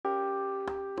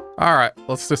Alright,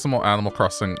 let's do some more Animal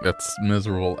Crossing. It's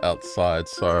miserable outside,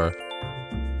 so...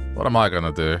 What am I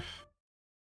gonna do?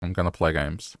 I'm gonna play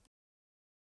games.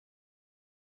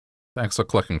 Thanks for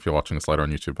clicking if you're watching this later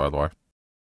on YouTube, by the way.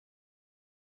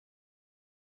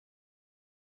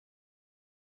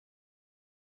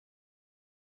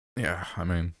 Yeah, I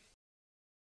mean...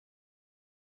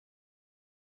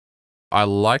 I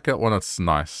like it when it's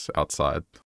nice outside,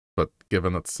 but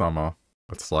given it's summer,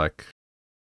 it's like...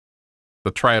 The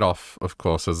trade-off, of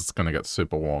course, is it's gonna get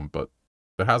super warm, but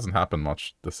it hasn't happened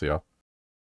much this year.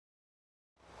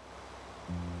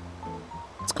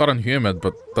 It's gotten humid,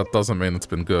 but that doesn't mean it's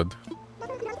been good.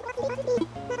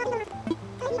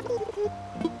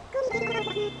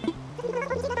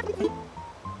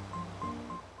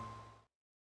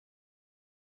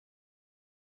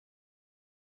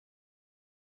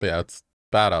 But yeah, it's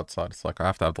bad outside. It's like I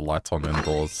have to have the lights on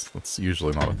indoors. That's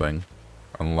usually not a thing.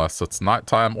 Unless it's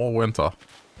nighttime or winter.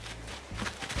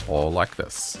 Or like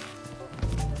this.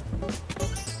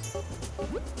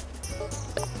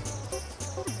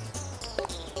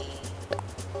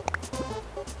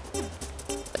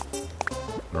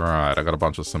 Right, I got a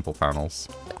bunch of simple panels.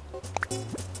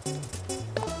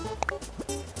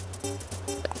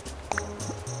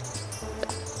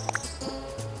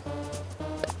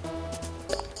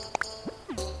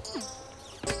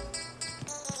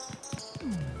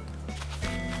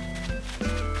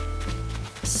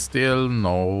 Still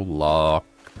no luck.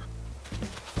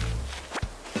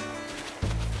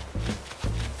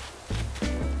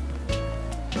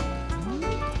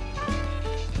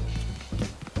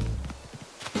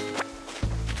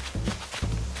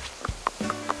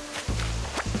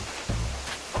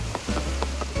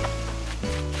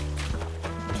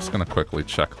 Just gonna quickly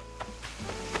check.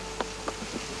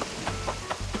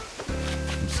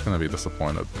 I'm just gonna be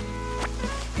disappointed.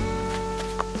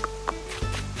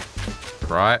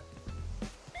 Right?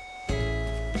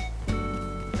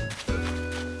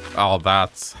 Oh,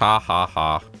 that's ha ha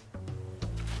ha.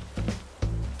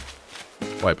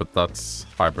 Wait, but that's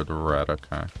hybrid red,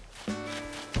 okay.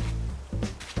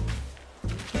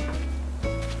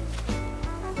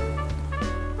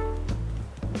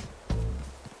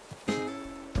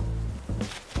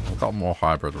 I've got more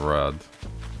hybrid red.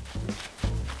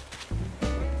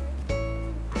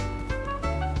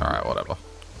 Alright, whatever.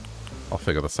 I'll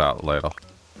figure this out later.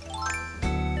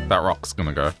 That rock's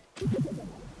gonna go.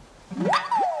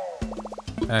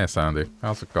 Hey, Sandy.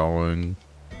 How's it going?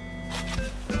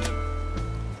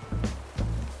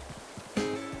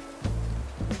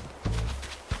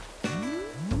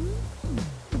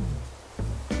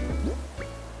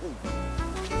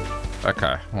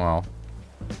 Okay, well.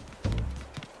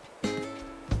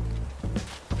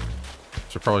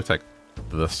 Should probably take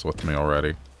this with me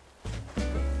already.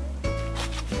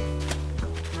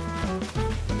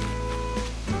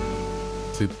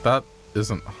 See, that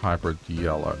isn't hybrid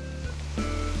yellow.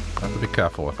 I have to be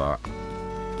careful with that.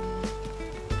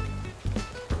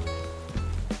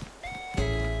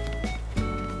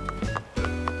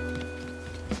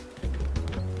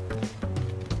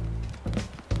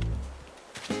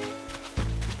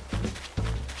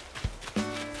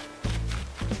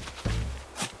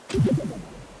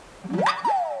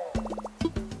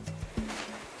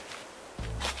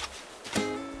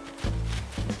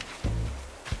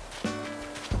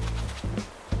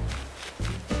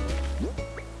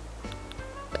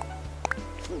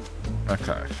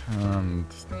 Okay, and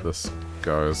this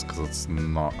goes because it's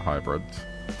not hybrid.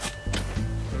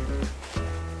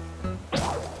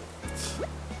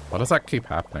 Why does that keep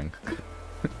happening?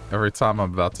 Every time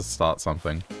I'm about to start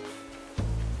something.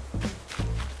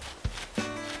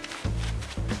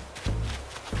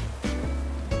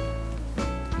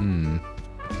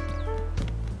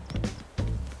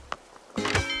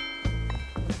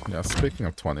 Yeah, speaking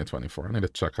of 2024, I need to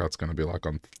check how it's going to be like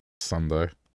on Sunday.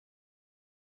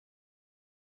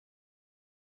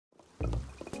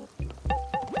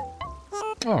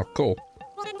 Oh, cool.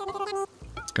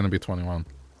 It's gonna be 21.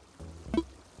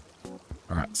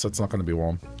 Alright, so it's not gonna be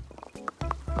warm.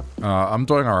 I'm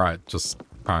doing alright, just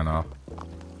kinda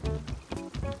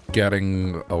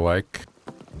getting awake.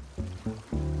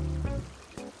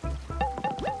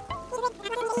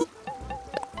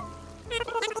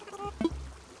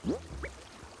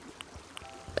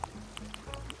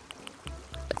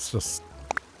 It's just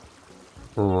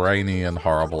rainy and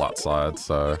horrible outside,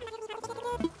 so...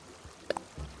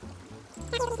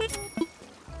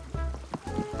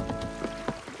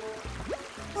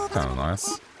 Kinda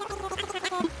nice.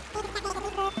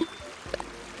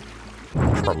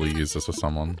 Probably use this with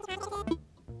someone.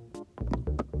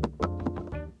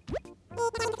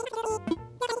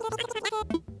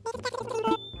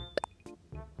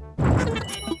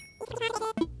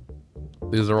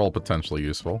 These are all potentially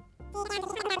useful.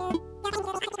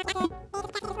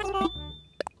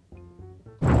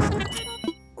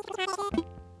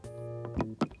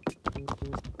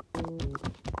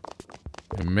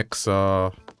 A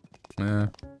mixer. Eh.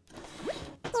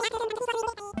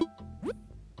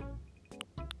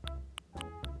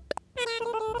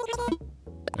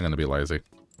 I'm gonna be lazy.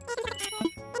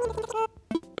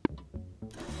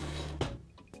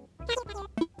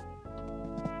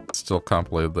 Still can't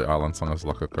believe the island song is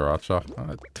like a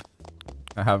Karacha.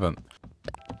 I haven't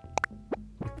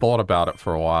thought about it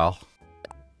for a while.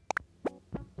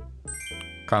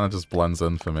 Kind of just blends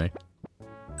in for me.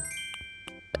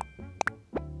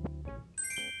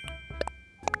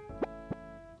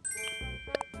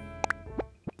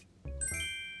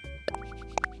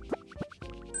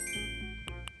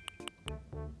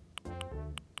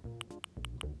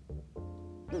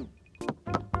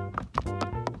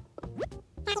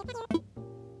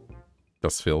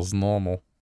 Just feels normal.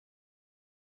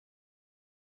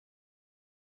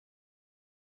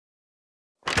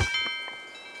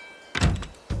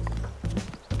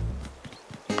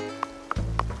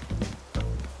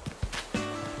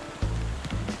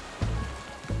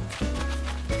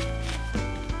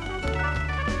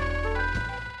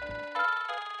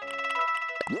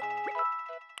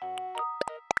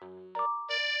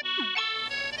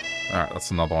 Alright,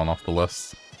 that's another one off the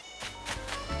list.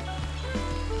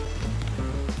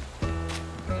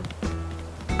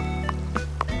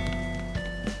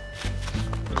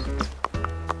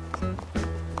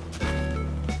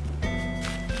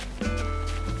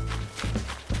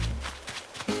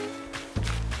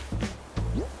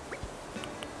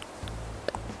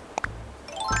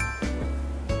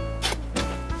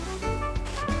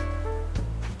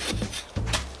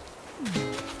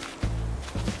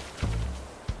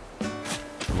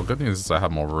 Good news is I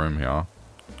have more room here.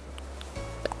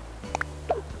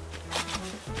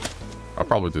 I'll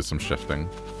probably do some shifting.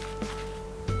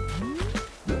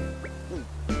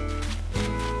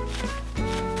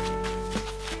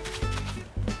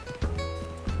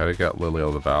 How to get Lily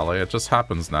of the Valley? It just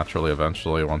happens naturally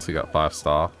eventually once you get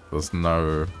 5-star. There's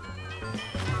no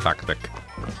tactic.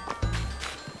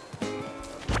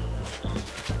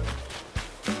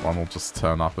 One will just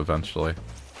turn up eventually.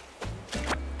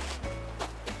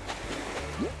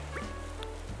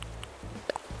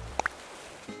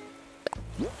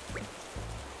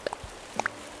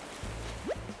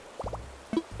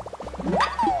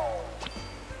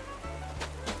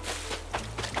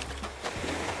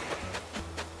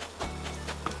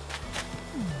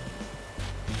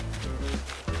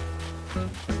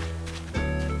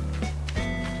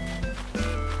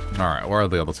 Alright, where are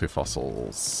the other two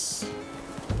fossils?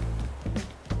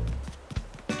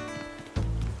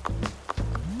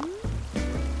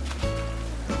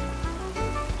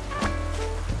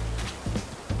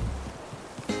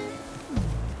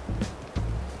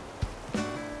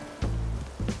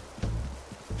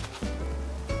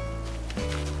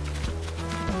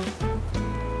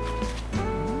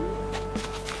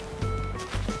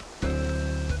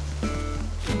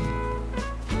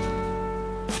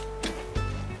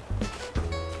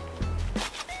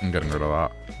 I'm getting rid of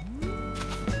that.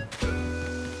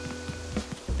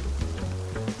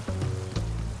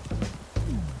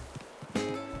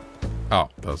 Oh,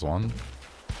 there's one.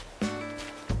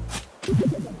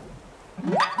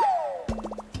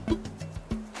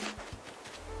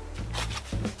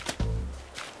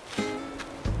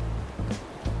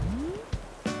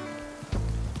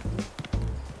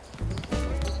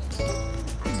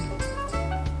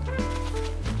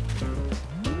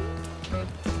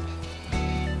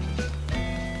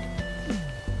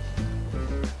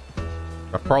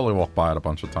 I've probably walked by it a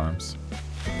bunch of times.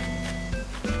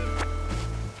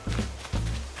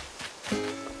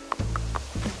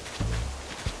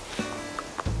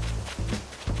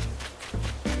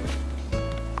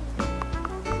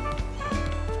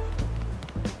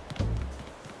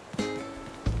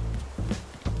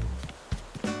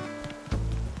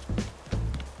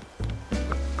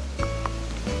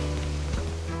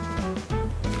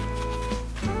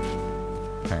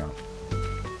 Hang on.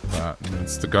 That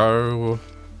needs to go.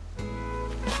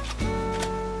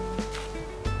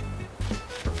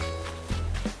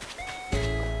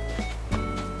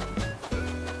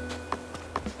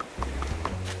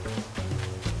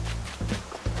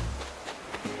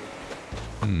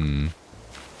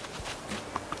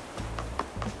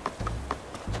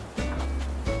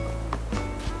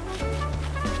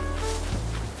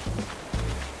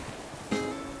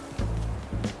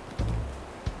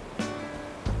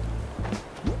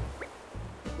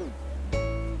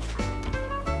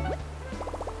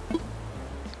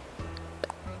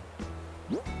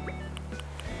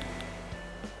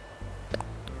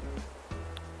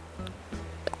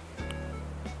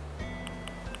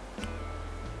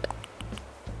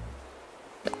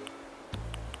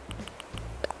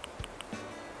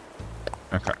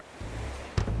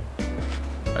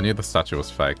 I knew the statue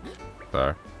was fake,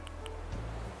 though.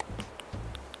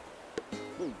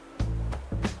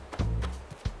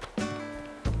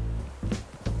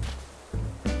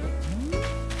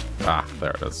 Ah, there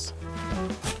it is.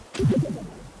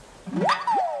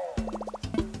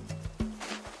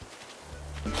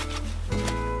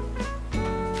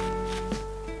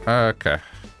 Okay.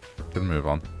 Can move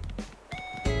on.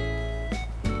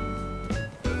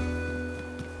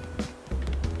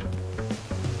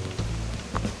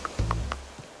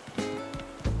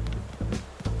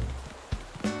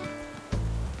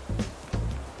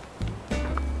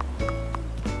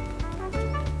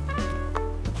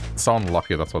 So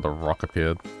unlucky that's where the rock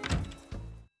appeared.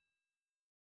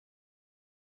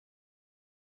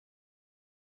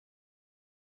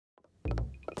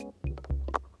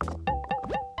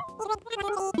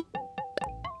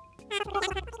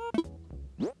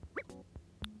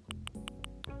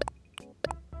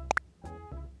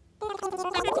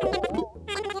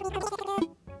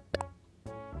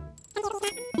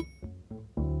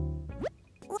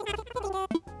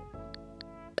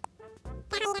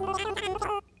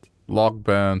 Log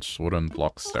bench, wooden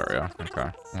block stereo.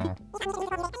 Okay. Well.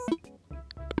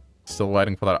 Still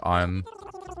waiting for that iron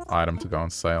item to go on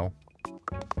sale.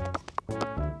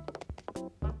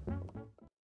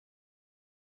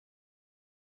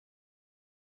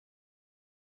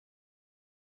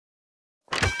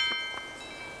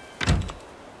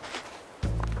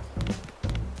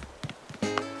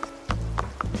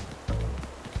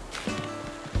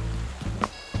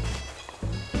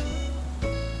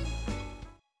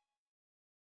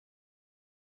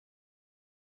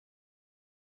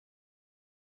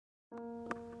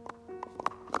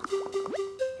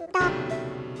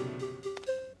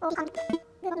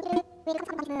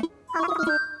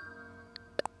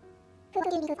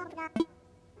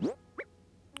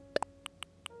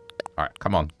 Alright,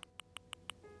 come on.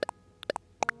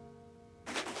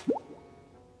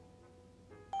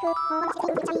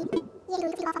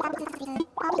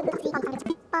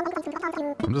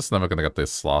 I'm just never gonna get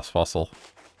this last fossil.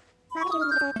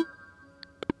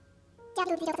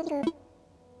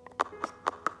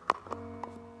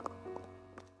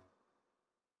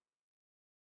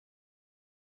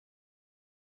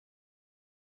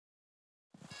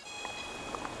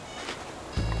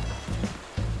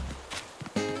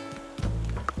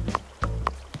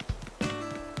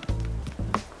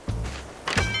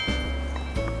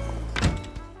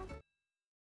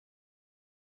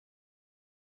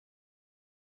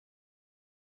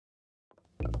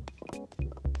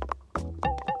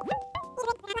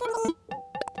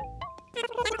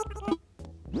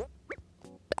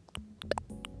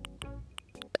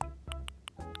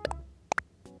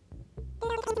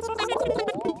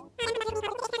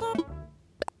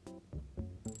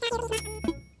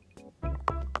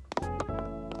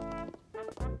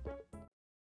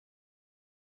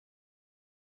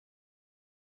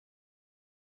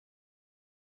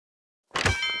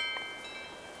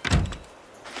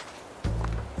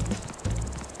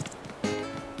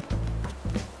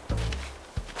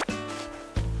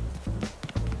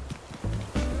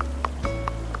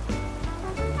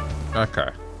 Okay.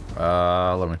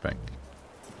 Let me think.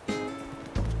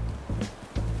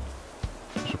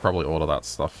 Should probably order that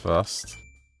stuff first.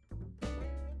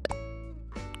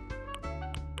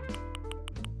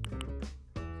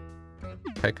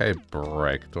 KK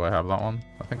break. Do I have that one?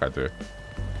 I think I do.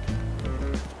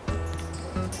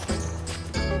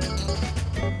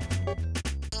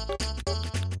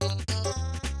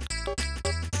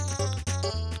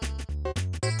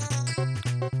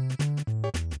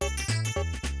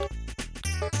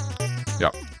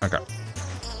 Yep, okay.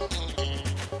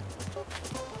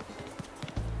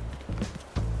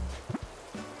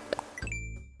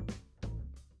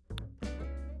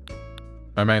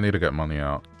 I may need to get money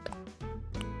out.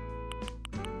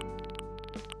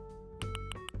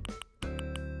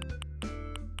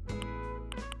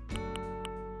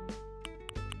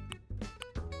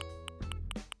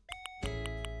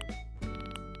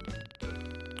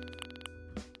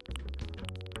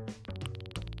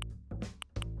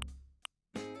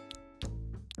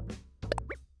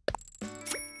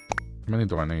 How many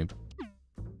do I need?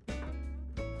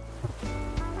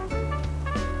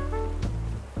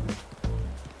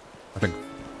 I think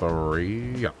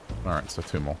 3. Yeah. Alright, so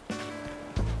 2 more.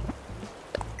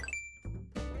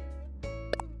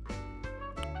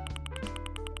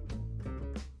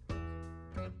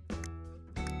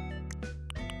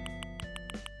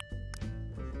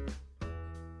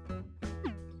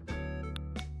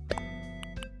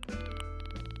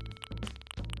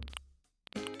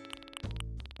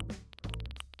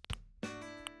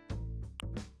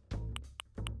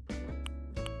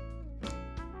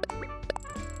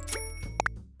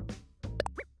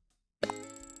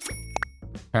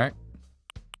 Okay.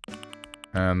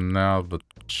 And now the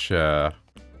chair.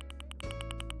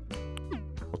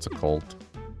 What's it called?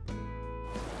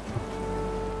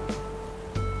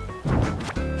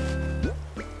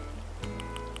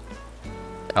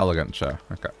 Elegant chair.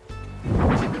 Okay.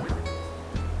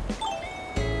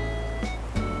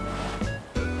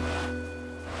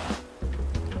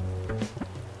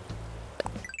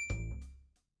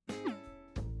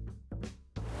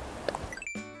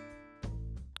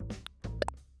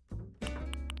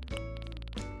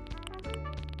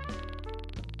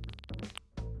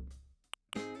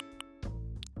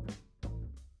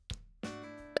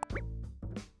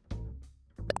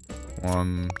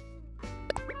 One,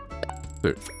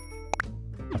 two.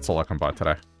 That's all I can buy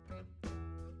today.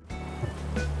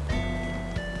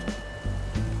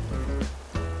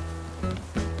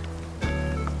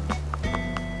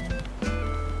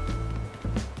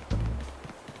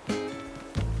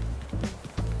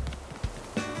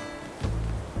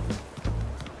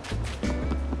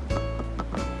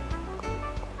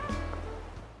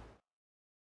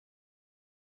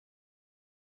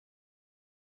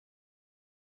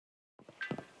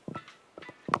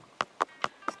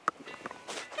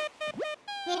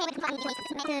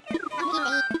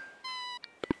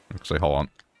 Actually, hold on.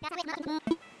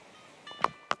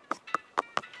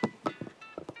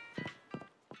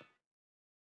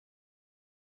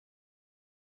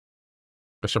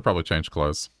 I should probably change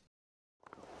clothes.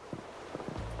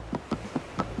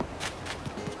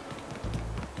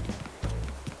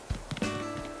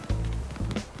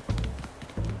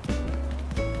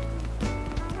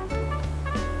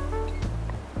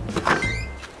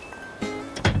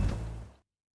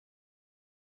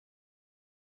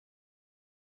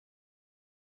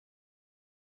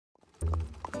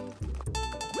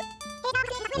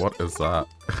 What is that?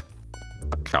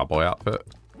 A cowboy outfit?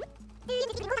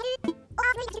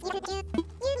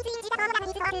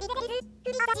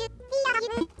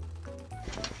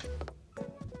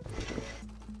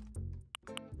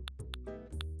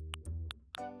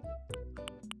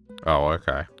 Oh,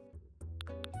 okay.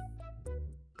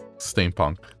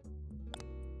 Steampunk.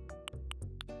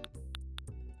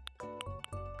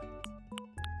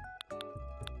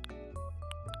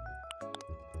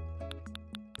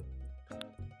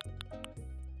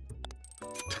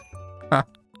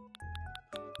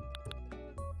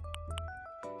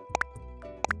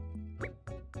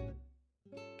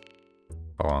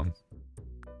 Hold on.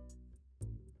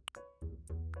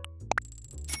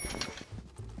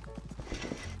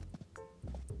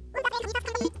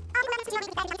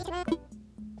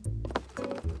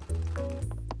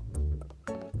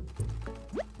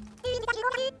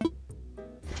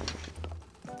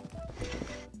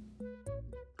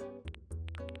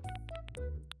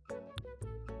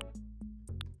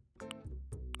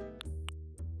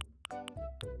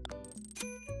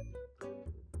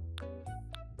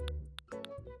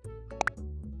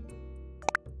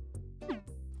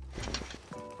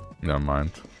 Never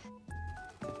mind.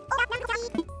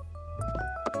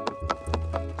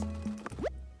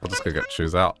 I'll just go get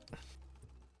shoes out.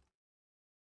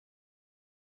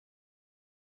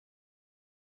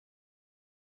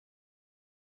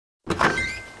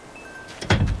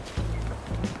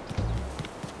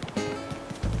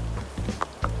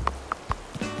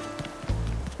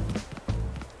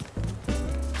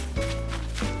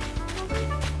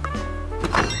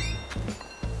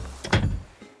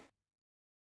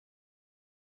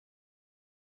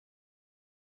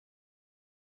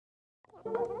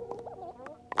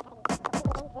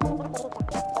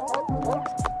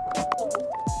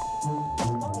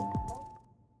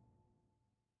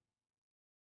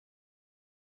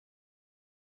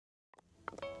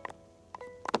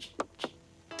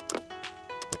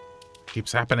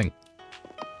 Keeps happening.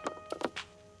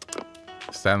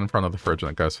 Stand in front of the fridge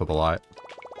and it goes for the light.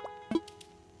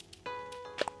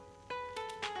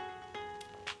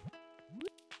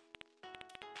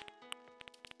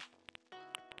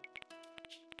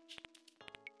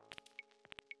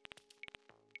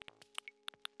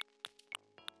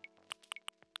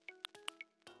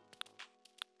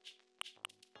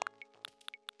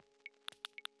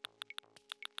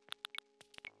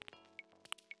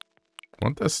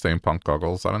 Want the steampunk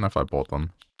goggles? I don't know if I bought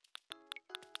them.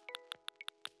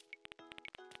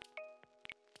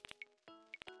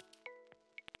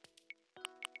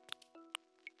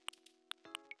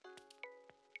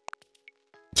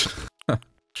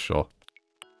 Sure.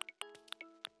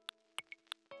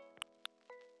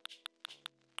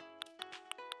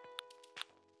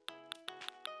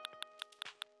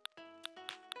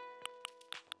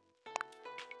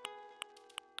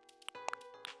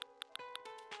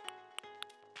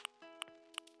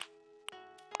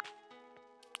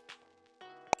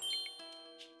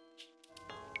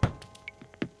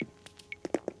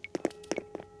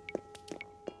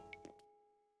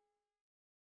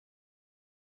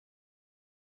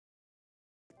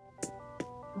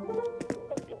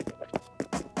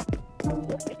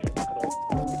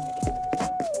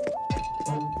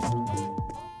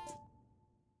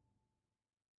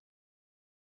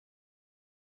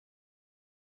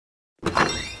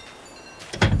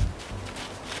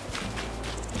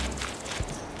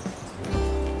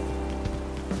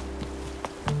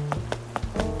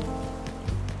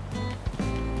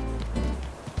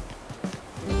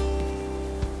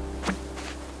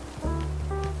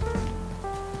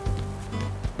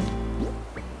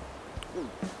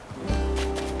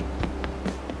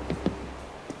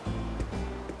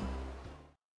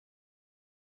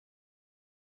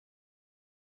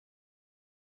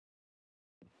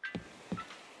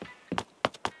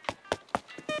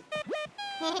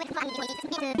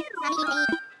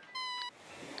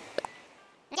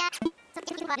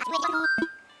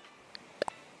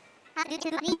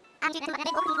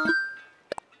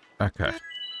 Okay.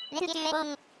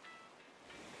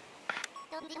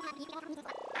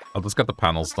 I'll just get the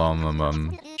panels done and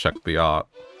then check the art.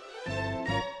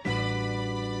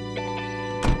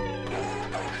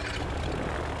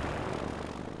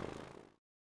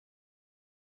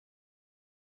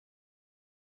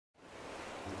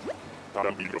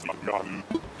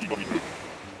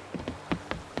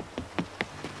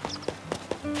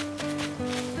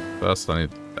 First, I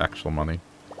need actual money.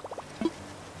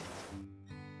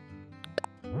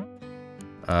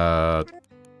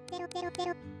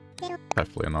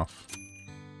 Hopefully enough.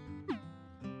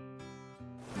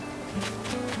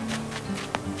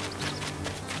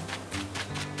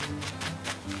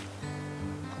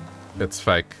 It's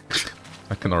fake.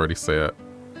 I can already see it.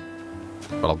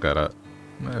 But I'll get it.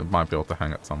 I might be able to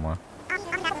hang it somewhere.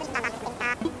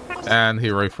 And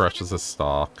he refreshes his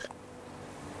stock.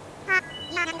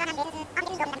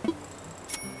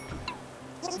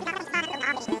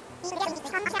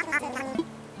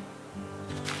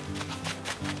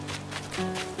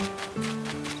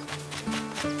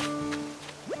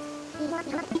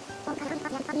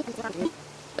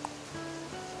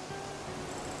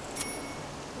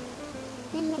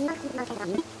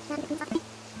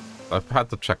 I've had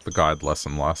to check the guide less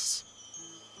and less.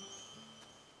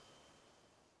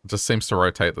 It just seems to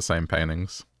rotate the same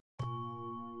paintings.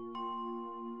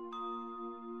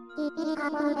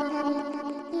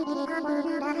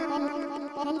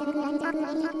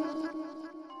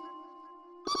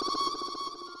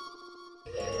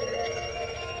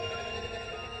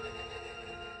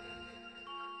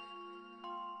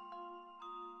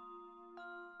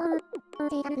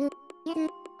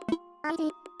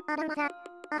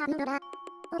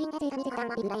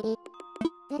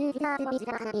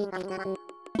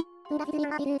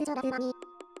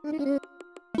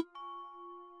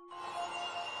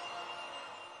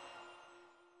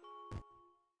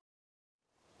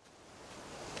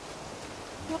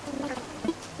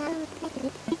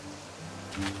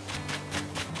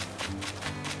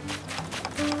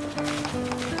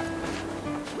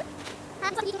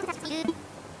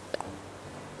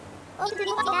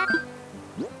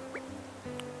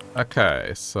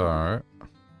 Okay, so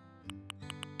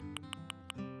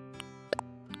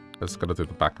just gotta do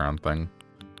the background thing.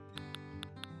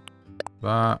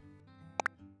 That.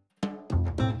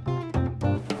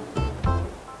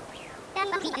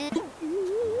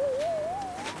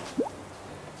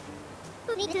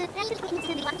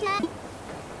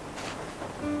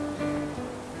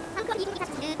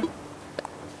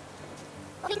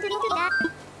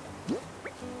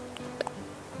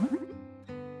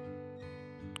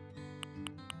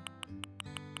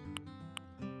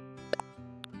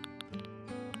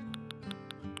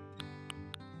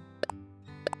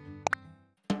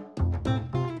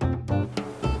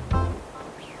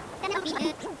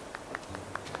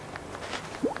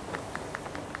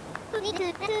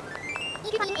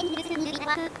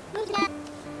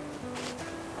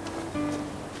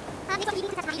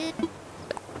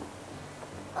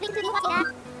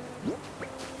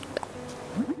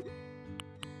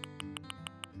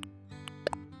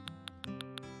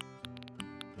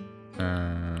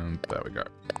 And there we go.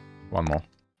 One more.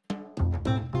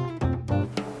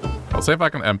 I'll see if I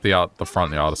can empty out the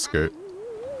front yard a scoot.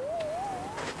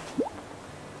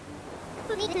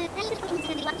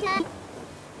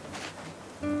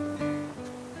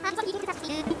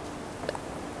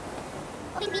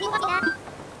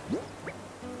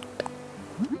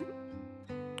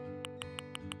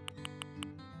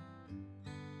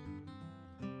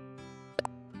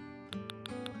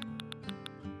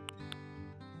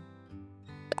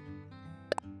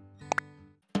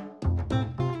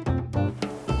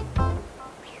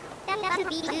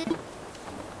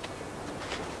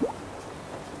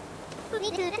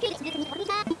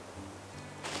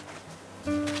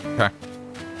 Okay.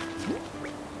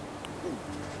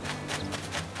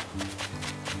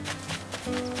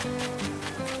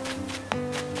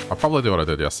 I'll probably do what I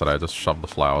did yesterday, just shove the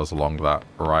flowers along that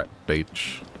right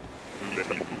beach.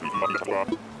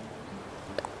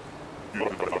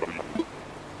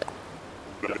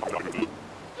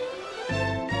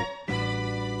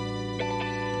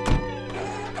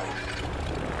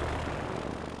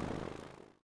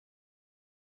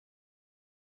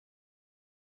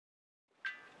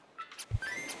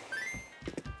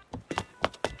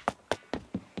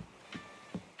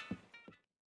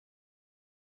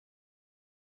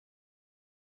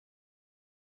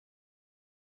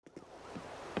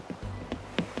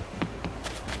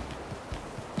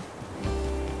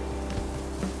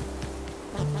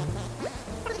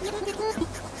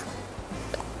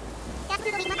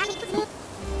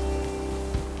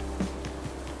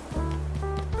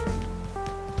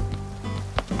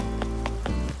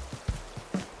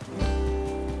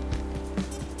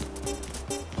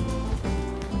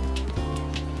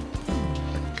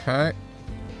 Okay.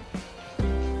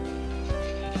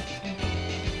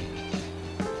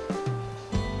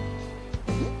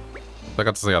 I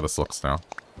got to see how this looks now.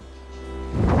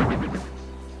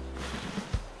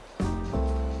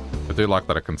 I do like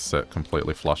that it can sit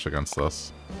completely flush against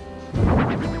this.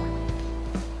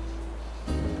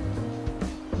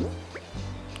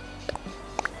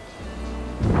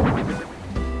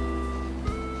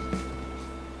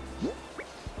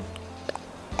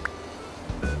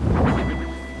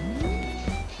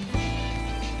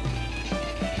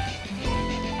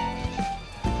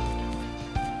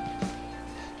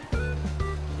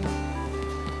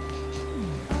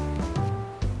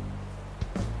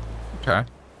 Okay.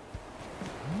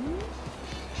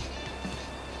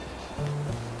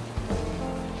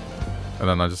 And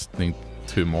then I just need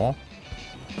 2 more.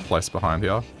 Place behind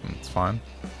here, and it's fine.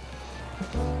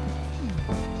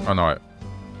 Oh no, wait.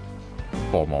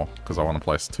 4 more, because I want to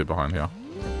place 2 behind here.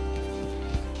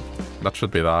 That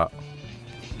should be that.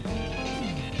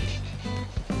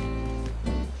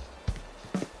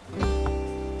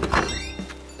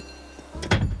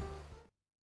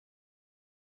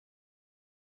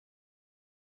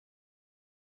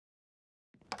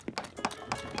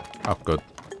 Oh, good.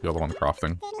 You're the one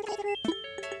crafting.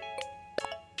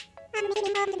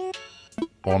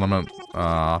 Ornament,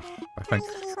 I think...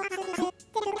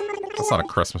 That's not a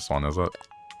Christmas one, is it?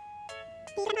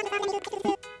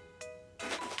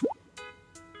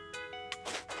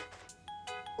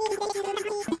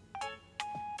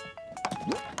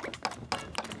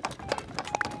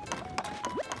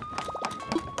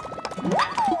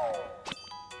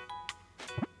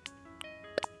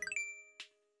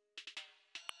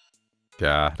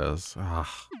 Yeah, it is. Ugh.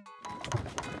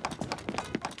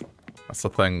 That's the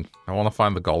thing. I want to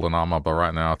find the golden armor, but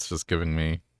right now it's just giving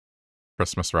me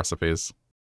Christmas recipes.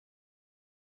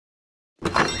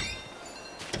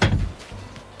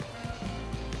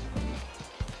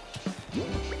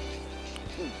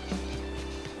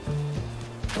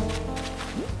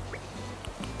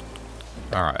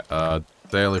 Alright,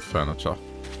 daily furniture.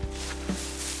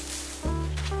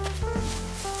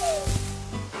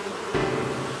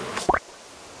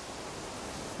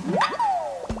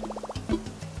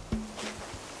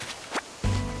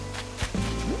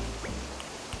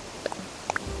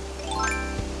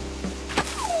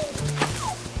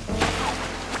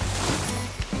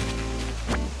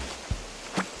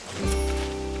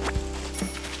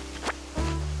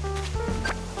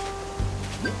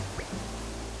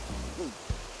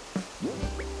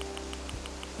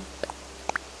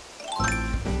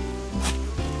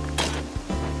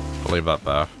 Leave that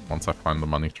there. Once I find the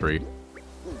money tree,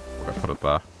 I'll put it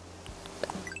there.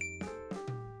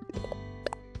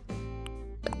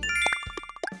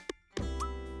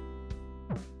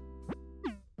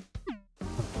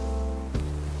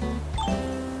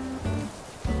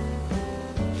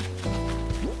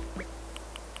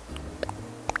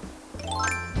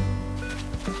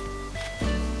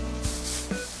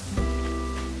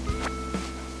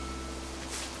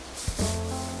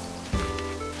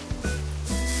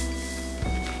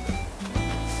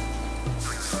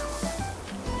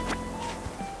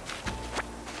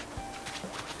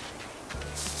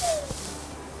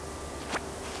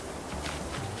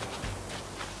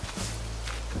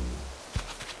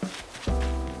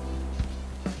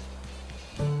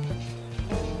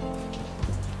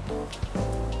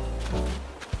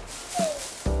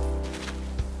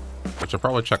 Should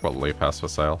probably check what Leaf has for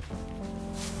sale.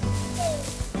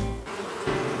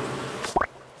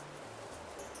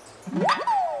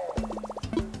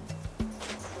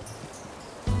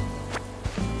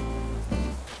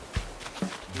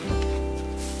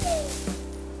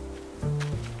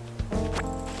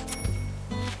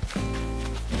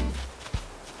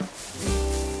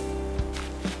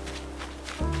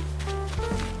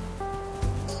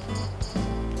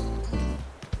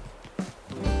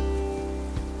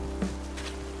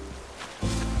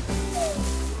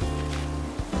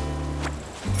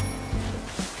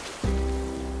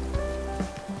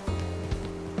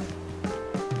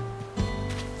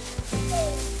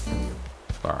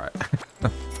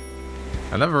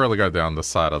 I never really go down the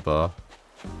side of the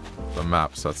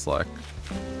map, so it's like,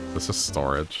 this is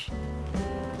storage.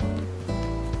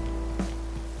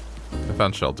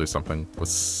 Eventually I'll do something with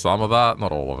some of that,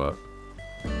 not all of it.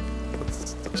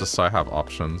 It's just so I have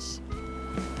options.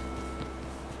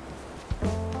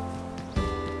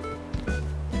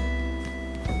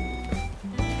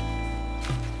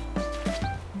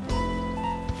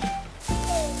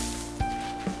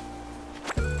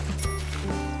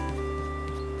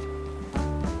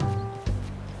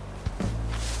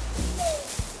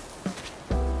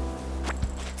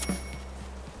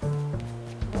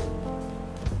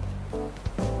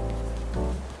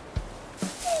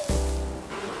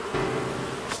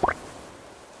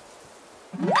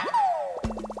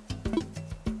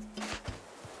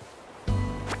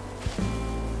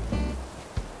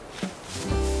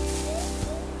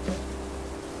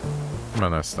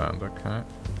 Kimono stand, okay.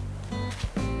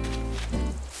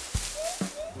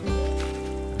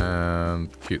 And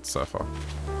cute sofa.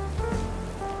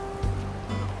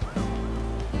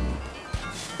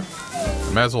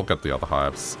 May as well get the other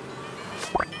hives.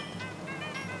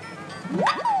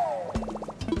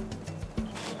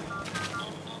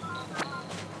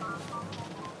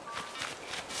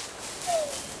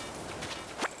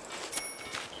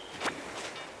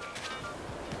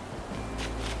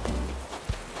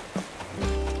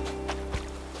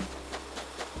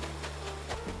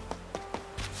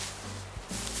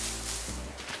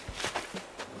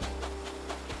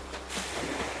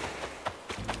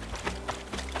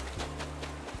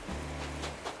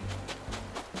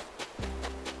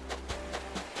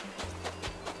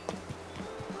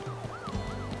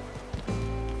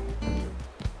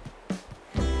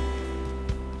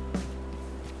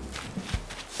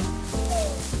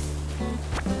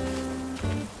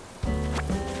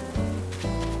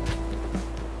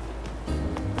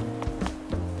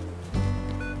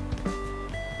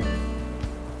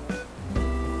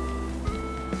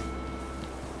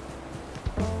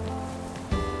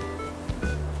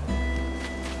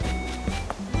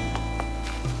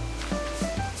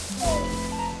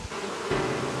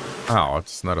 Oh, I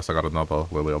just noticed I got another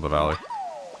Lily of the Valley.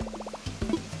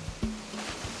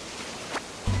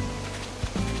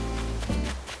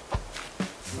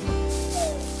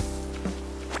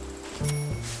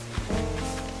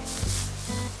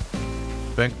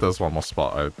 I think there's one more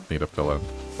spot I need to fill in.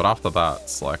 But after that,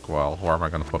 it's like, well, where am I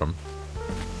going to put him?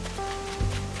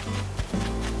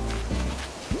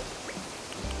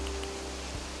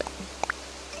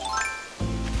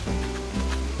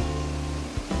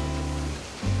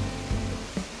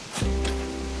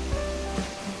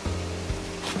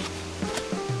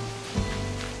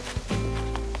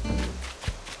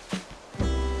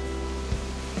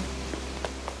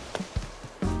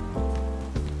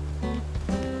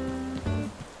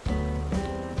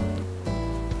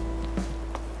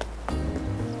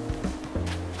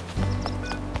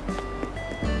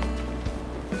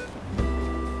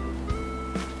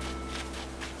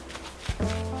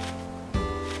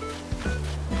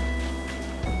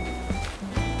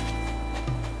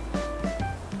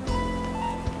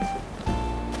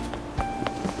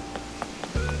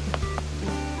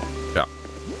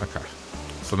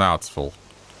 So now it's full.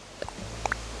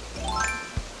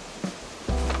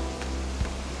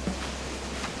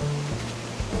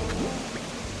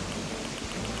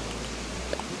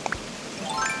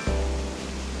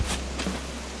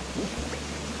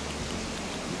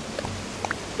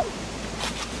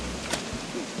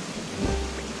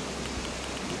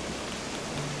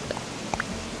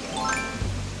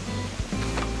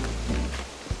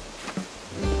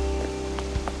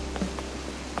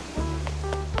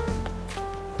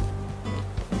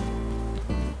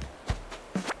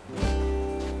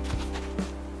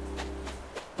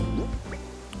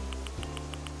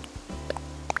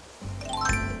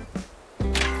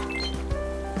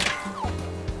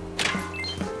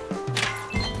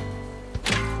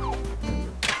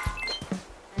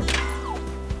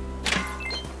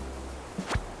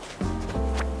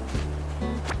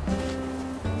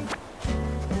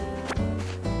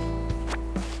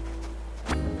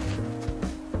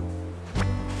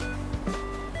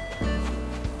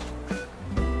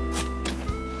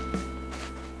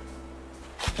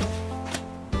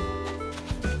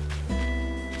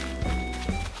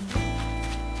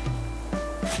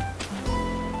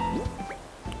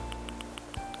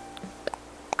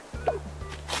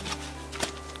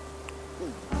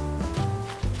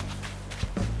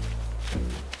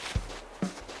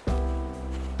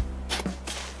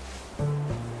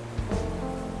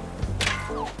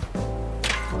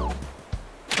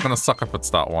 It's gonna suck if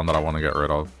it's that one that I want to get rid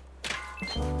of.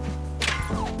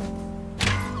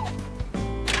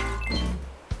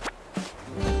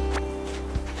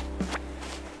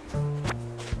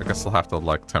 I guess I'll have to,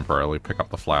 like, temporarily pick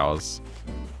up the flowers.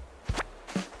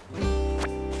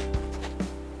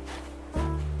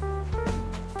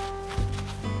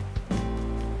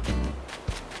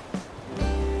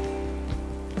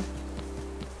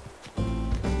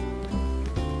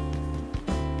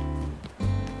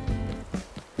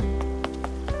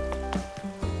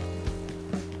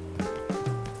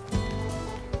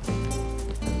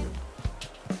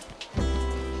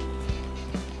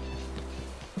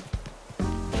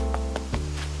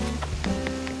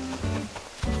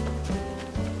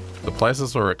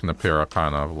 Places where it can appear are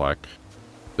kind of, like,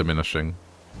 diminishing.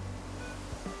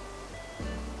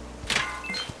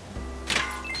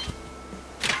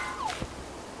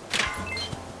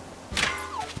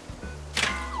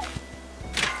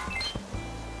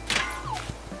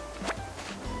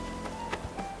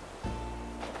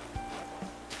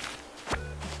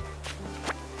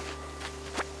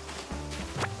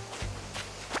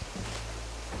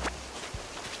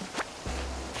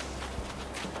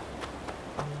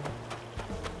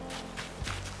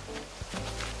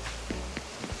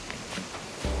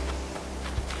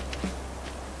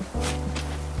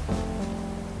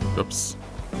 Oops.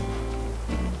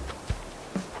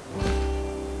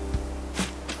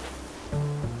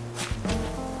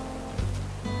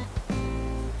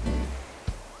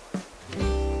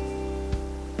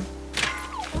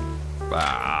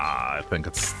 Ah, I think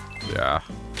it's... yeah.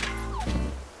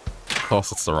 Of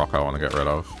course it's the rock I want to get rid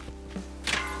of.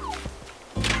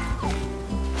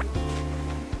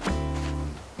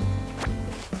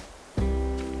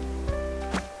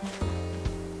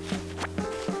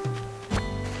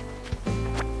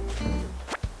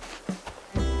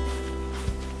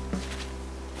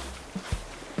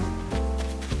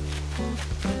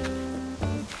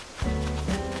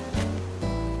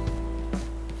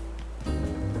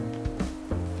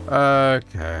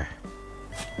 Okay.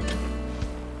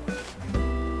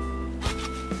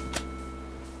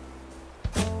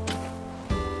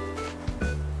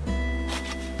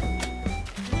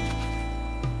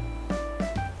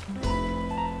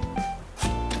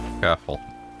 Careful.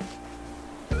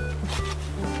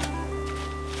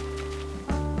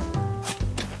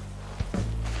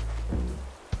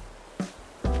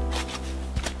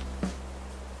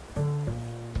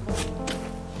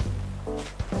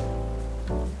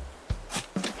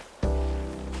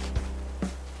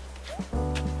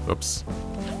 Oops.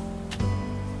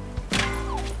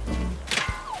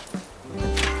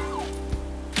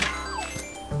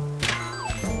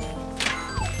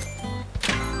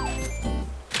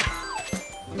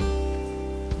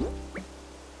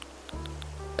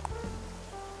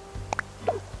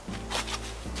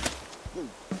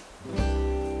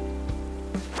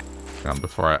 And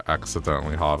before I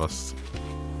accidentally harvest.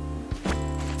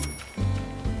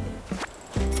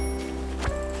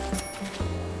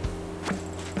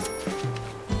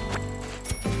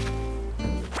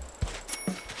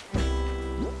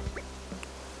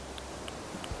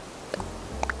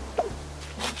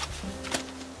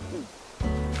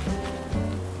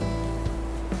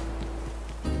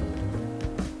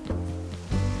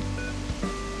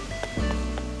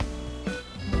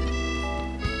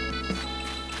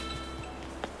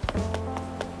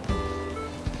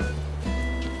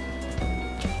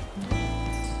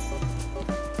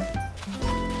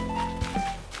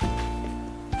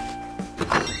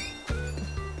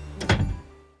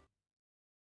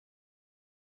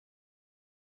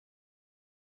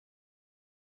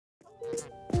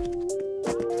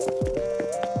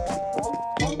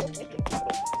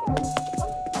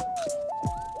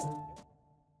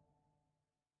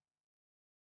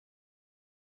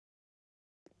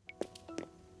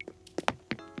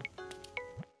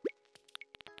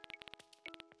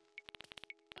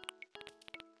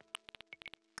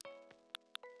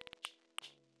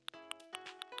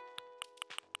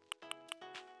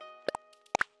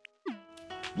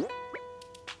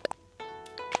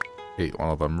 Eat one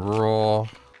of them raw.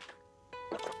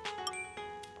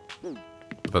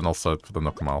 But then also for the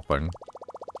Nookamal thing.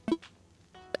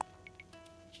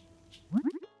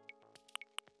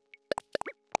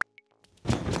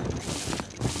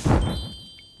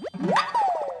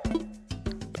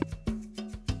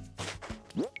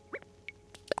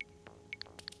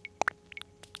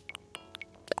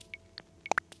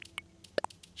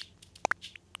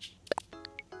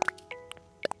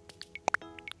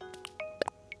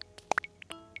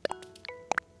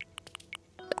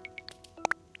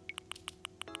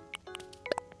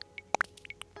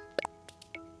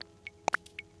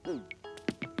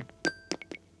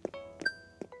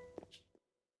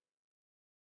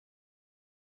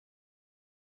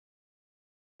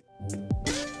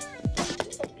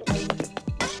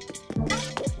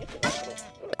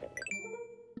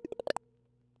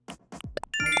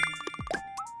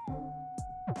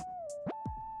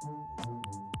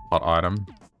 Hot item.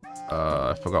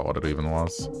 I forgot what it even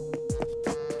was.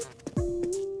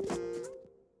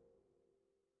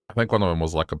 I think one of them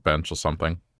was like a bench or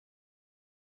something.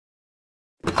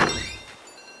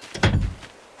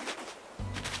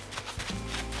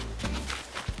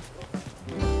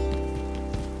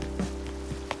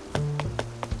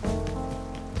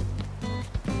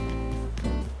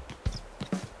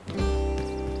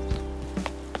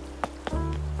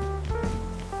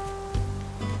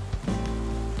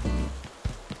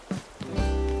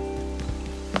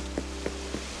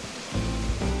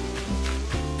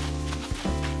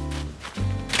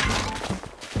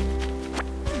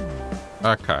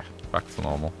 Okay, back to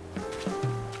normal.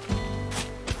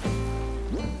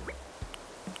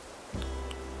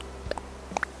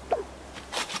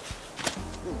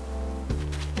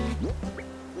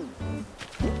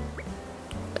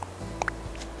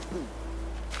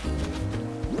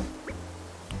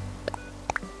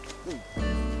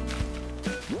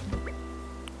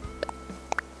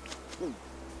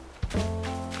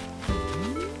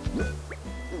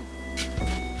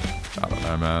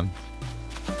 Oh man.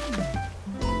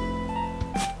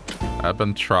 I've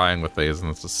been trying with these and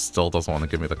it just still doesn't want to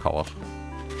give me the color.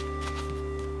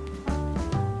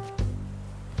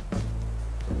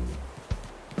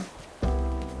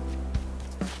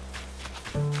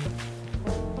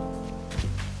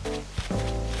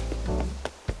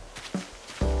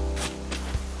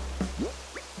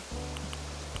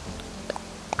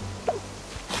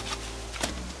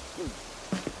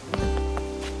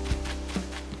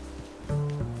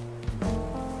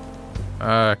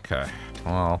 Okay,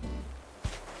 well,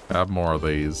 have more of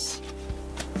these.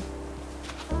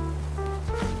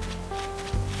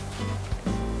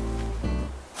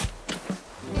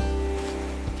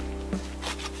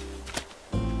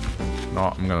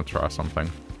 No, I'm gonna try something.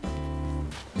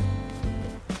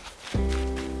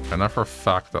 I know for a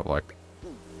fact that, like,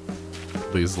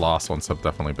 these last ones have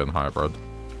definitely been hybrid.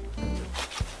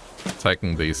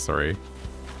 Taking these three.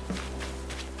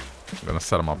 I'm gonna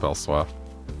set them up elsewhere.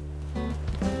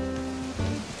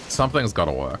 Something's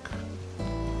gotta work.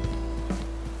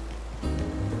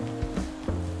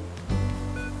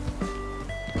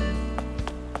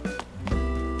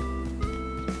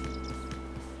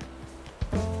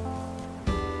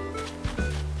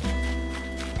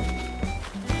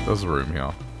 There's room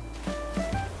here.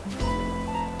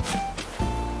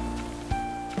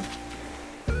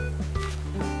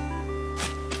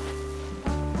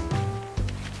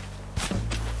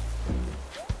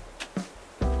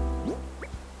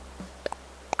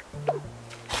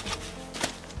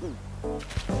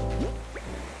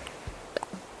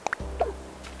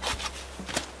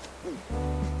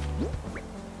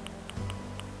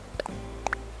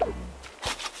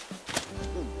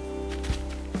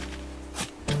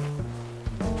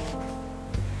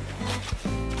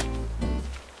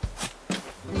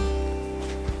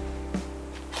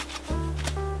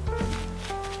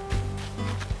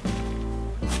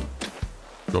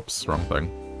 Oops, wrong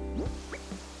thing.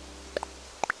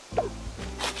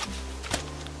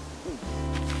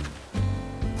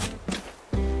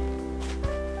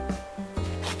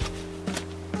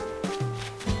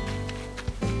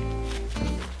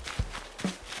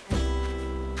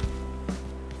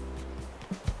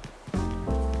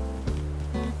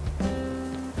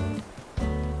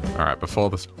 Alright, before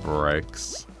this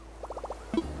breaks.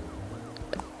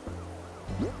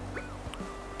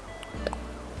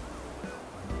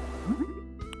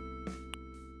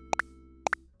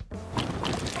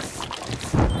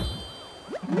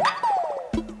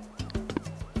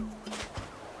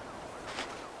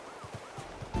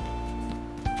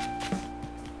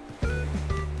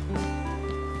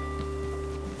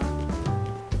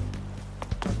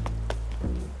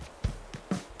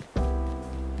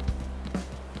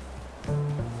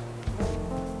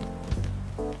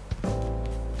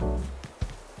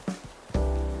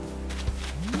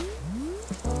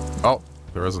 Oh,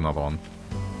 there is another one.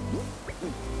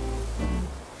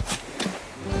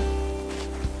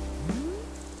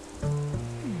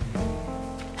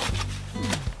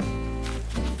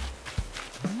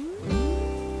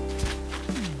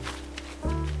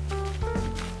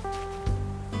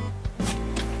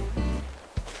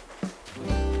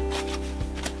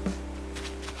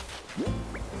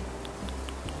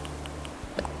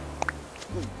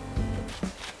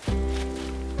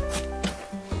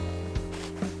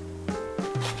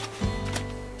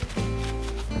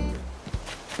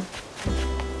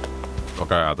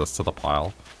 Okay, add this to the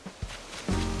pile.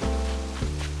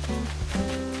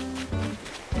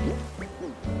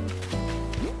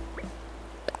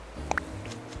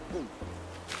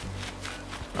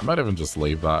 I might even just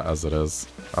leave that as it is.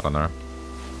 I don't know.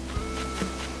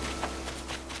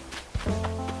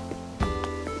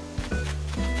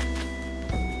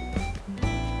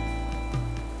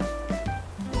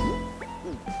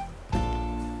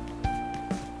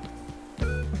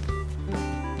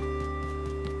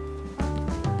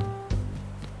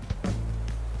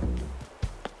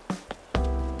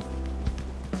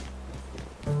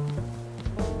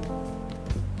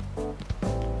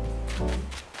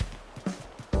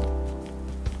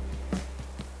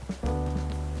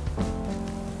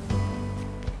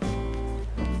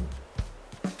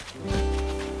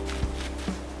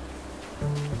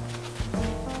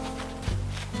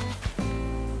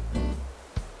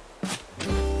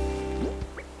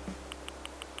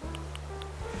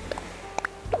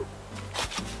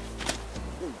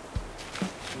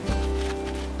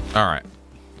 Alright.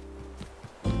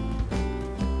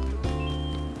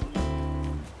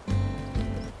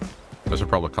 I should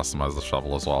probably customize the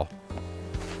shovel as well.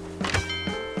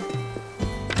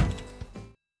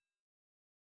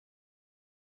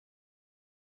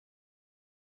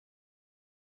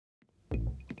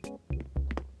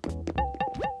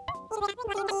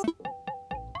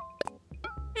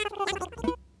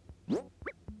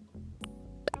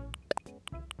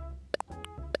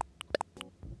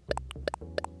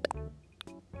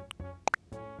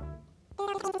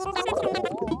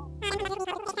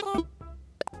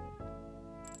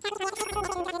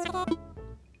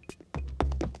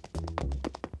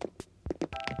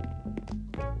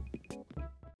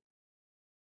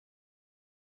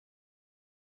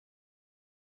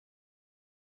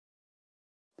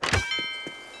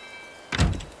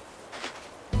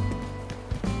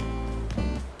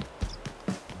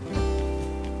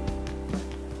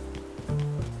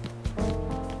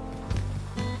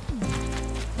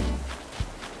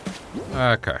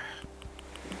 Okay.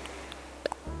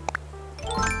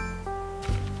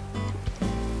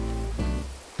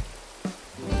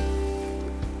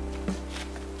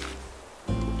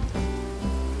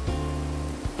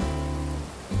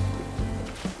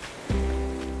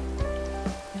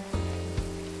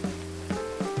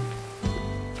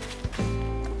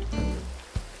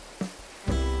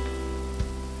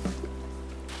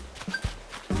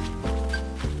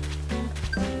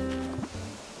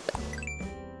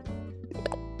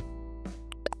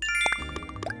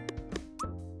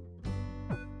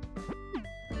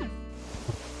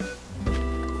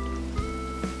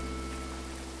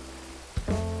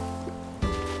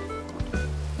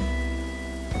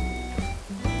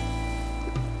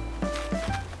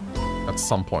 At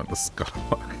some point, this is gonna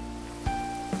work.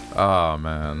 Oh,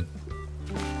 man.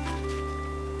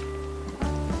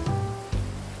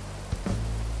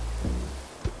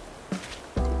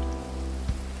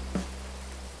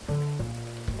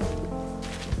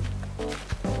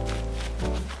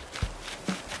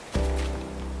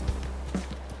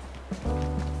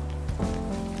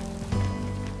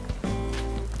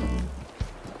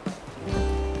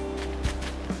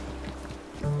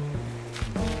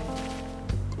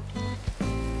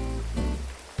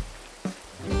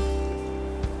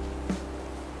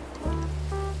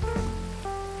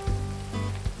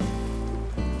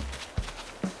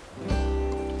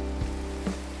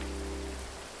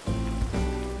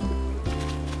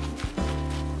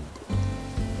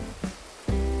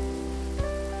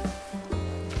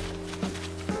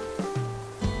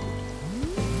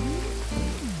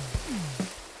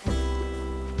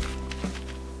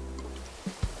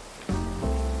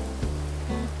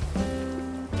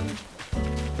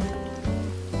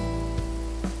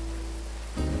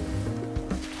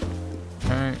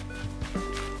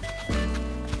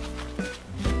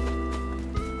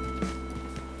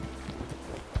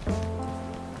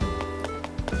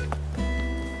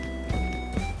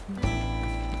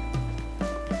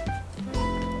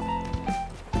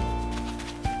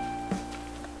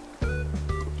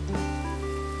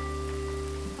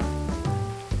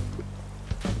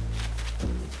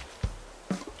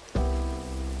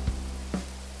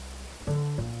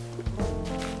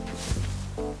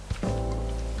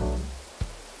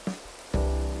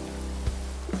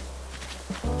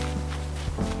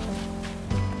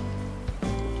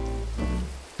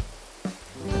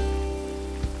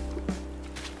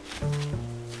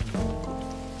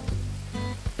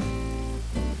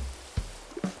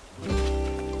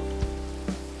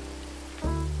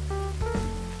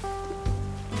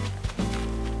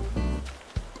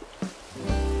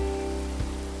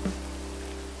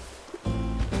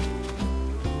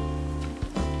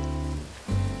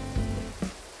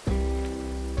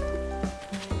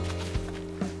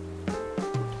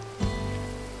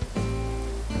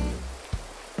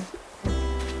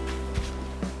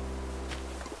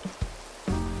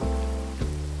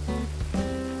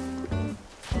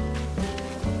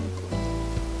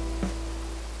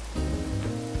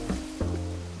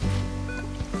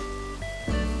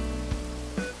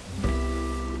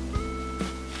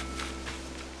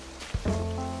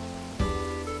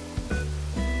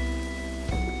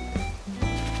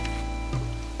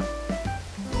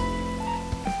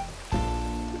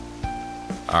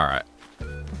 Alright.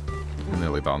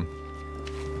 Nearly done.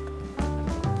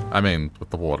 I mean, with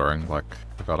the watering, like,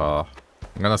 I gotta...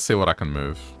 I'm gonna see what I can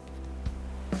move.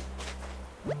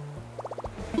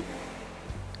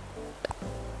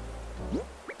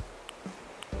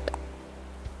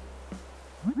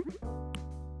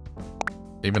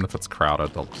 Even if it's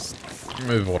crowded, I'll just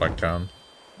move what I can.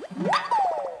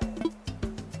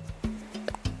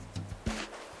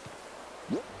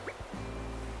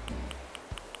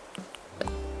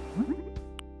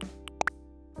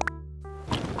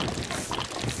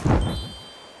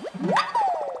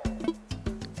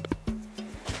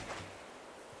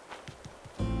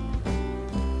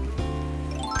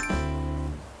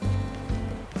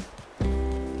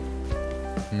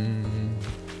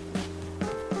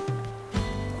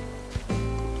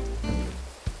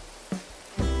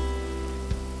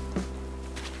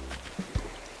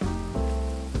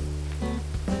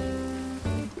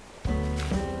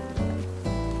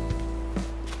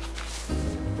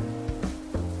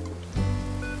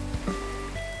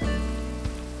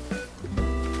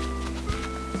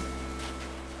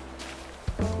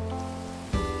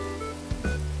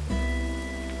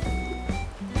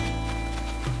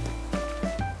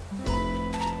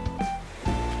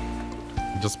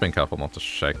 Just being careful not to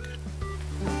shake.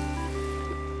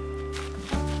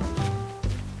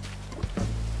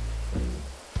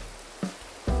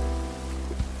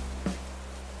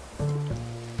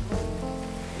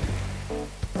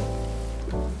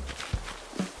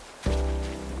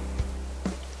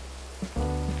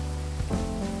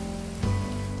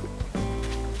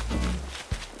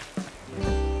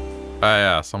 Oh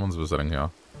yeah, someone's visiting here.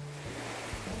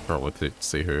 Probably to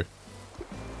see who.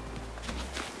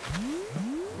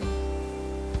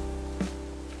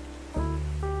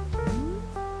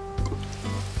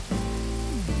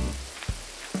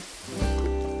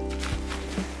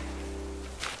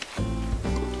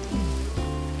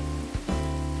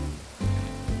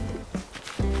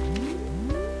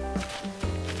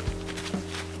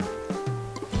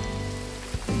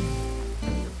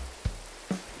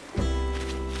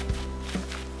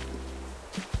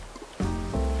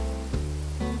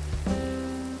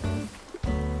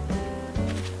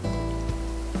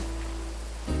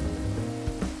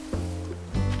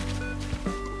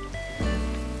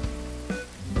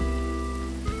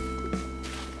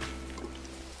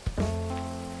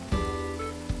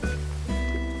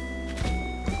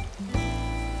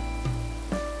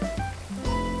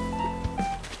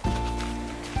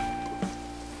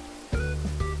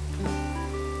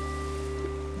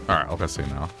 Alright, I'll go see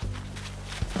now.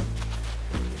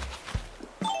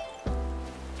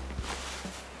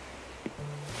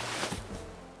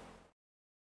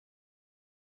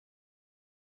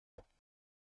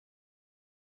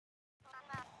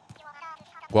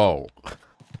 Whoa.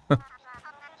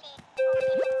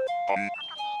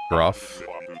 Rough.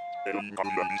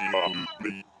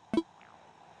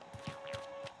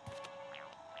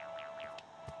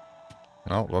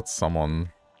 Oh, that's someone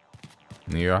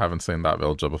new. I haven't seen that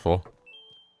villager before.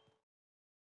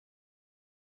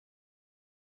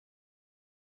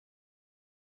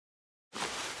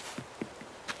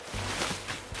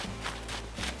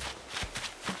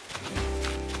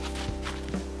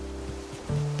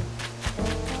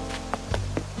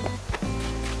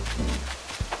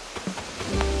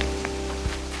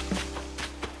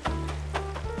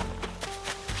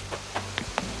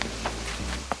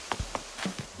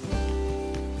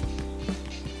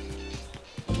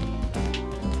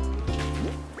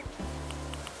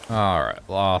 Alright,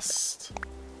 last.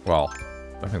 Well,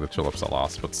 I think the tulips are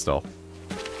last, but still.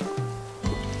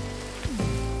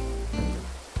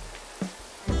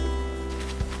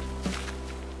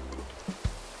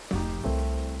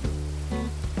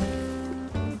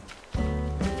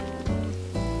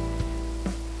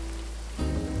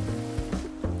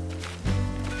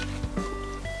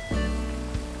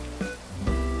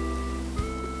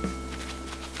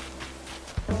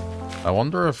 I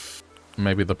wonder if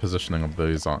maybe the positioning of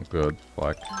these aren't good.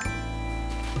 Like,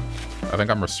 I think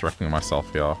I'm restricting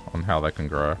myself here on how they can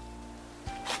grow.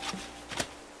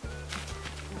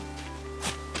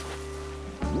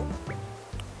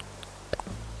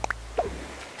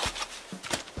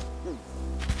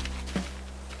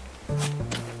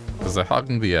 Because they're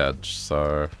hugging the edge,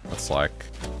 so it's like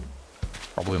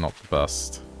probably not the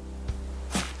best.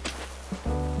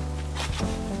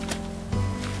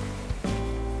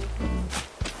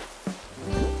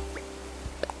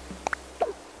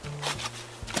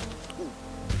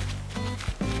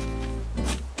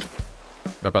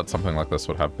 I bet something like this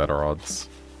would have better odds.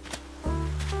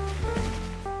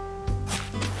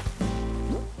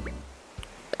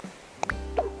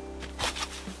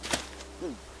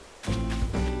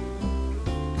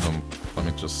 Let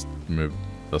me just move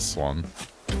this one,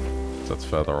 so it's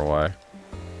further away.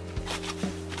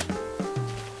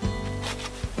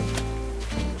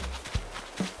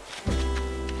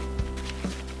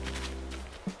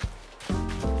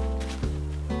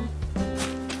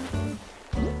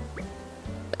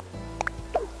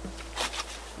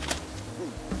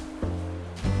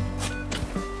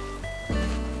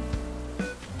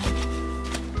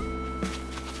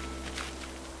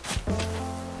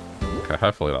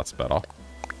 Hopefully that's better.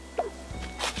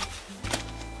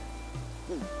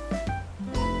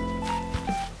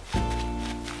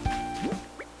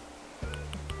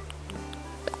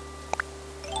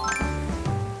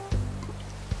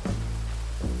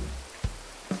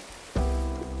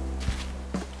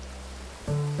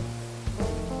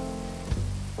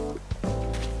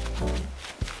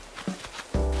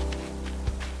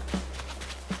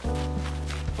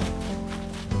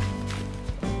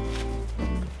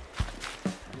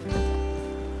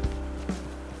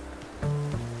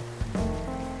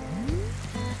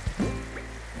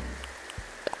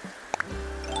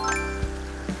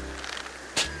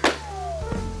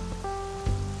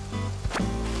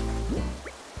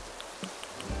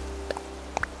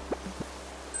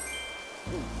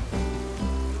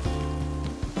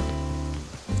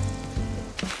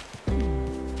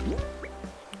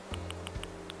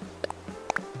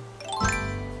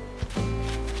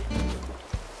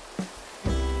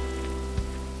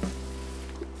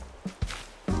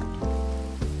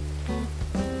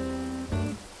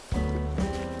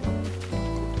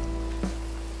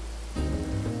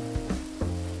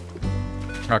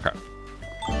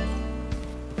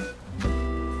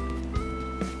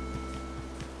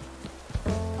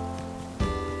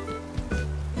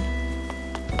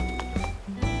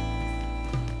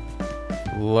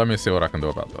 Let me see what I can do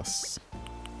about this.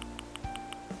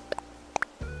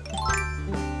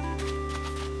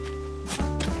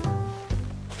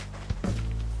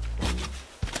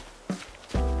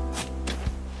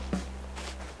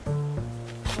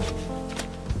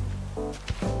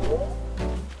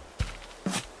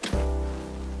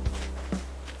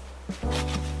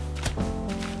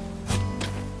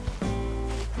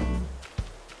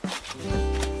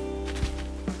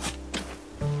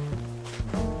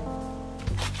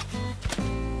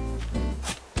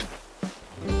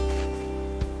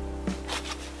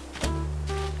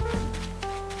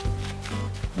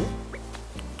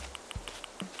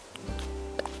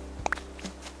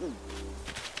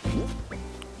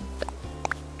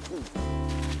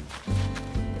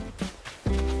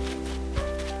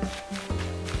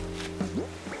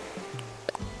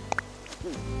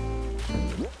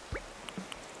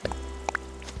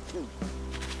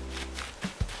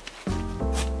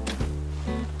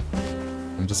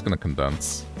 I'm just gonna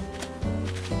condense.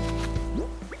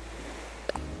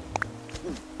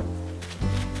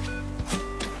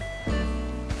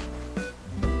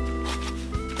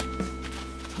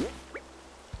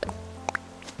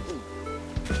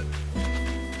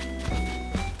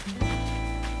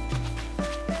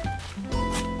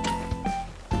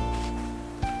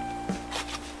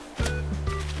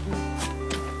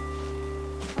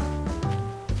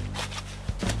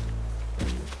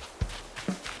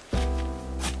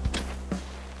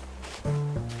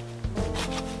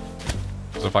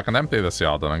 If I can empty this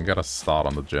yard, then I can get a start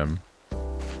on the gym.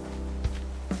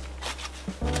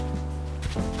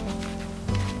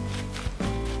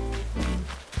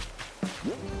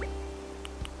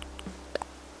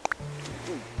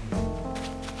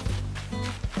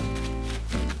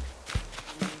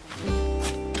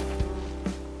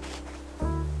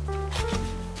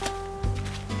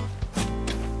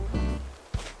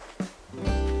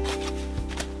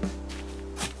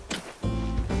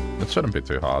 It shouldn't be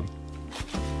too hard.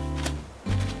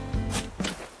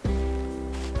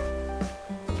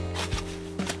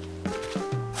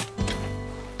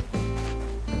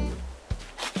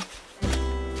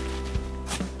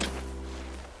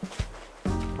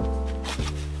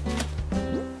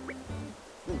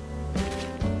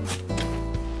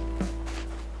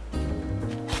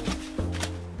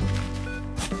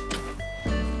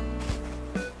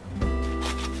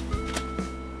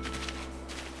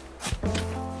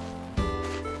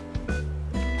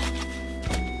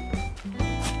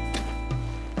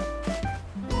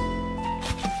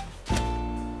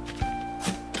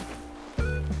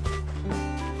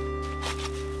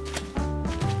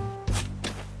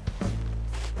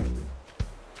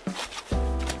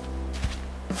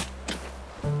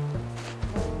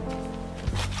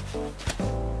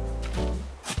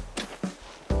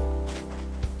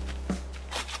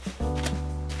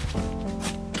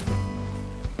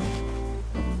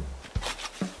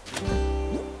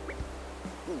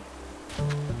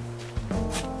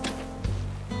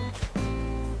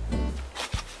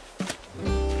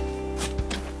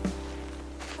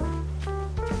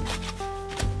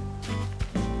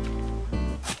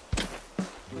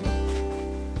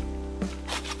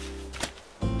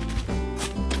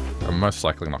 Most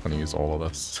likely not going to use all of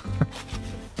this.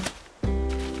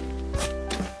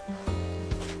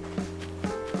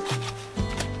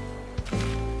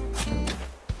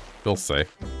 We'll see.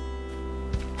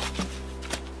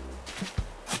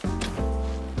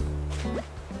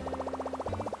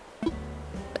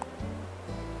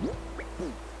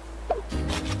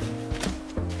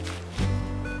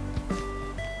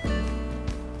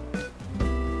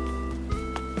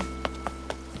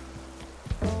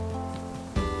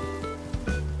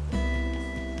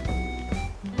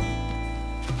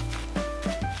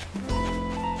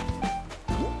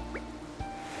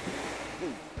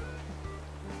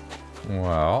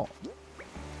 Well,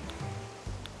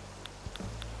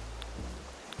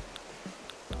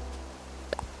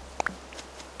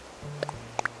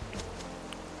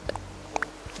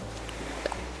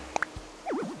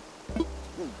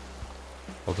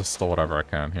 I'll just store whatever I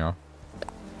can here.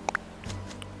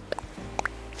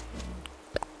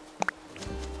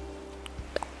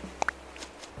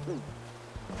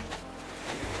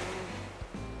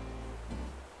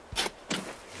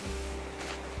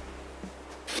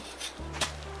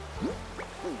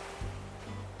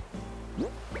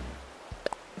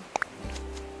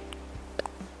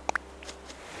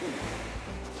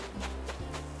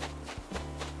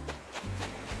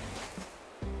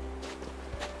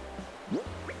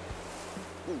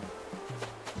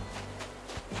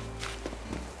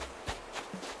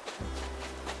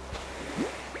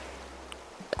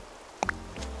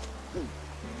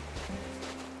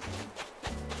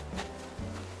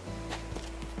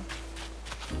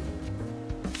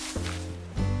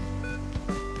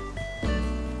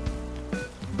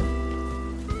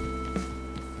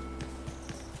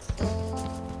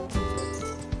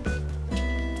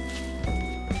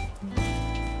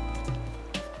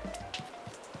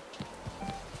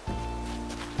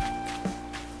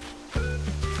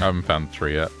 I haven't found the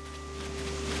tree yet.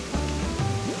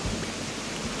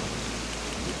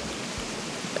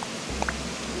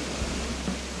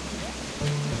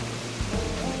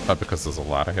 Oh, because there's a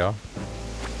ladder here.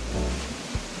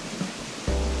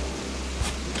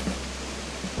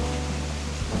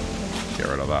 Get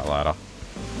rid of that ladder.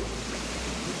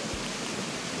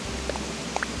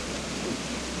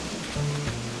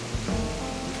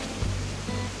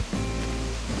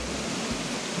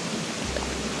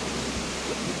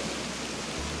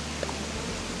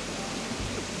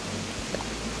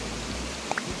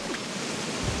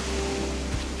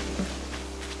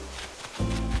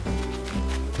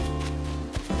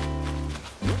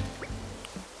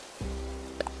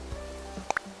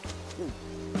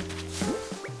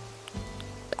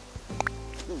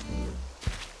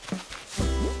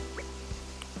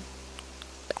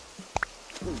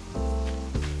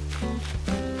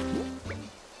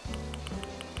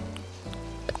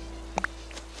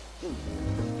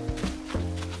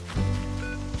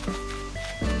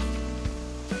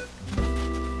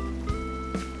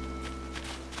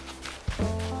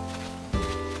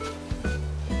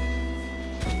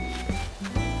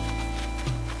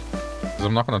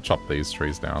 I'm not going to chop these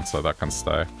trees down, so that can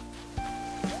stay.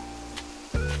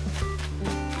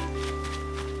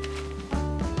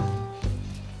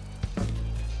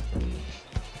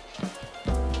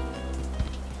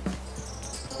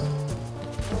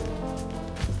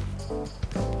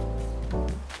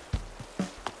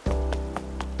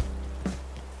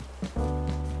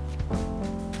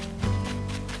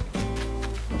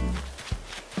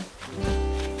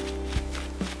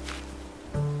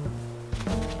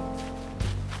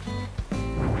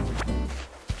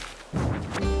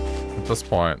 At this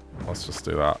point, let's just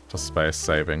do that. Just space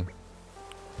saving.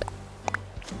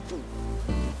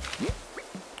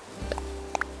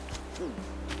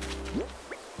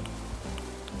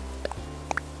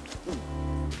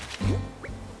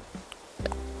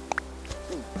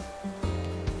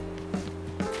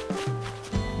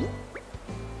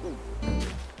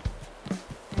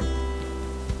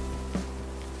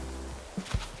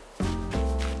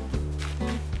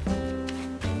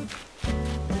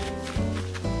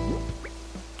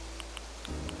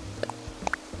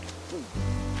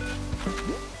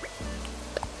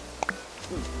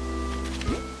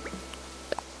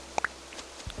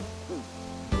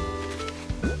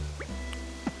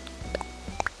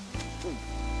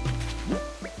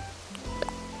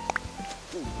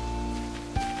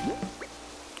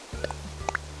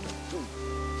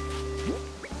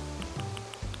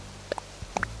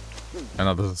 I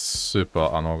know this is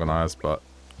super unorganized, but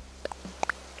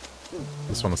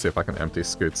just want to see if I can empty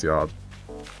Scoot's yard.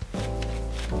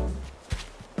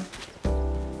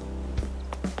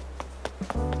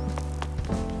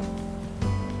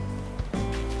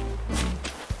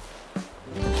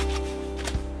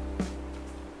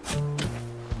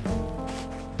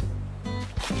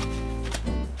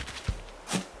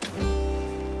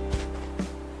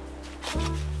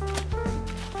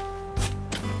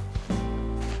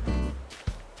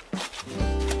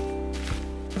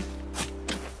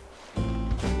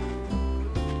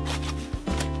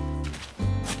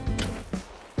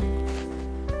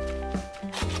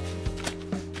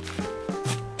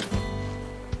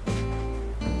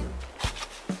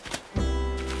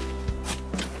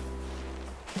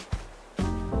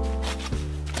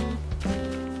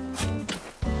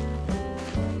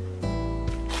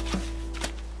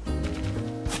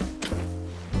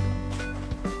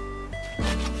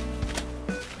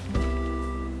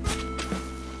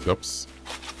 Oops.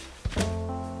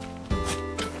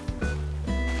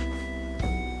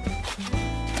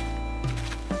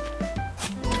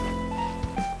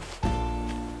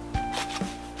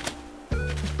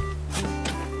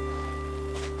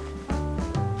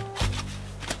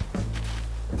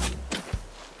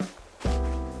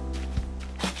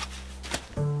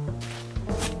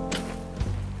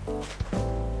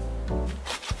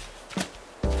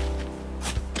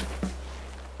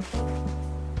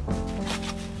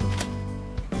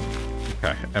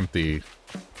 Okay, empty.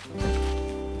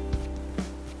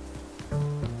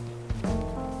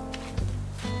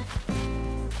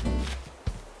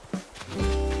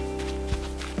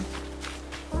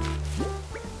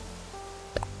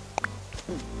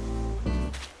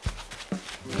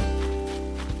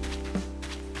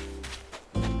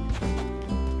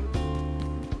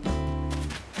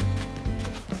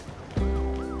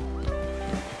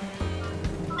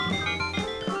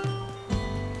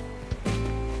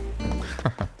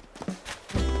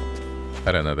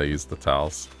 I don't know, they used the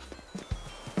towels.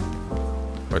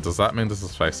 Wait, does that mean this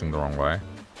is facing the wrong way?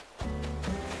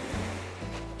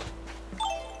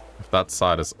 If that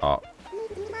side is up,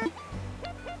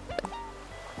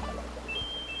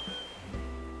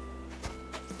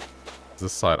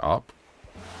 this side up?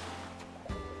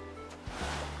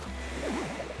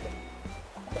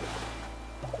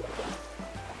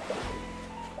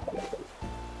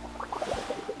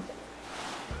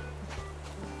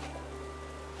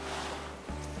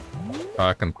 Oh,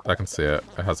 I can see it.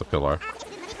 It has a pillow.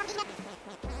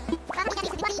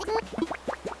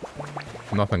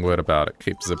 Nothing weird about it.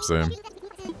 Keep zip zoom.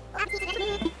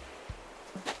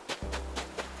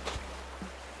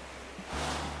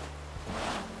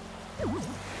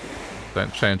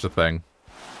 Don't change a thing.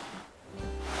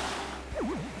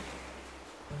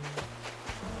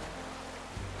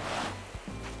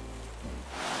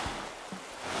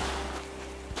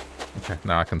 Okay,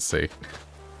 now I can see.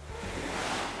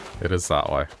 It is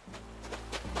that way.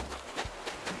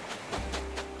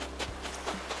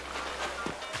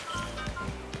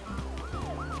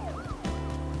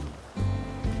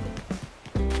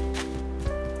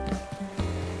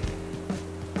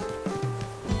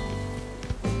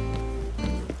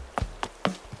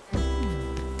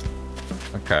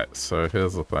 Okay, so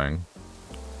here's the thing.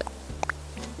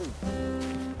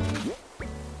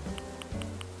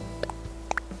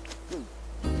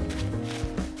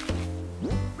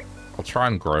 I'll try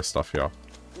and grow stuff here.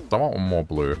 Don't want more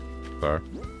blue, though.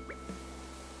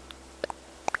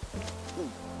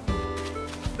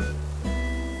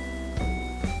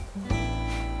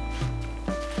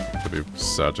 To be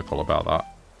surgical about that.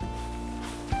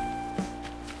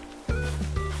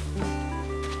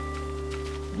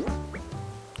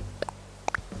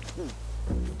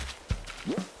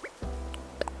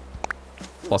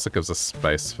 Plus it gives us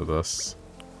space for this.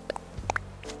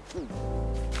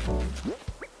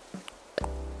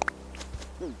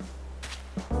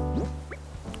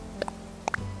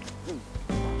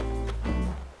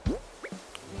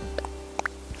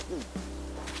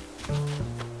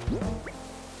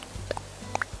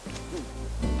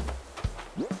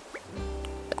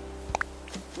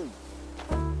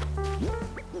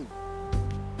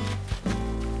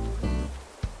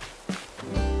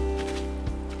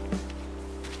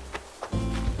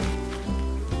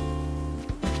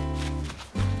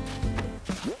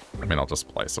 I'll just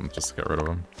place them just to get rid of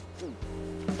them.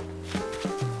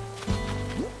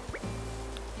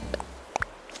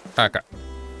 Okay.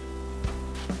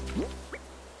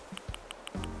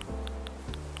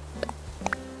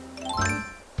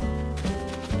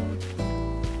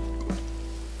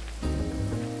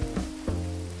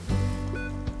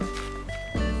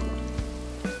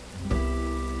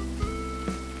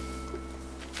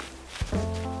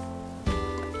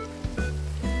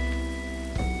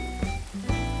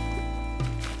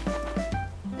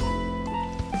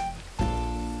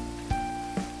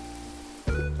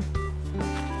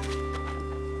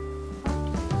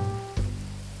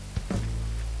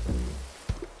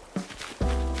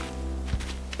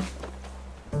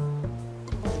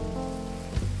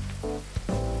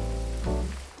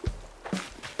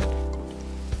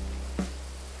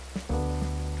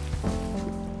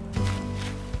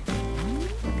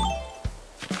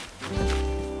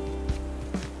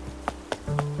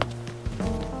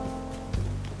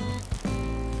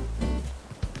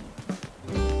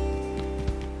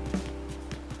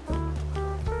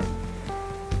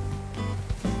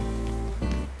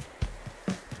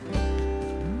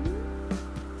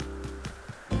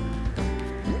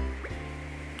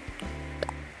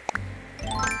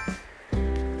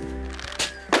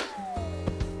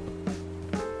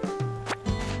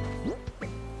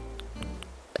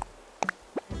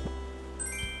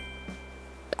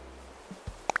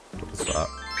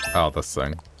 Oh, this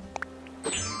thing.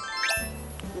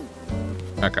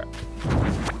 Okay.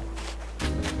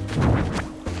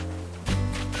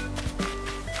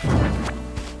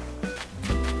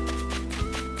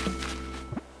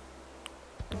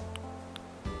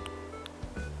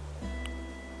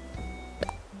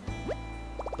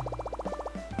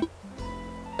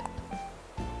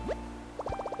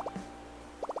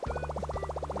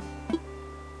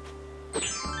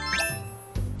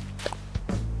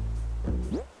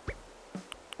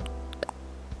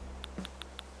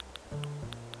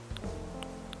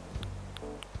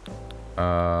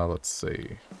 Let's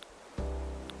see.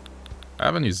 I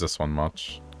haven't used this one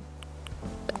much.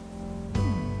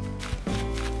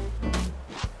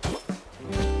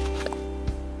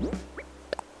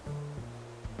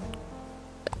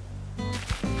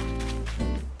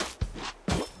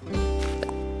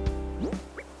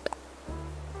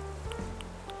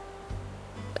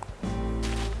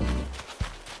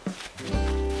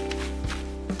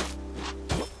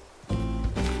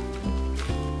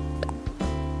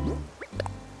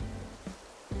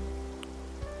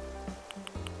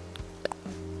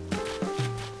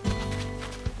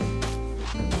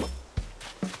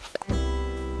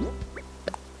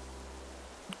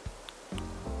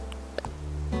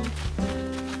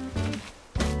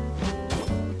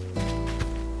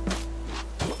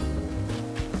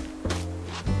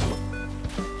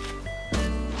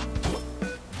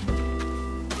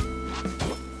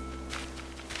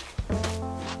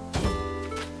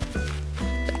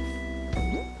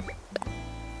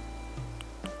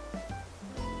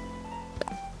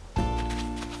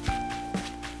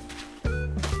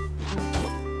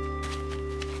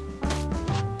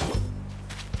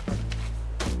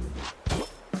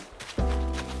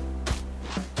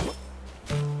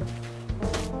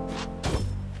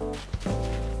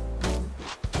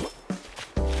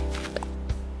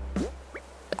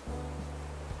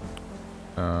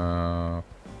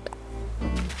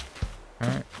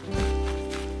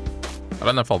 I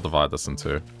don't know if I'll divide this in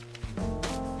two.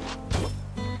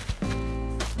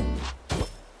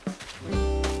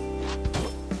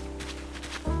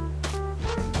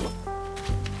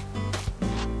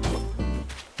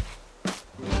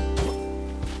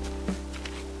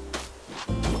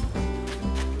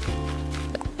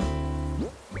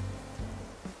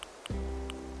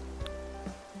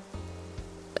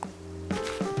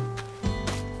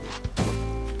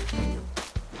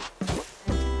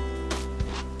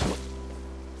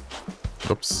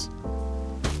 Oops.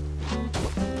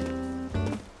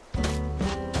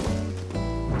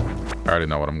 I already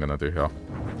know what I'm gonna do here.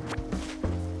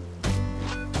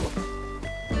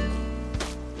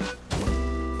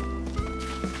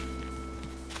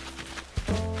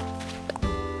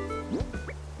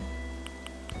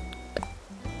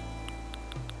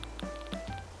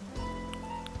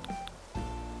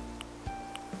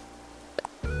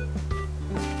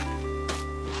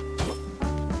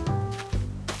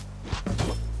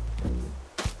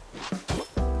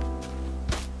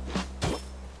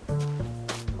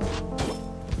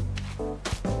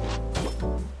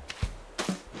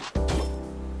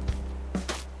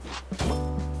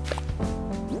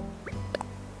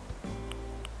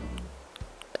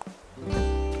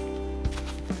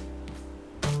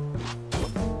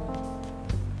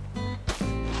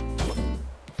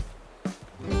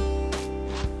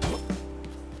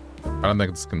 I don't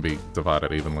think this can be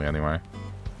divided evenly anyway.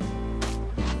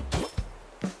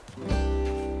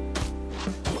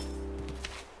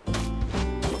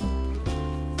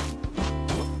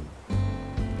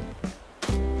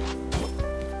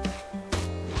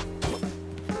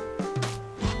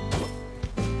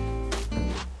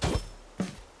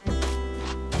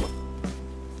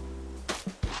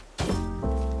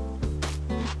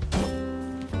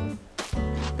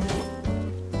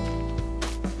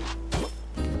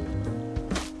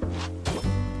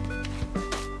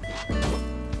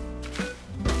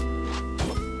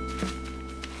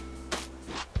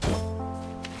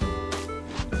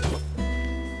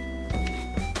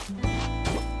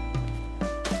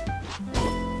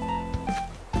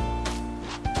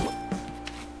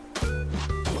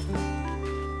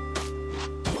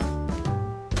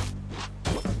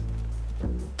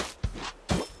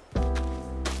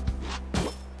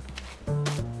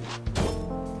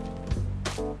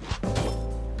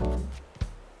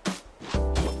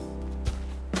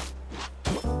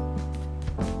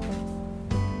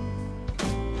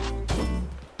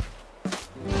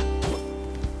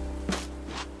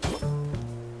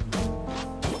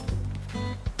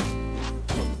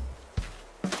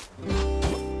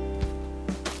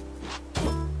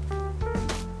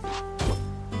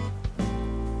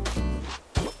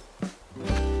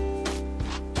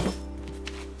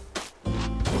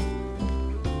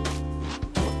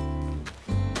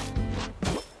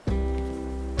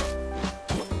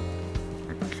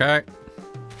 Okay.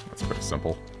 That's pretty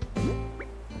simple.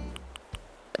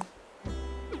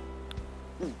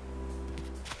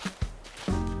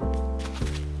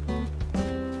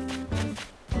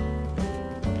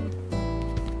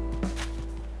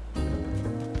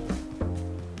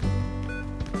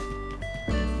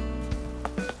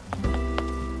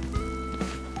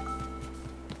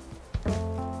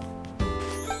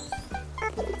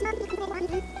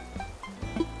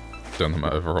 Done my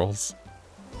overalls.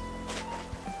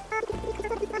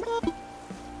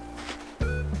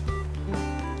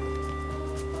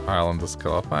 Islanders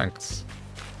killer, thanks.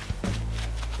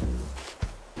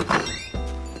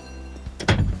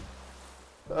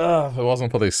 If it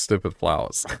wasn't for these stupid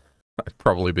flowers, I'd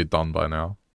probably be done by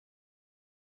now.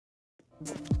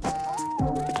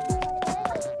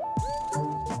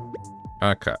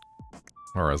 Okay.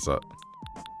 Where is it?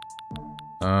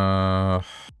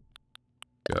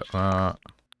 Get that.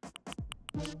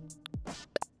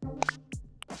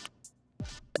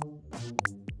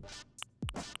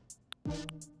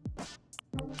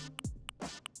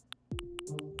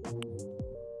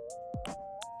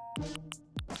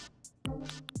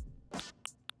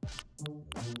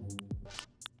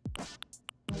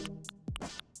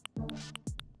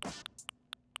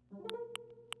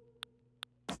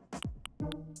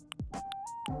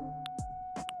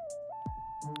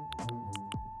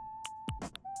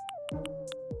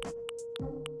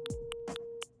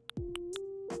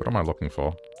 What am I looking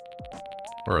for?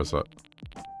 Where is it?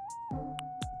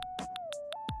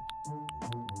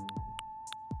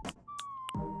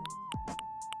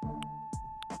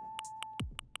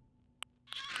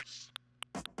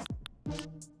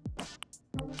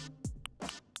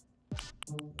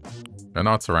 I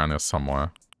know it's around here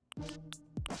somewhere.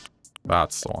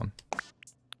 That's the one.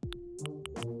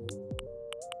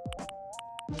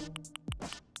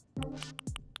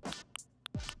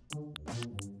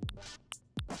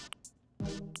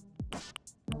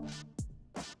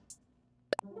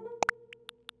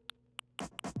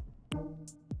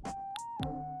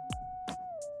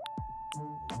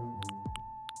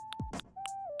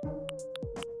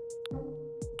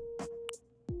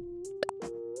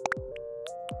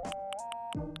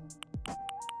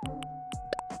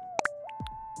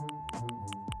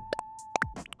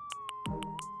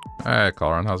 Hey,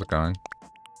 Colin, how's it going?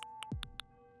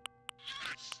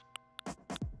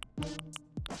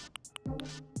 I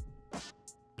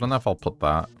don't know if I'll put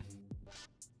that.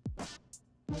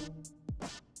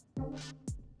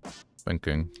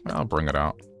 Thinking. I'll bring it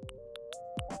out.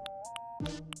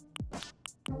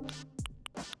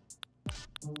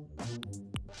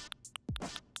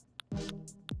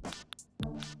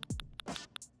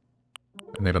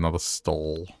 I need another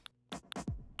stall.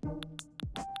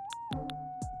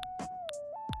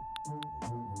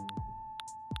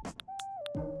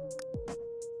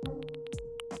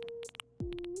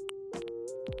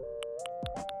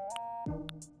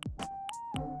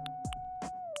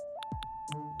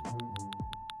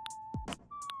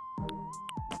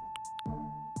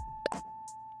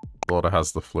 Water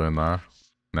has the flu in there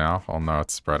now. Oh no,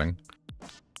 it's spreading.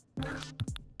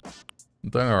 I'm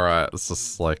doing alright. It's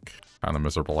just like kind of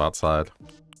miserable outside.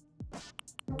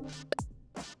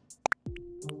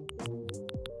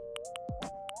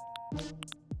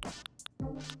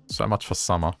 So much for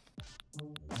summer.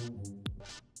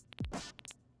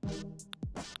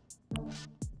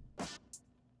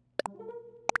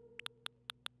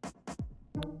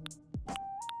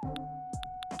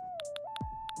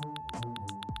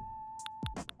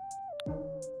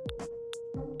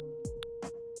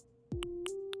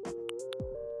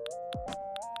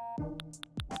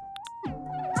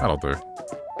 That'll do.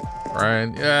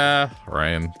 Rain, yeah,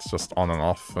 rain. It's just on and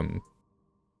off, and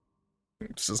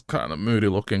it's just kind of moody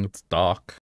looking. It's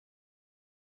dark.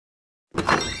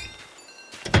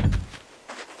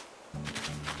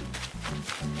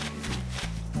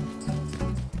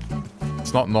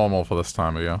 It's not normal for this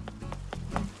time of year.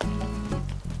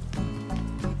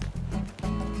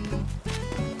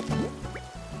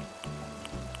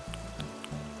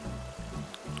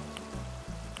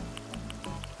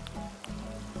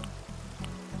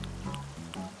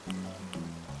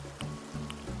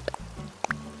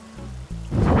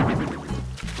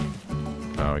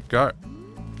 There we go.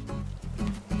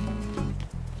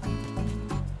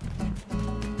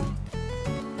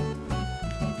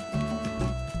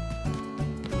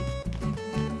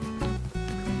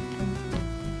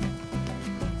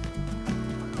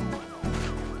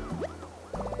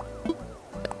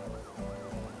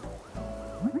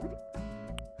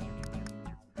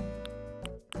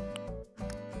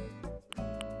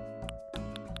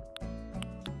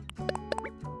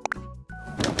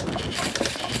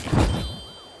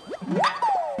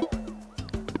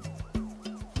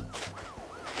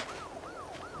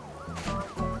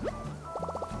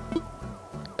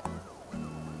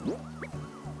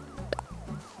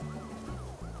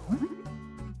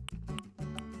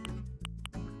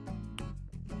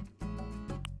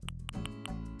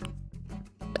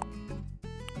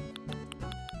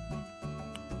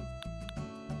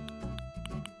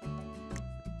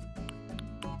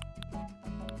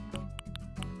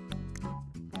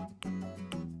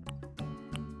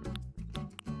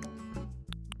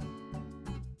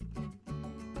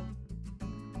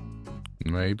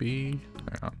 Maybe?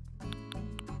 Hang on.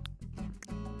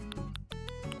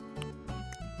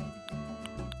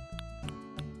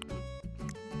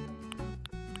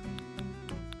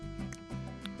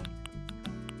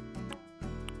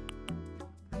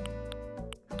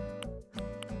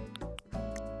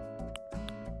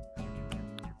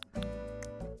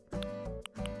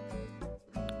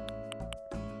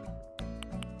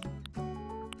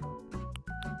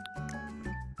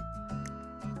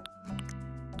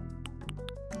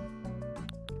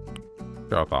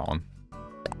 Got that one.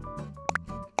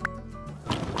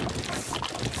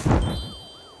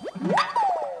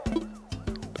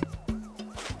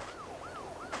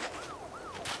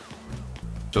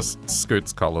 Just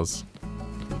Scoot's colors.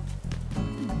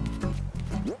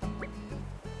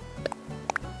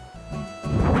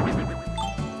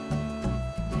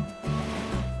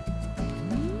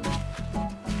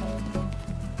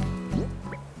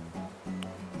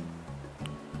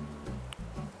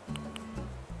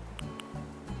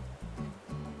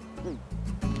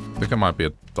 I think it might be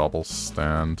a double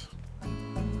stand.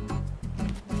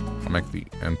 I'll make the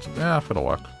end. Yeah, if it'll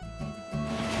work.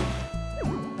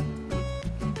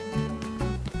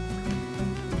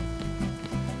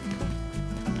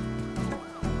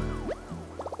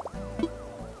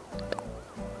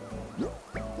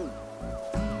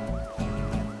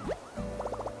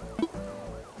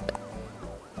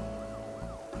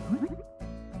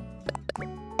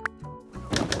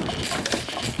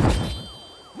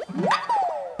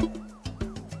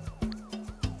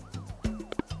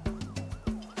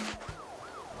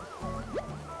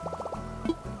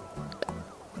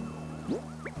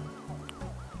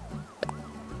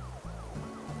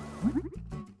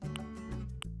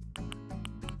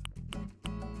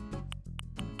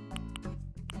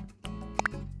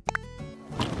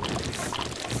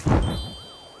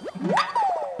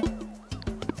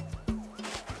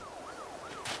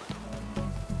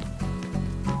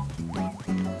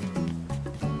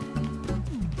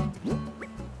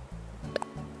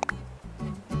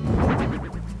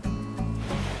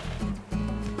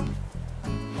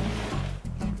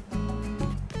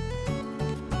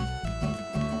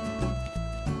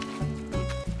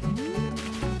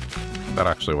 That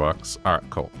actually works. Alright,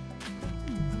 cool.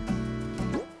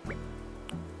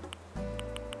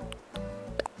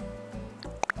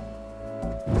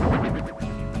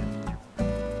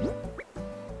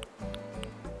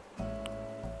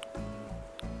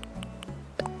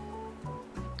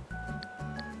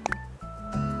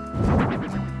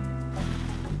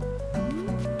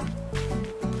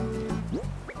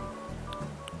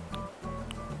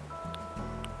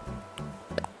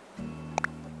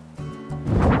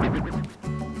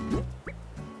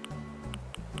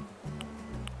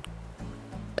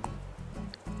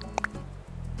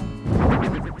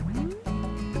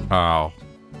 Oh.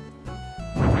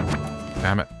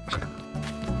 Damn it.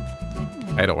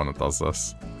 I hate it when it does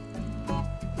this.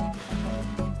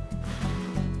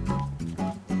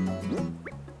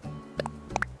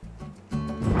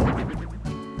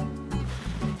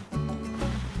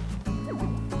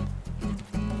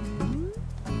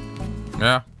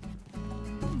 Yeah.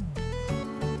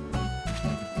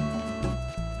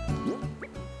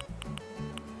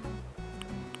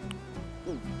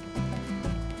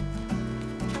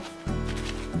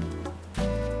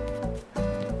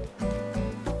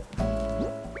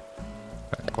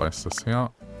 Place this here.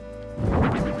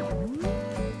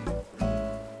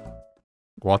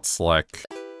 What's like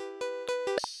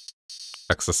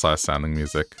exercise sounding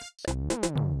music?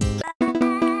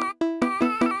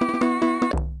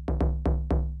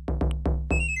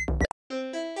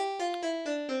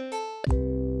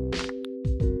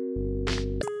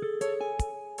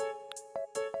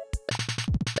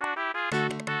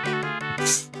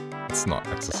 It's not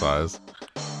exercise.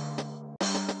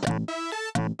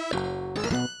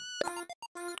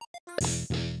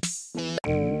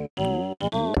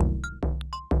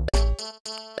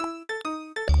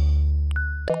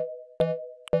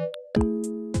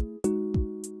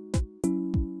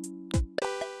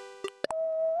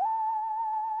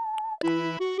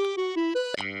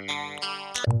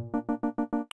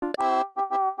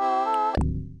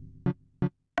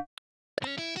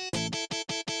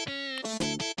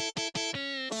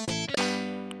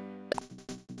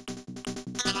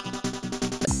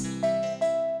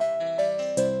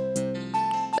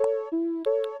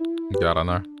 Yeah, I don't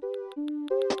know.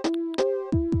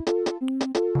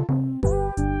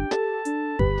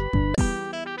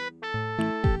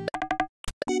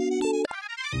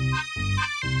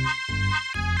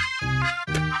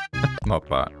 Not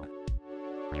that.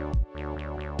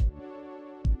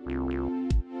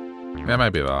 Yeah,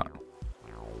 maybe that.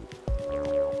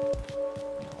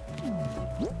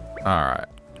 Alright.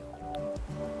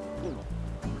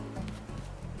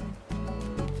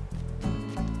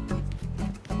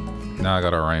 Now I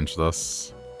gotta arrange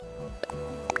this.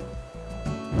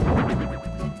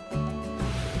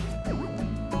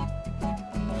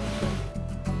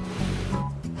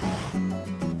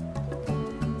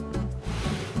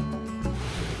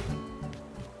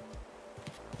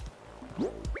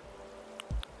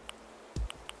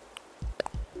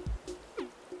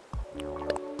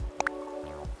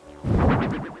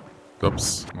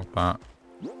 Oops, not that.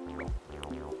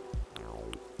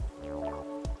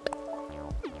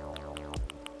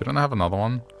 Didn't I have another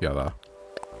one? Yeah, there.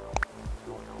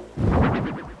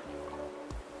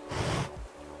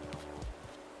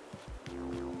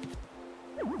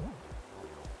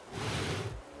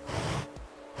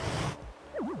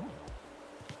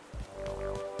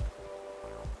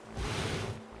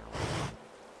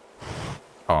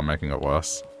 Oh, I'm making it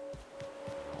worse.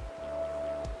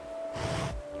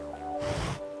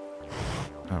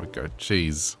 There we go.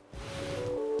 Jeez.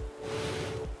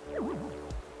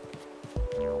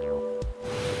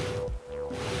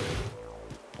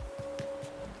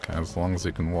 Okay, as long as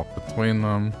you can walk between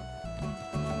them.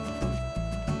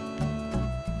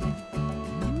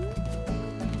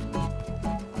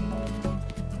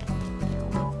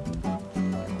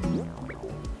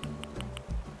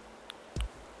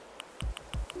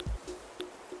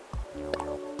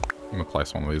 I'm gonna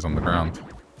place one of these on the ground.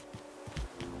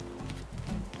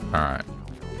 Alright.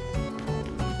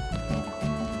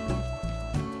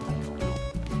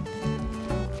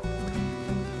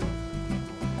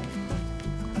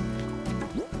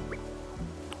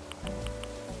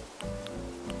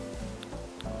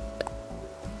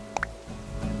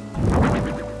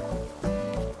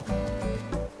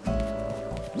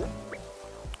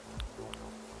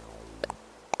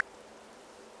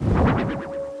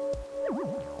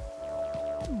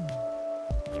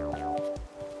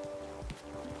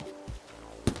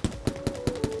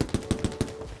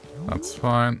 That's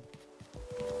fine.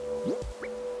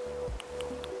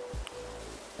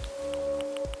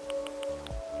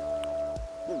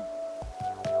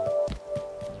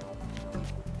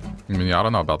 mean, yeah, I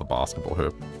don't know about the basketball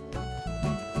hoop.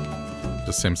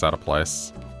 Just seems out of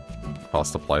place. Hard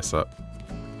to place it.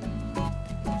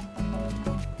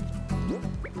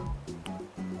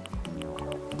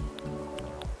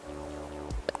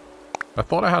 I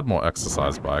thought I had more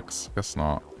exercise bikes. Guess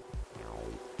not.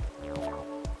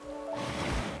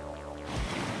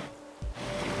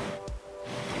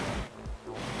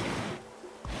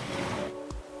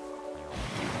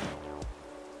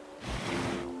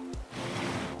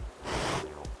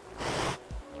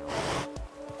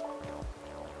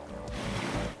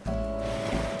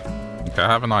 Okay, I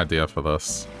have an idea for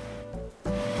this.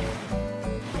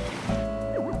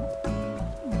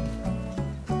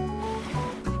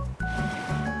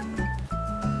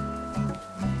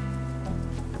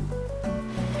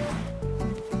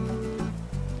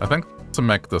 I think to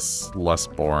make this less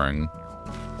boring,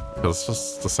 because it's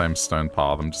just the same stone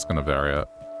path, I'm just gonna vary it.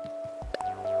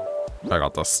 I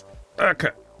got this. Okay.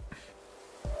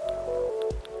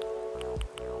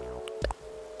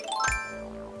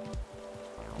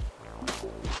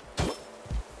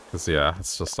 Because, yeah,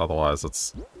 it's just, otherwise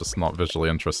it's just not visually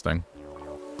interesting.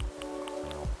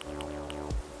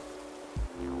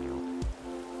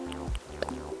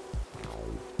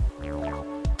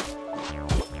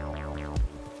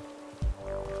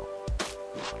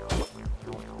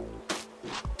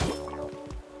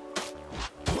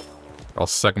 I'll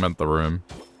segment the room.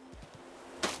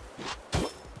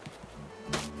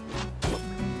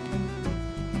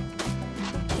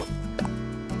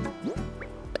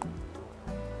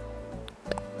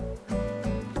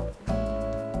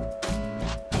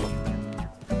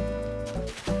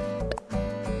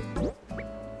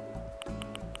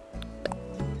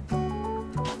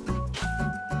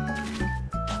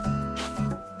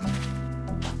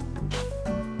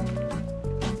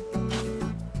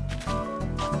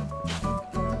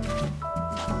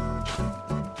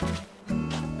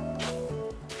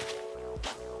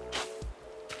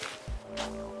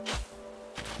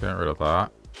 Get rid of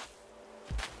that.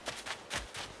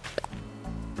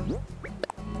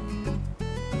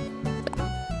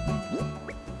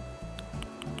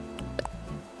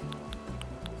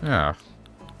 Yeah.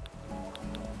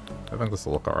 I think this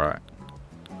will look alright.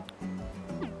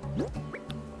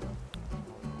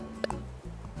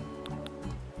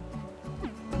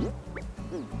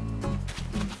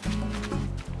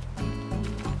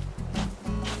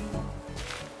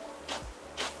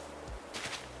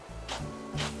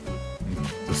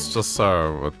 It's just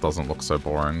so it doesn't look so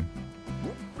boring.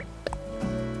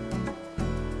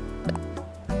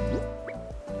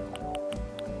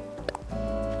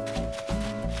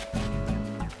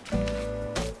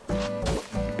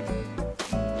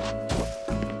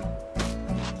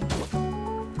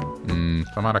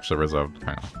 I might actually reserve.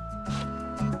 Hang on.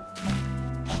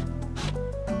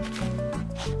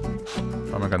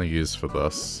 What am I going to use for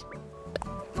this?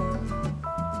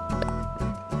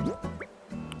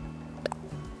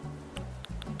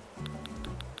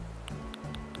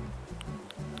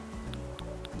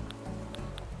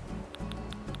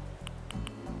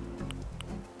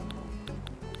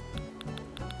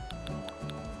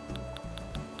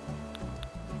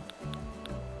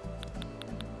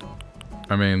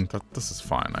 I mean, this is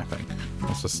fine, I think.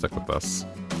 Let's just stick with this.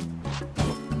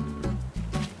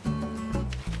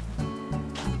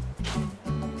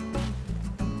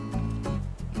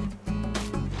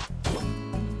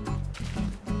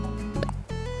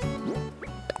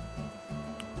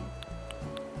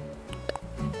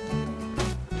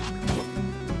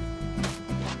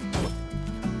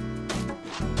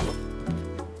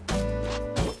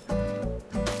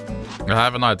 I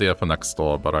have an idea for next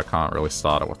door, but I can't really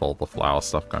start it with all the flower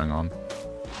stuff going on.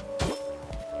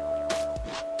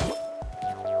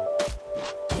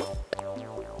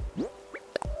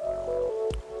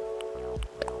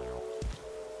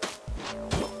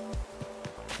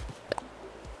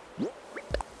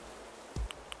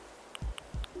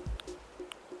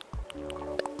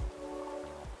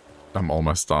 I'm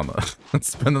almost done.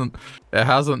 It's been... It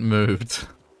hasn't moved.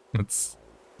 It's...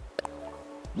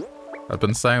 I've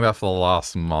been saying that for the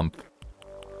last month.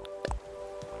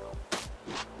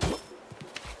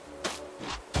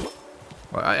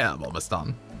 Well, I am almost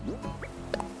done.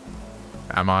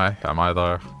 Am I? Am I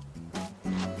though?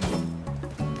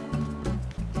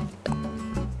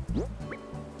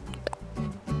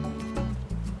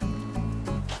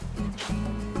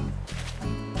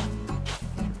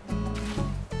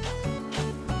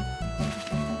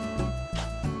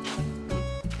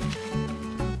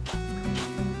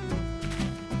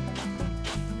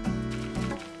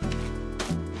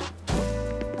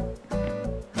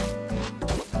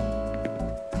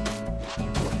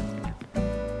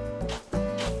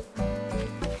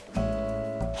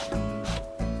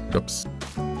 Oops.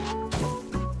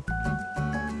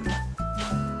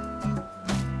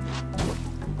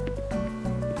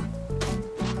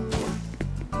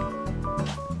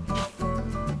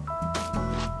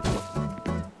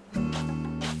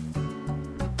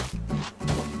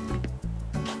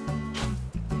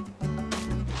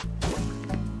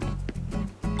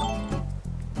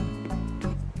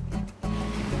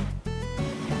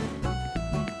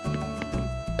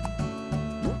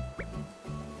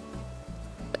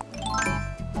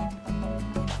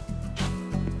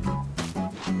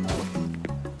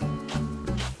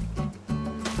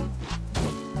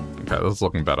 Okay, this is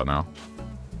looking better now.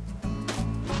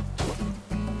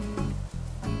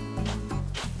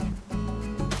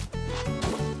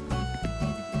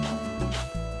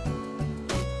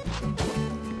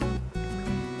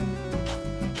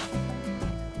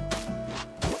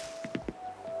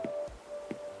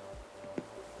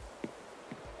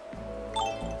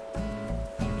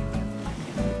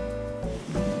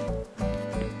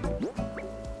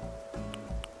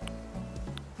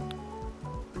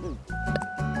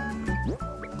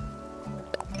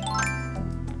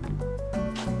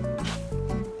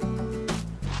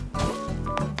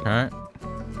 Okay.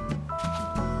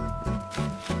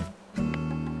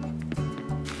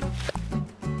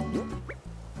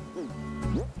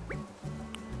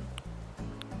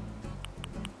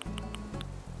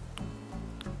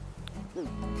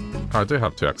 Oh, I do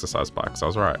have 2 exercise bikes, I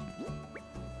was right.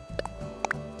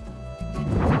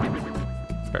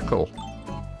 Okay, cool.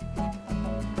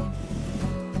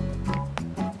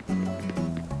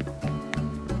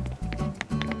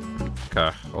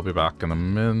 Okay, I'll be back in a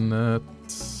minute.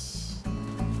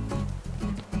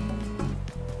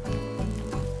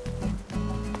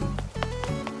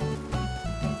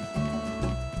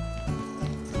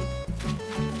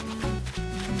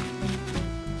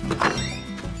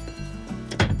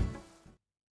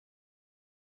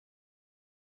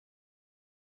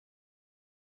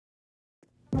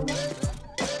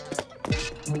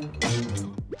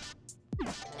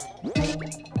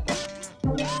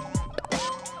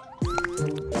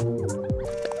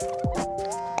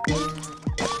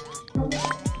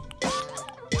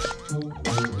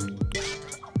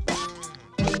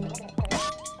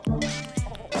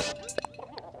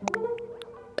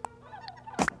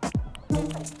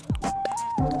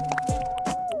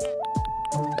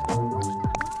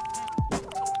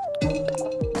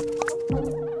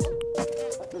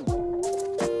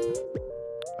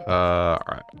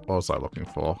 Alright, what was I looking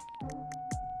for?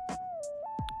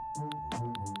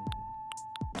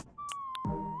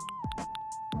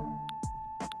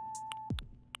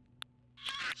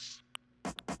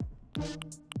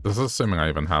 This is assuming I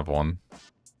even have one.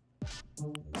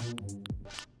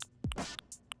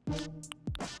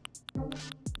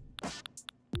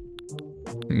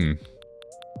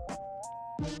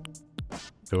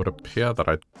 It would appear that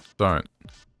I don't.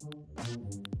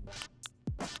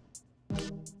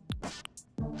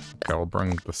 Okay, I'll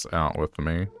bring this out with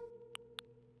me.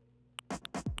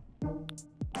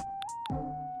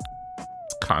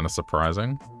 It's kind of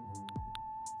surprising.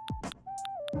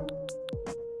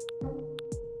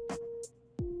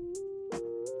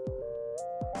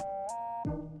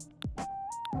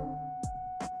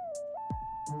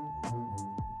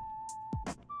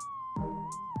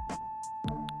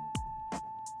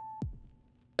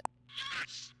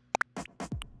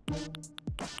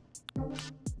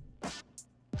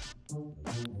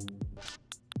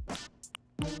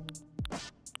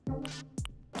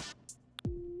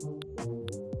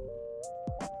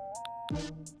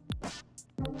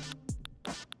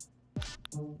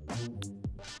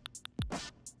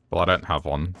 Well, I don't have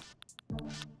one.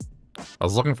 I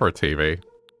was looking for a TV.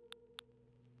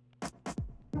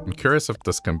 I'm curious if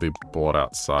this can be bought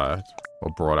outside,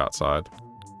 or brought outside.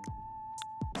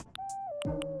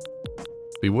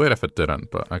 Be weird if it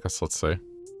didn't, but I guess let's see.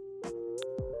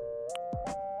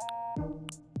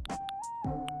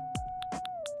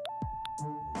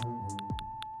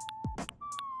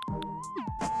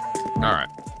 Alright.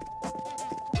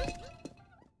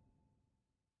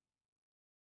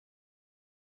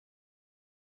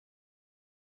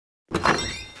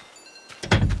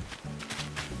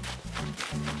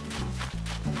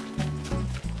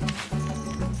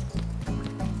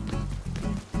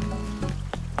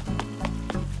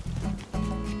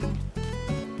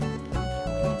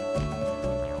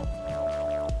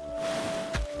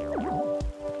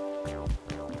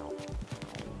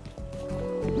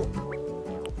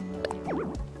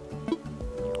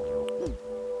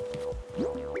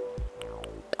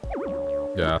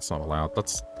 Yeah, that's not allowed.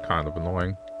 That's kind of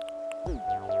annoying.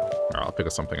 Alright, I'll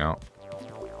figure something out.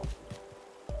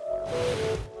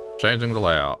 Changing the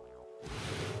layout.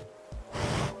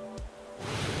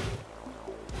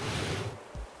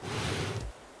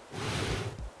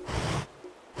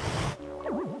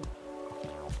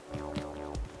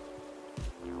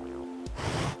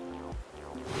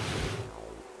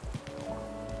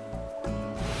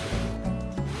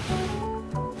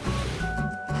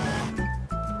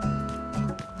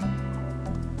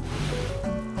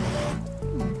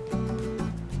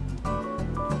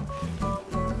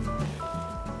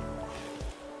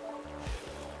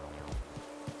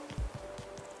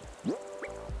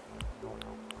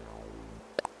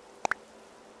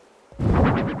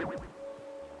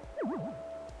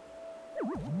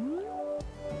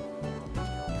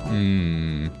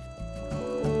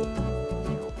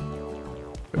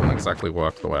 Didn't exactly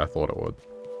work the way I thought it would.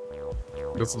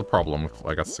 This is the problem with,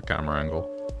 I guess, the camera angle.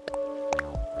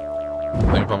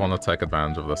 I think if I want to take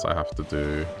advantage of this, I have to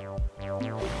do...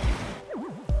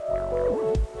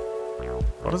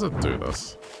 What does it do,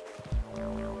 this?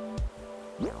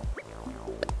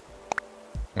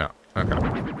 Yeah,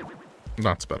 okay.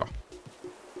 That's better.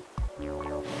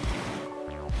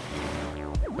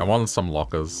 I wanted some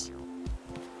lockers.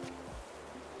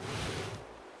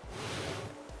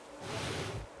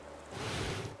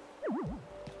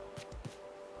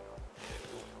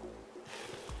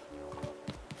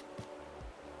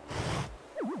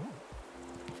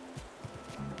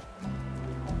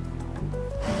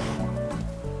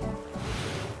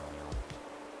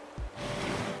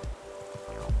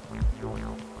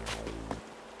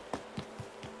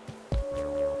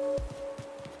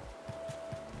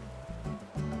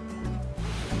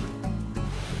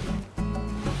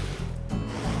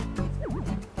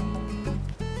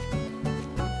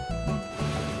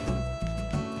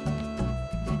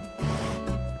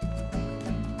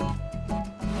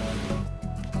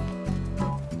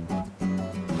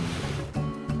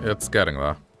 It's getting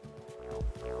there.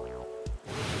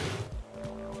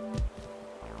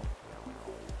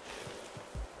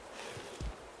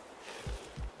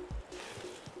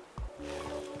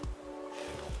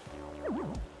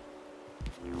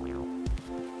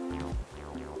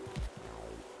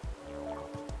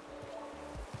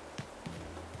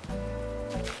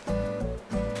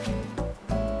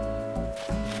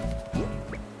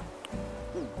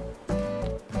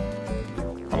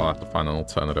 I'll have to find an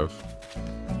alternative.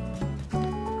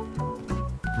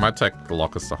 Might take the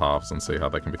lockers to halves and see how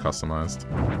they can be customized.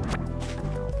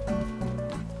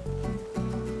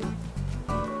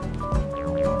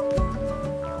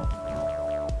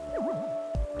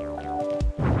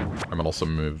 I might also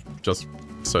move just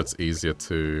so it's easier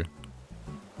to...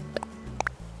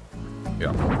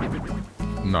 Yeah.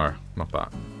 No, not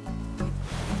that.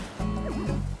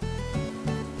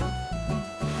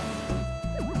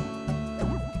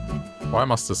 Why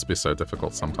must this be so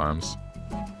difficult sometimes?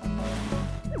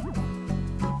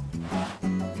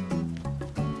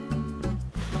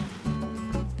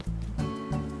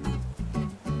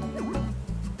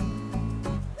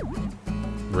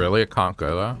 Really? It can't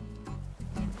go there?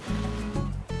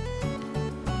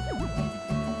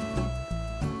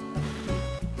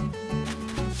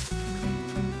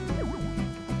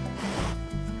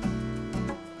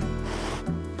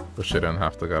 Wish it didn't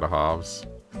have to go to halves.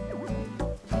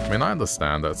 I mean, I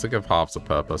understand that. It's to give halves a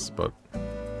purpose, but...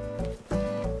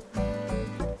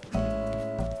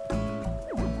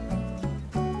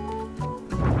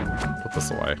 Put this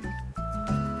away.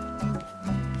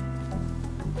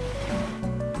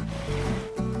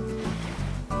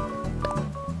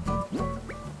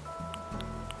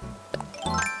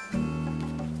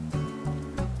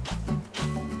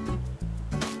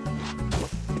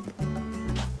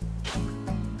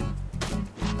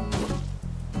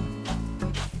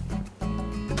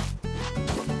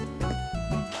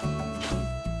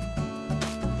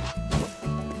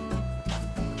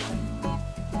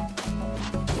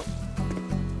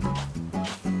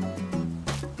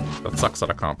 Sucks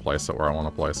that I can't place it where I want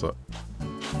to place it.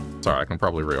 Sorry, I can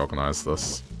probably reorganize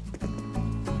this.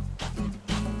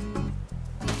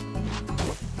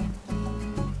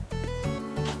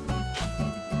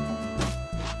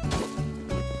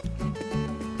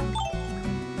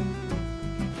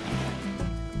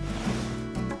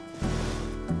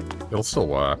 It'll still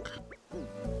work.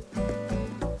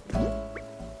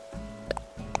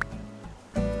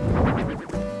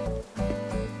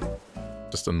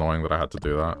 Just annoying that I had to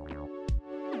do that.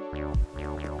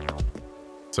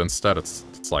 So instead, it's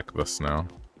like this now.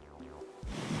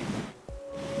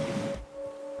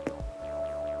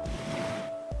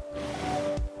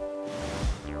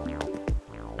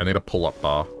 I need a pull-up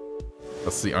bar.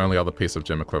 That's the only other piece of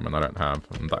gym equipment I don't have,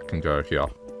 and that can go here.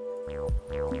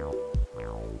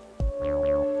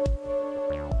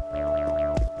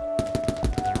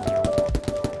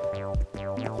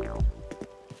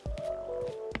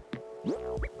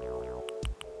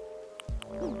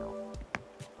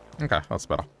 Okay, that's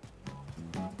better.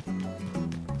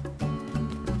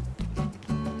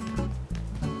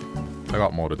 I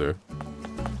got more to do.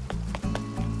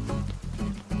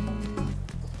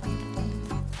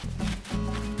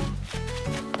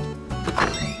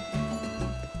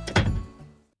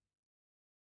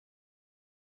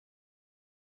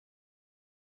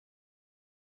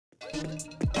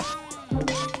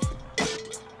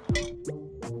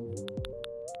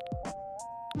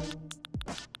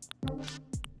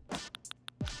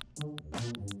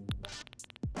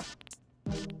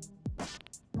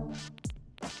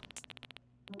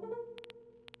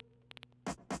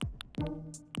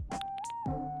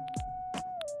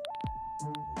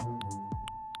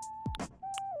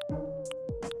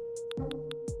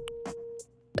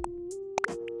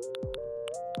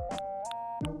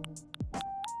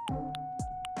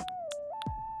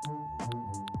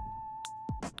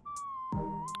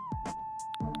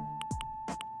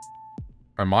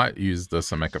 I might use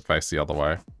this and make it face the other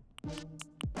way.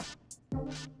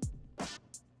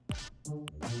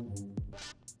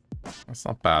 It's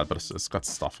not bad, but it's got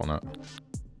stuff on it.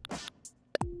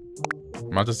 I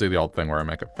might just do the old thing where I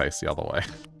make it face the other way.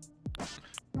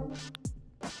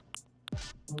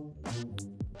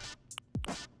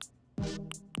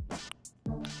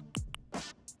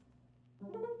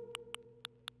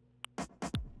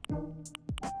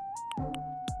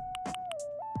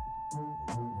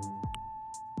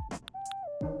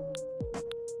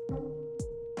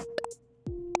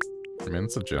 I mean,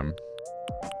 it's a gym.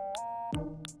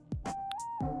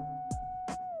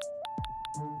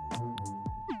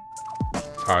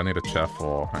 Oh, I need a chair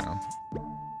for... hang on.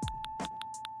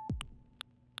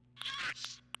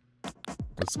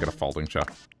 Let's get a folding chair.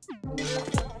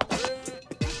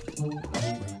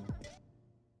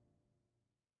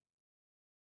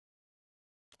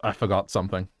 I forgot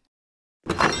something.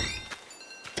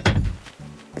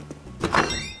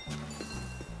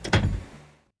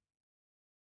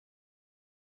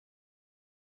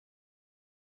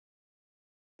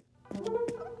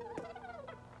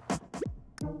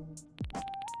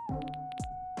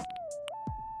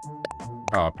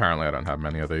 Oh, apparently I don't have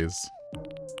many of these.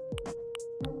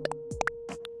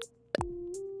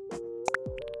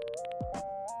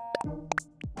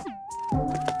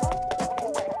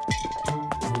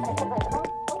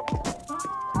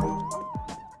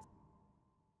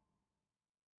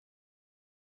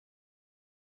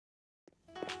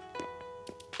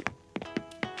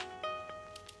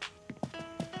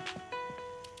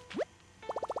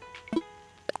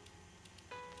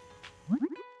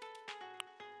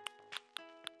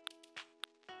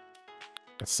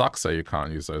 It sucks that you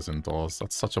can't use those indoors.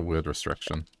 That's such a weird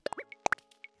restriction.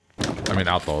 I mean,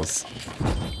 outdoors.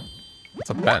 It's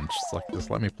a bench. It's like,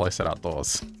 just let me place it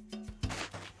outdoors.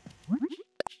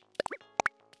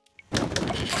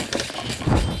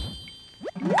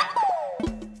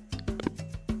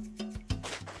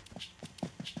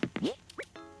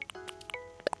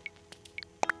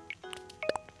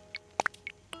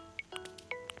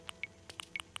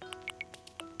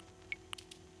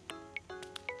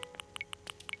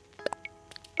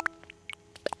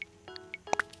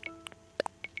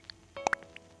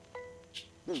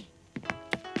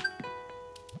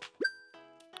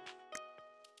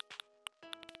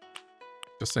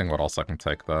 Just seeing what else I can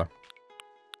take there.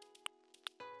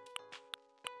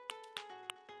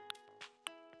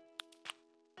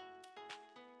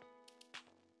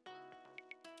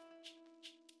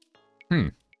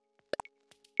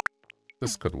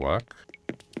 This could work.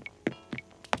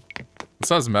 It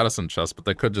says medicine chest, but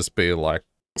they could just be, like,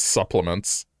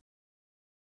 supplements.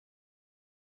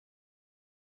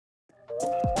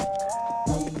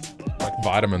 Like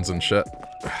vitamins and shit.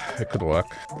 It could work.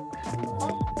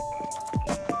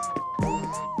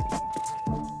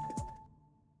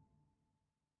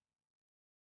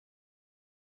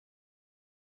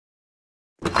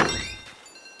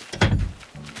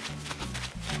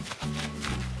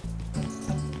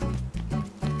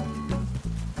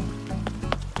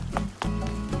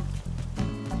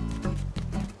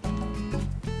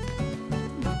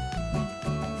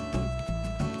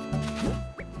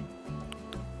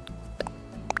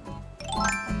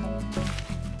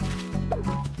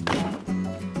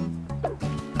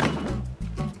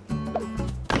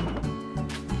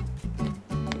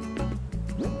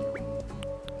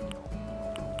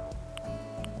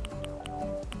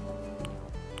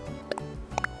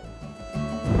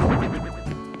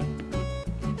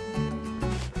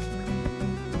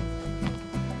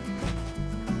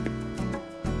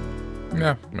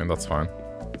 Yeah, I mean, that's fine.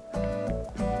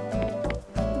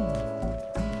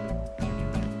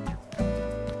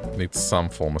 Needs some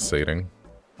form of seating.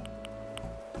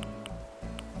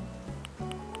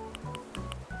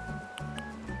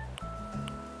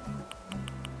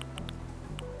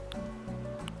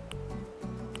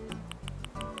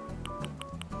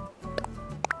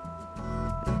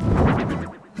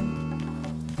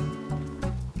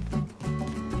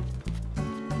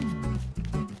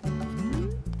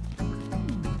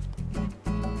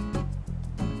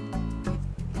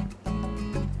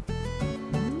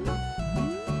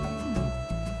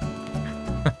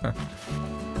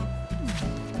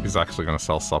 He's actually going to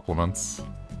sell supplements.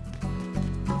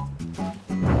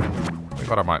 I think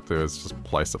what I might do is just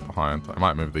place it behind. I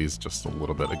might move these just a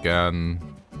little bit again.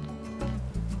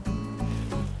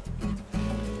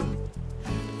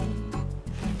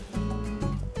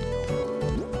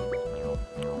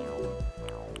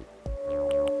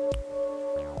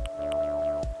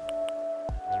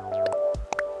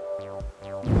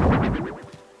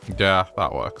 Yeah,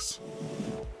 that works.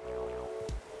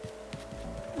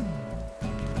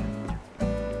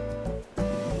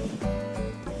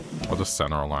 I'll just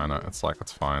center align it. It's like,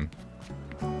 it's fine.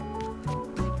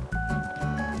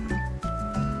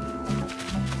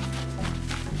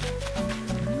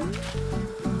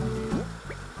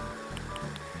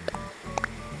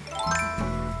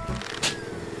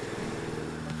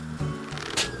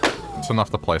 It's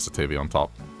enough to place a TV on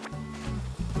top.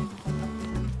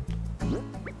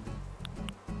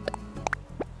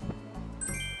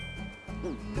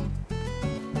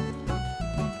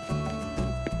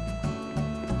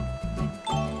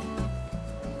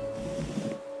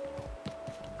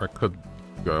 I could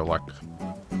go like...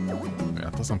 Yeah,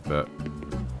 it doesn't fit.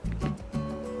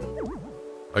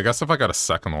 I guess if I got a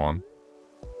second one.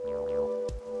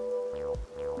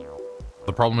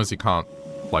 The problem is you can't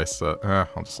place it.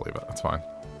 I'll just leave it. It's fine.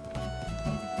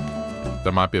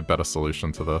 There might be a better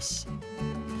solution to this.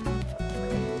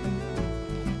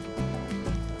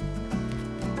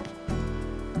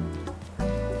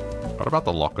 What about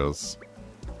the lockers?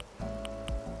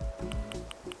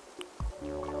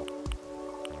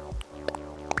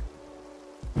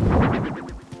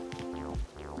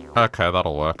 Okay,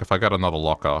 that'll work. If I get another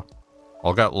locker,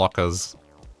 I'll get lockers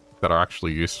that are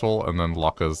actually useful, and then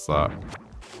lockers that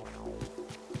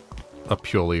are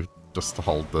purely just to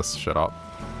hold this shit up.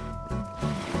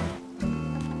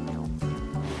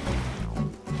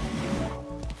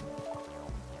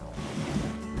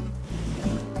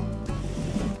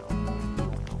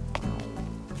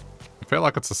 I feel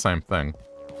like it's the same thing.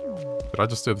 Did I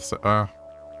just do the same? I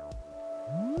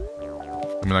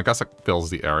mean, I guess it fills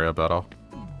the area better.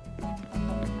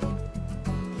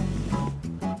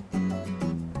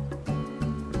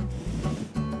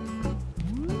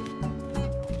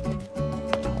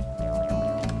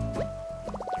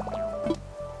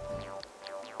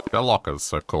 They're lockers,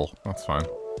 so cool. That's fine.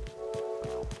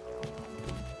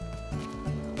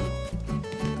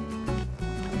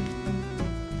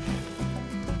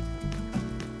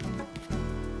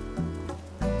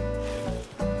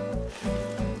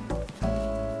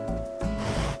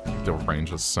 It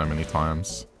ranges so many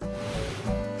times.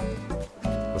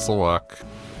 This'll work.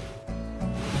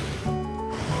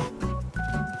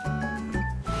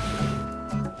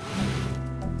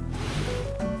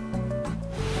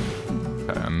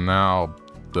 And now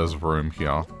there's room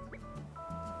here.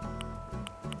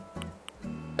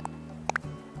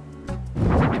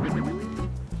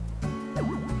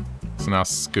 So now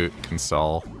Scoot can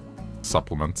sell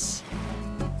supplements.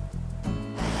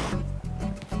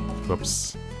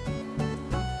 Whoops.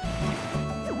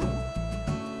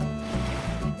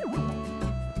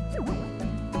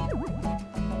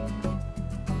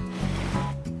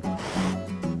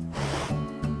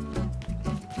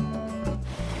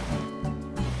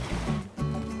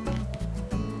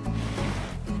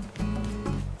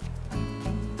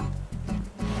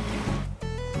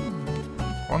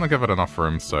 I want to give it enough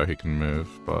room so he can move,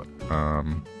 but,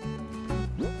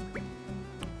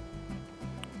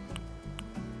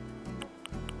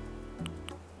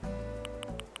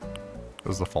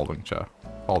 there's the folding chair.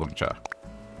 Folding chair.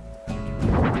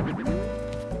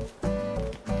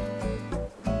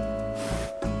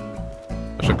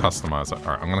 I should customize it.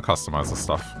 Alright, I'm gonna customize this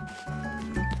stuff.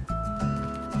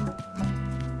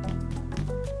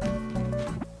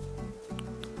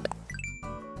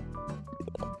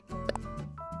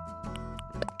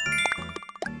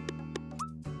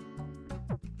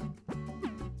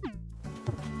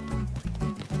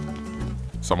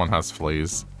 Someone has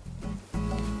fleas.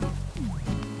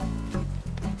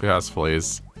 Who has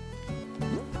fleas?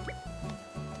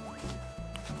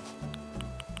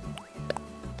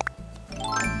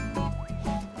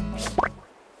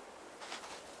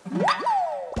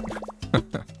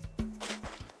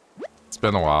 It's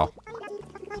been a while.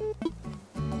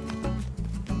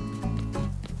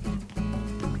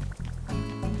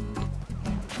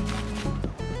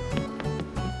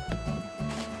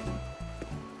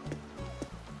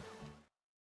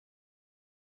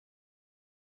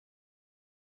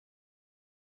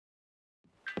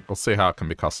 We'll see how it can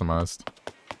be customized.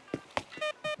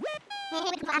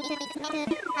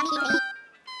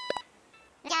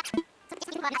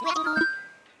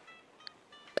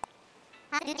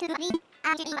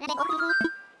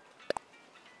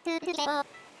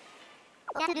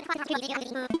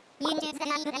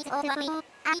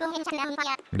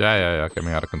 Yeah, get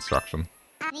me out of construction.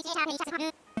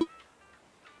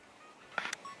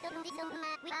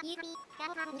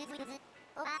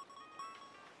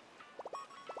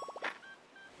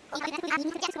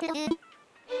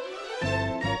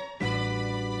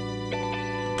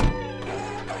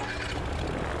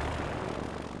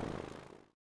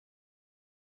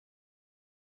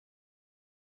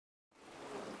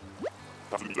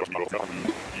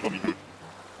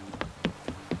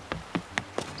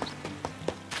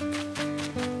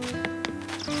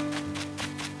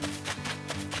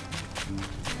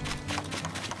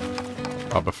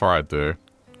 Oh, before I do.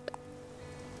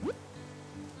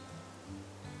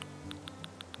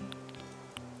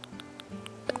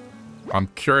 I'm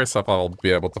curious if I'll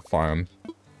be able to find...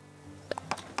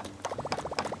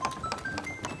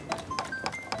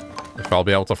 If I'll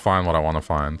be able to find what I want to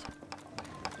find.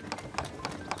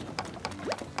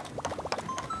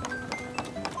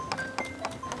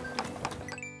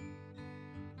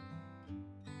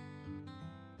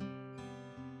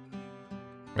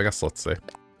 I guess let's see.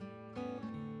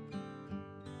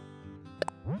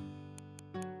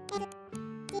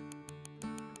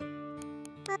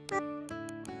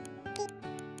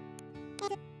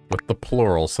 With the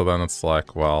plural, so then it's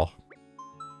like, well...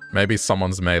 Maybe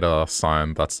someone's made a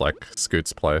sign that's like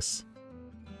Scoot's place.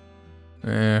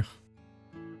 Eh.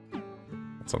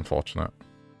 That's unfortunate.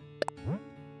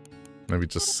 Maybe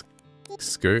just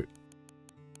Scoot.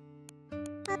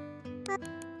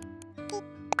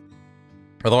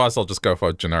 Otherwise, I'll just go for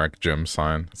a generic gym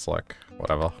sign. It's like,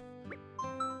 whatever.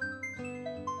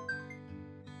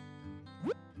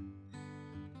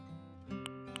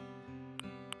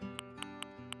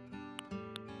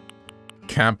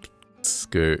 Camp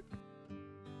Scoot.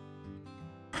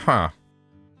 Huh.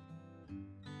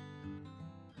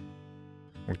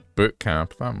 Boot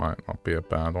camp, that might not be a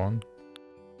bad one.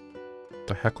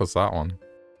 The heck was that one?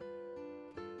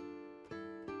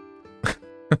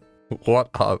 What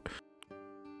up?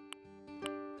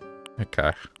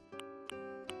 Okay.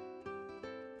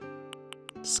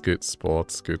 Scoot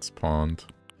Sports, Scoot's Pond.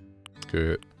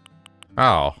 Scoot.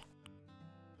 Oh.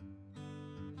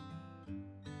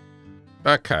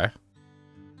 Okay.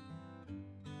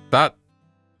 That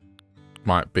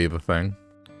might be the thing.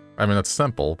 I mean, it's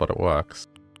simple, but it works.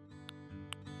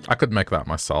 I could make that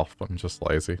myself, but I'm just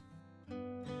lazy.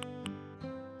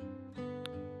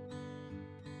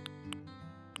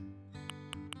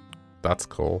 That's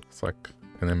cool. It's like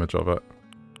an image of it.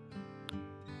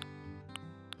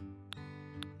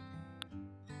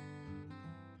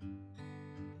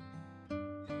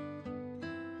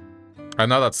 I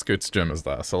know that Scoot's gym is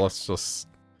there, so let's just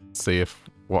see if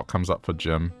what comes up for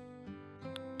gym.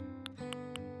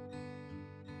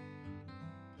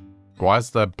 Why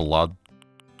is there blood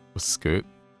with Scoot?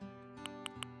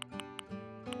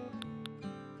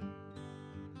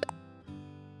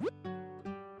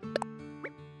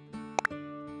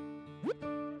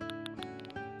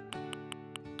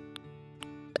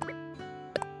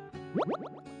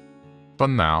 For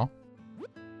now.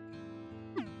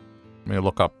 Let me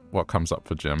look up what comes up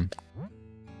for gym.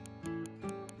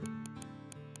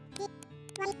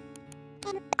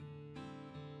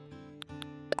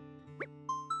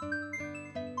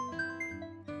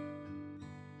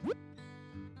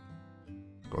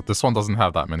 God, this one doesn't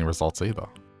have that many results either.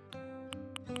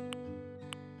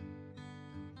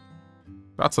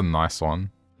 That's a nice one.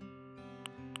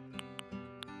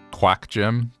 Quack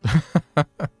gym.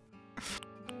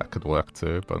 That could work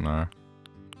too, but no.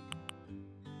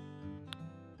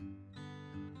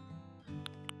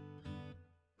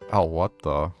 Oh, what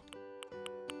the?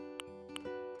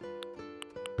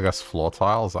 I guess floor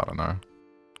tiles? I don't know.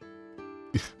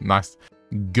 Nice.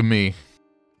 Gimme.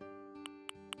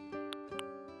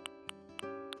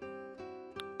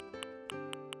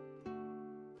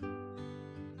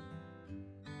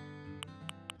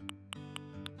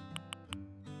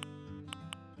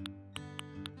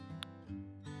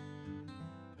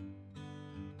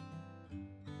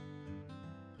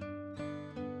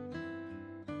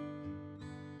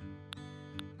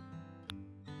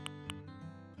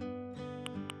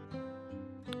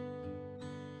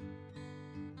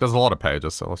 There's a lot of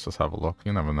pages, so let's just have a look.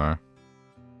 You never know.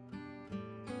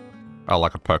 Oh,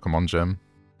 like a Pokemon gym.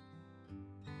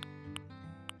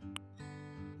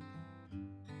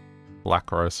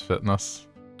 Black Rose Fitness.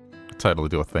 Could totally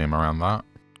do a theme around that.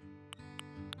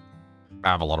 I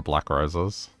have a lot of black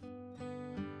roses.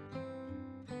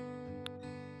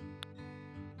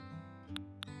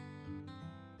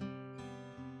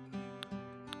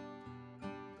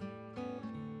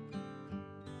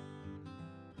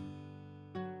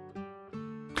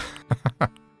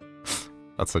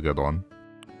 That's a good one.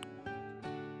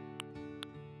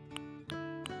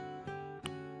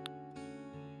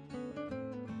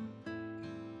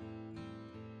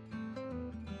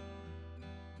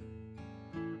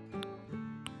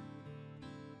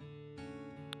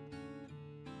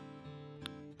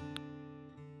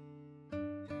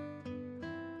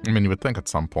 I mean, you would think at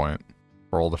some point,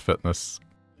 for all the fitness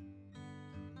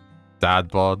dad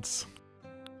bods.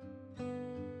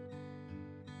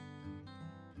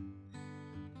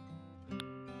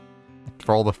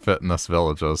 For all the fitness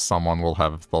villagers, someone will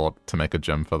have thought to make a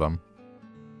gym for them.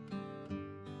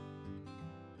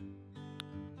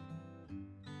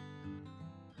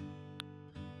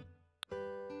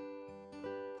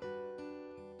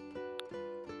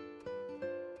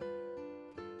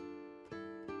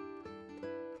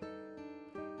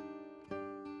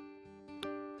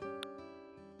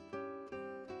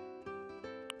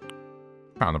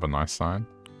 Kind of a nice sign.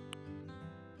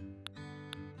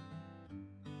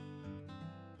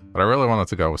 But I really wanted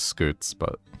to go with scoots,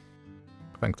 but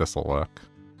I think this will work.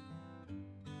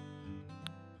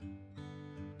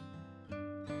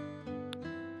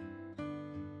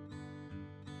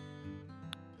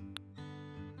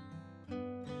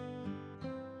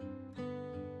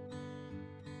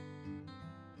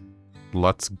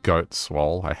 Let's goat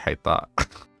swole. I hate that.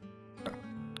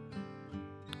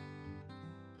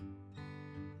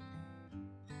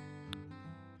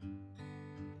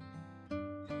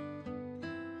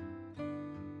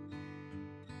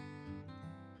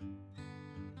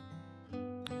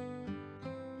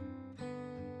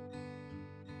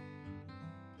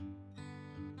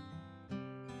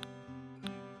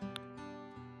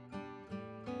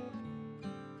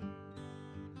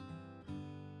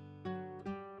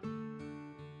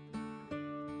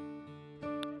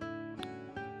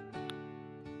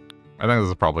 I think this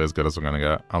is probably as good as we're gonna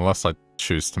get, unless I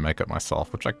choose to make it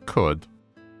myself, which I could.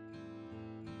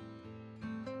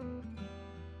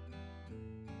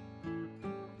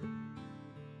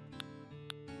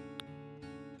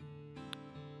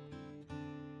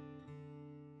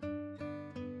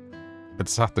 I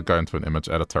just have to go into an image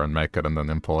editor and make it and then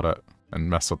import it and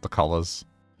mess with the colors.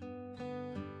 I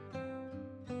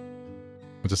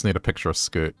just need a picture of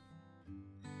Scoot.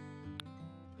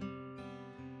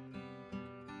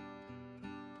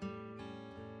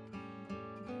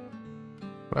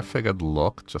 But I figured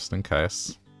look, just in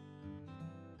case.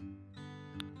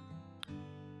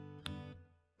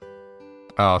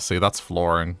 Oh, see, that's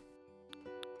flooring.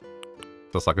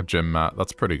 Just like a gym mat.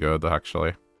 That's pretty good,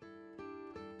 actually.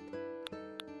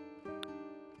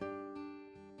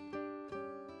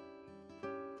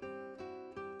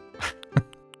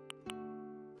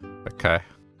 Okay.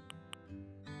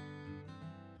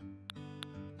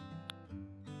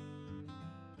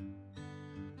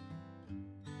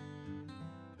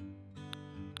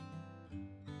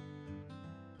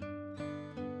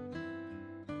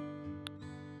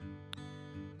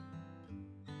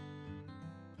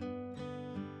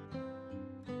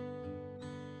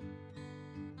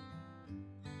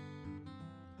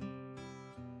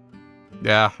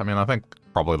 Yeah, I mean, I think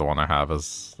probably the one I have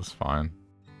is fine.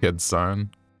 Kids Zone.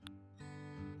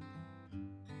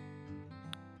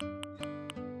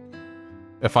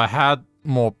 If I had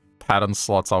more pattern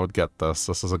slots, I would get this.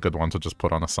 This is a good one to just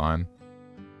put on a sign.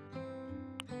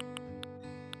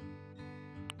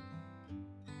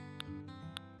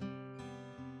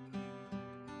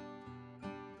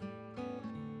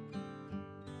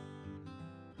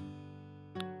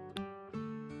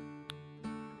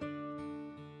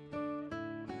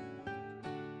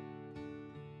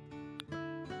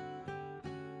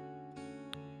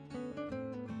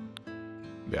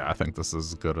 Yeah, I think this is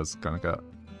as good as it's gonna get.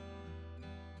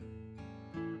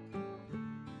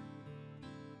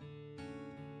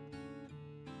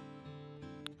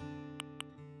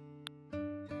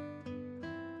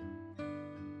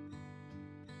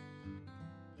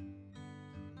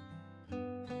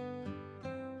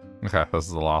 Okay, this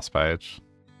is the last page.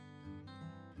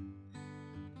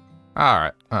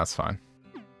 Alright, that's fine.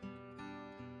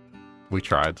 We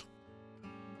tried.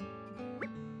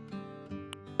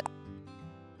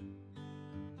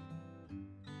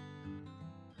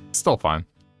 Still fine.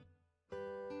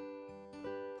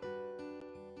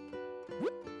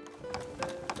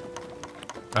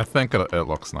 I think it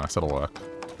looks nice. It'll work.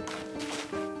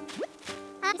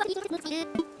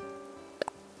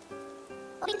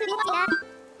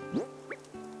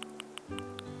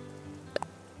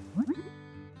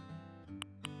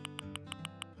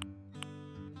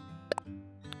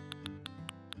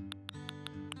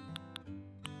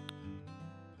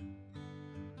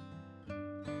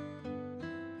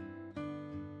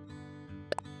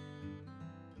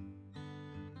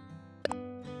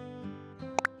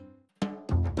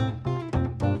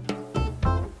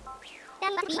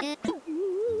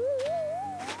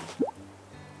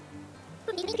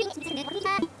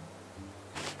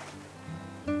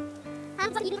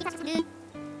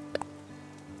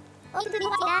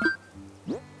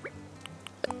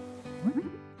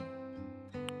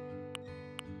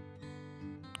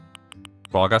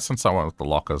 Well, I guess since I went with the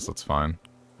lockers, that's fine.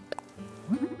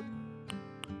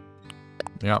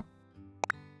 Yep.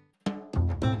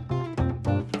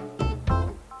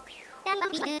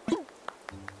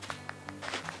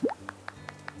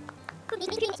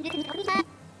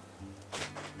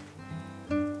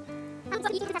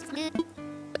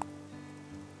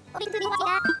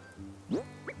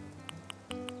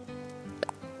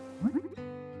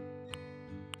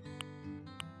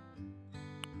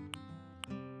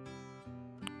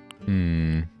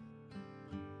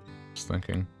 Just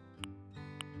thinking.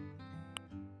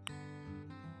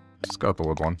 Just go with the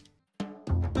wood one.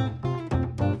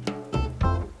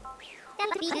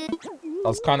 I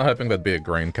was kind of hoping there'd be a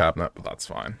green cabinet, but that's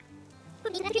fine.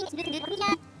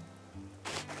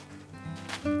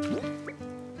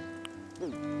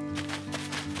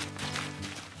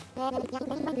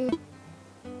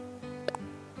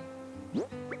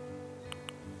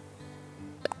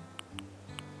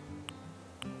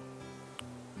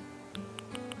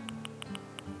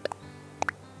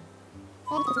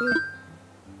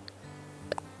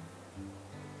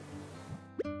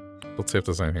 Let's see if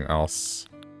there's anything else.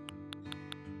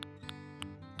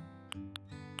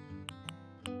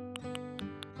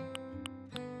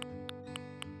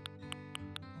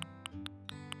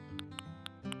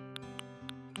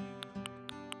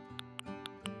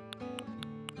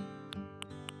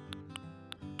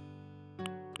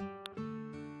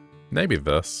 Maybe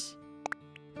this.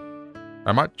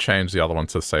 I might change the other one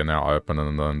to say now open,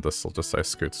 and then this will just say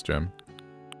Scoot's Gym.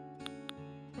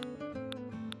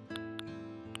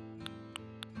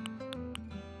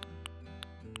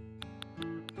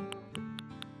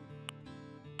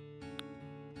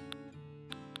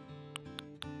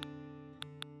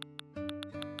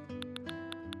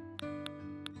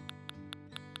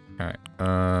 Okay,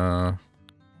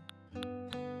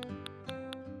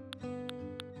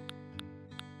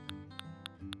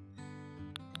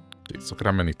 Jeez, look at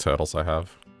how many turtles I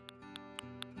have.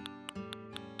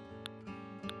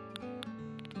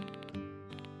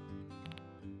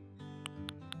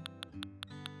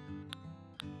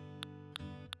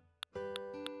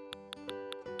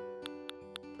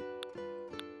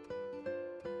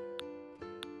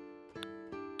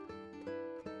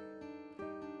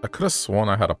 I could have sworn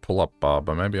I had a pull-up bar,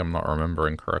 but maybe I'm not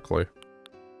remembering correctly.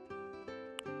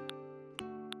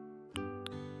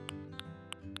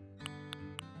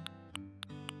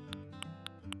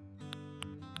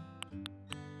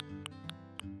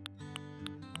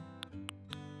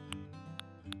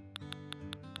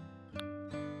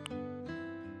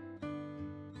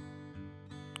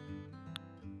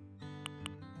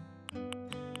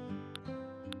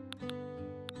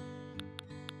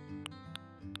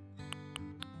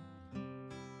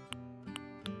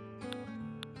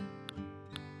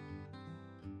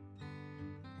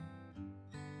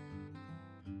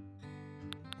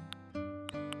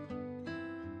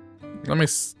 Let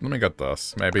me get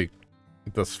this. Maybe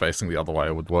this facing the other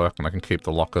way would work, and I can keep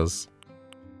the lockers.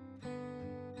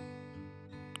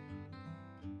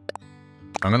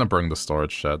 I'm gonna bring the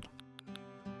storage shed.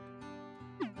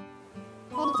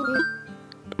 Let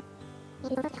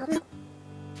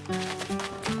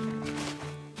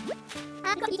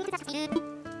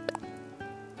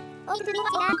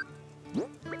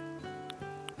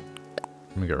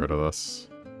me get rid of this.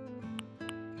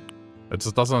 It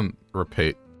just doesn't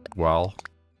repeat well.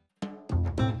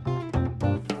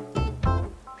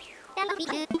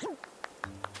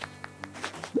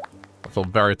 I feel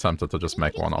very tempted to just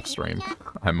make one off stream.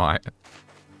 I might.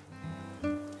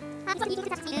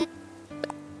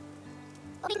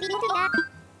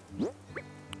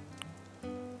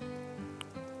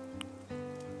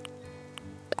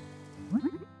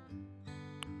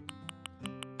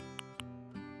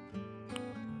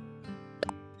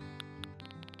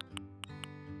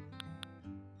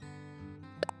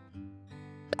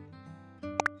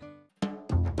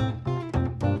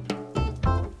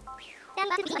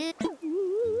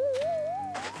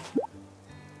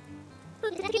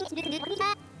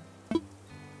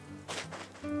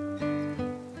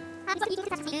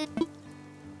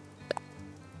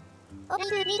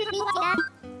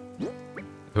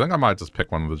 I think I might just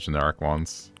pick one of the generic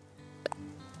ones.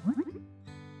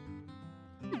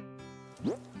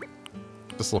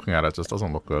 Just looking at it just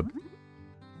doesn't look good.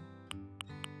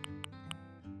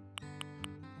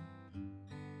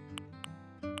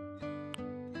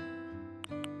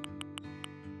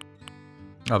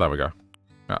 Oh, there we go.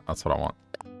 Yeah, that's what I want.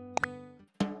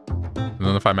 And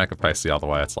then if I make it face the other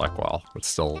way, it's like, well, it's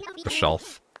still a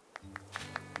shelf.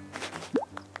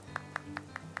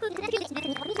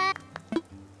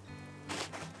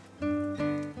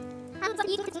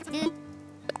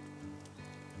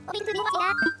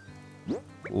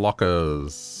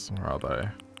 Lockers. Where are they?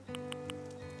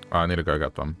 Oh, I need to go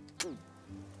get them.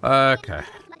 Okay.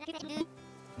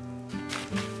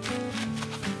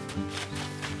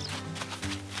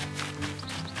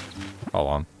 Hold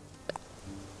on.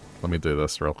 Let me do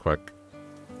this real quick.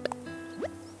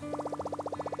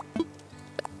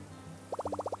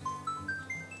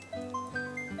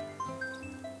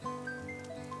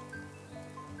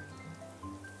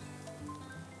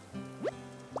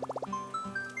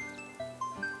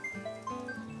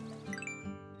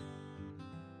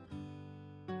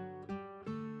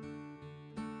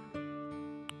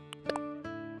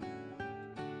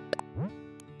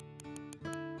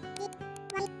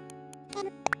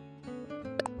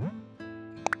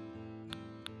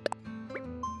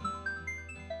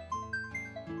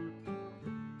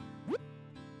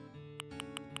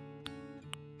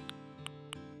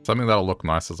 Something that'll look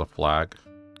nice as a flag.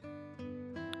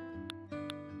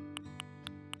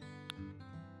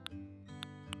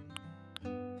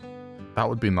 That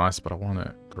would be nice, but I want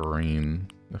it green,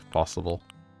 if possible.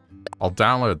 I'll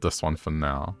download this one for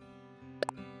now.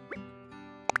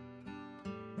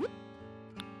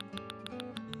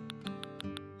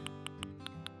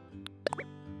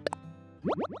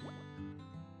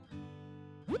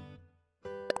 Oh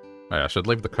yeah, I should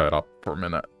leave the code up for a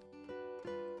minute.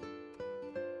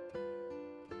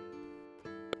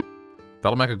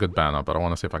 That'll make a good banner, but I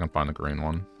want to see if I can find a green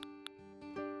one.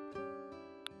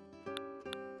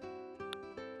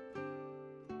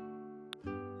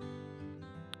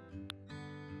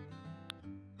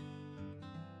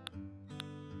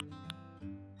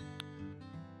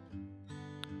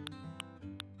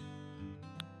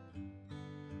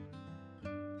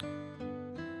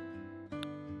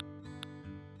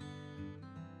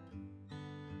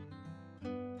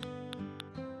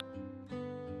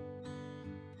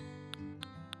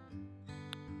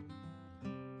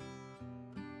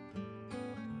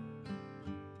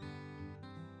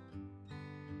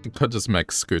 You could just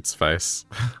make Scoot's face.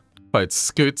 Wait,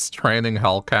 Scoot's training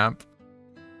hell camp?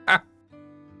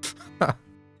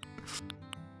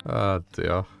 Oh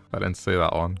dear, I didn't see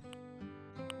that one.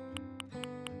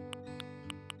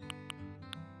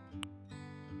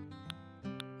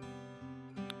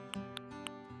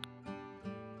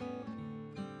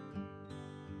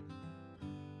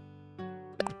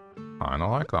 Fine, I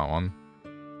like that one.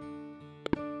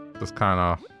 Just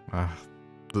kind of...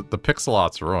 the pixel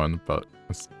art's ruined, but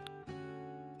it's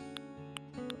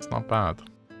not bad.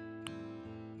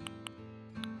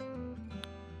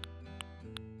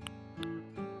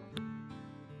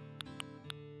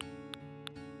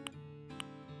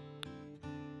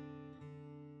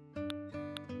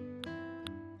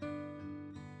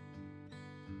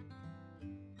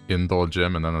 Indoor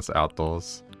gym and then it's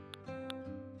outdoors.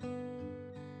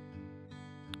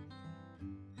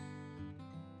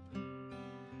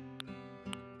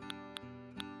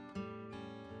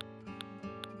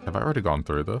 Have I already gone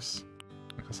through this?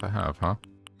 I guess I have, huh?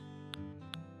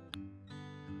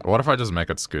 What if I just make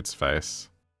it Scoot's face?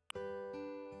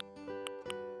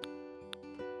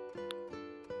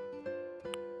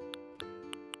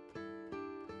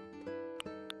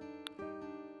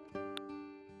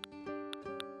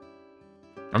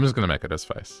 I'm just gonna make it his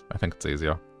face. I think it's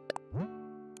easier.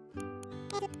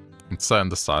 I'm so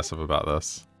indecisive about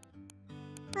this.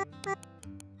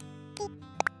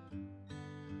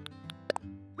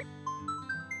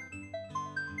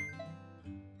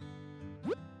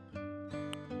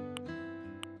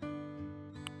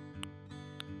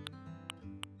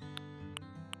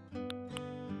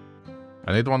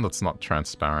 I need one that's not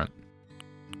transparent.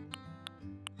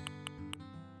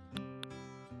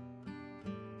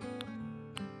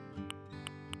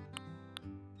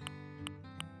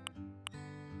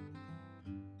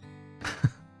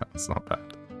 That's not bad.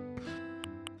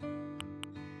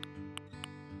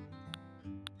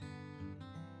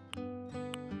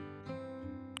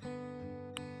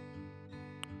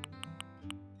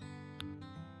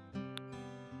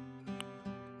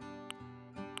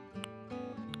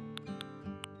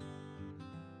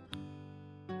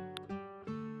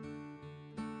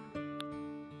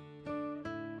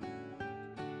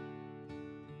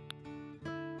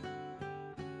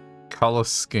 Color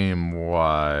scheme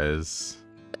wise,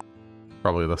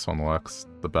 probably this one works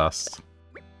the best.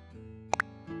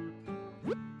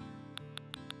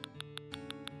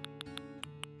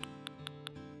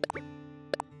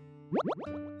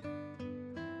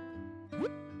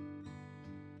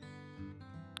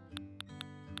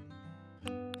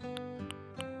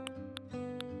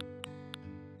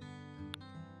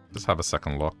 Just have a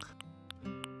second look.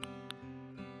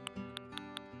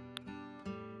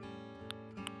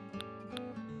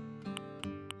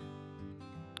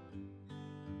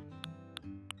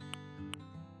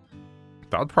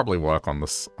 That would probably work on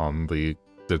this, on the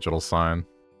digital sign.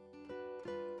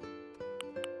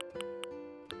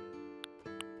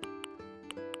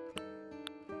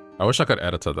 I wish I could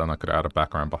edit it, then I could add a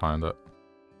background behind it.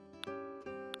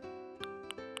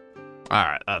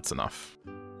 Alright, that's enough.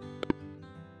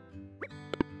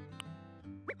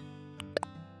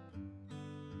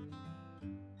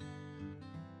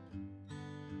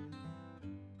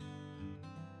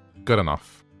 Good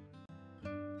enough.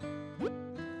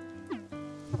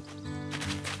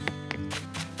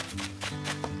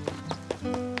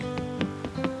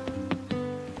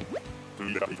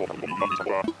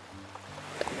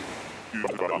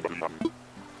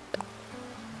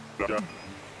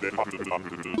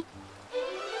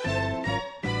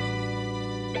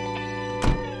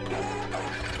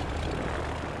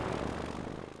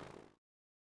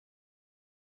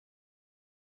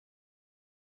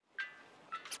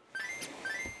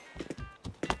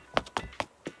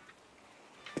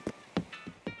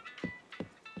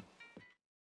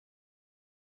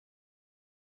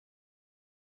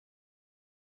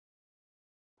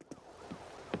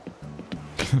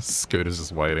 Scooter's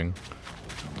just waiting.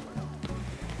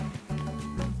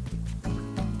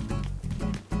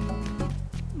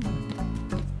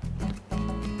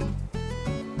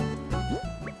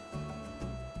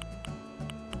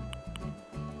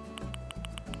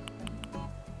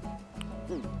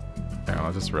 Hang on,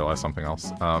 I just realized something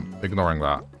else. Ignoring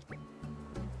that.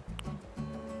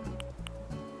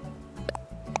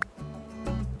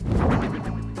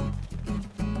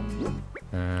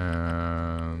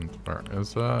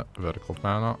 Is that vertical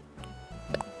banner?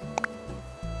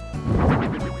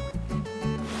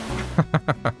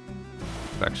 It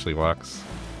actually works.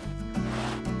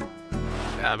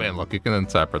 Yeah, I mean, look, you can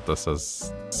interpret this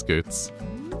as scoots.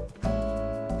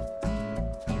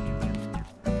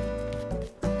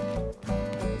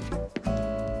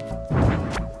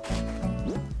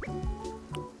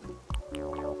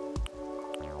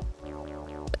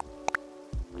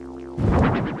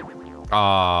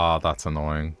 Ah, that's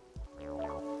annoying.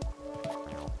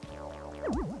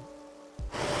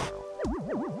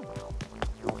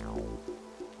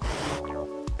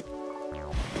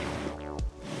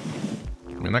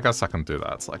 I guess I can do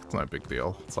that. It's like, it's no big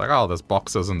deal. It's like, oh, there's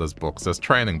boxes and there's books. There's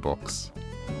training books.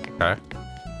 Okay.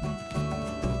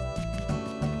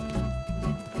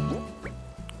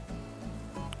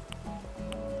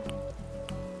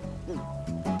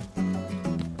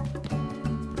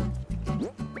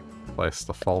 Place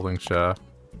the folding chair.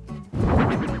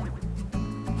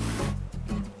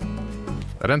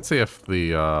 I didn't see if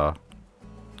the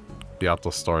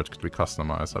outdoor storage could be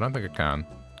customized. I don't think it can.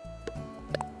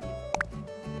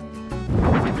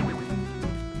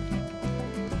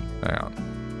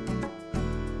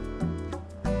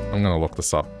 I'm gonna look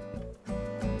this up.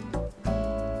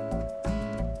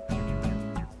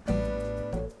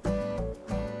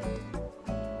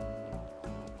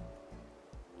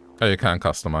 Oh, you can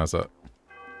customize it.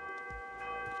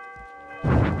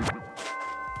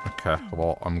 Okay,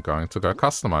 well, I'm going to go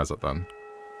customize it then.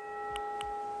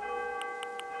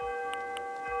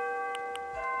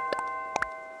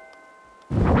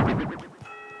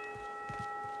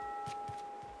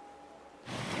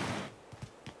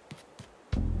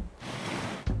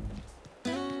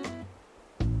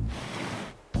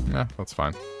 Yeah, that's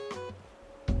fine.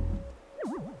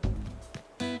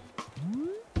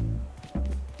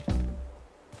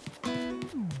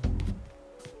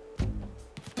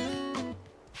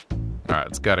 Alright,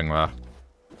 it's getting there.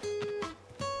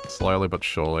 Slowly but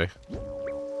surely.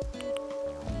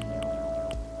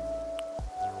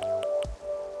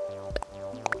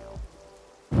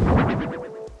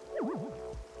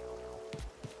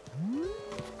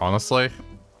 Honestly,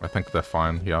 I think they're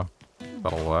fine here.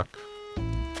 That'll work.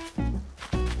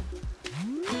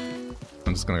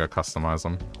 I'm just gonna go customize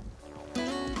them.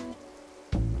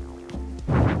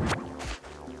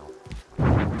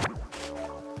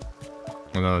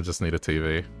 And then I just need a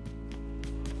TV.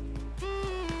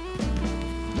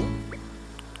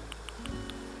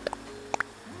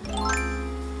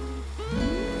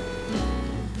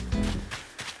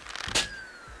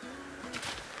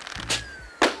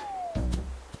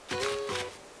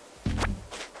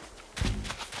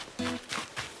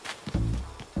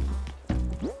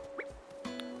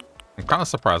 I'm kind of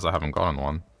surprised I haven't gotten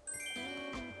one.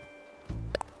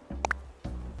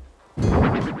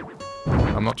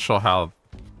 I'm not sure how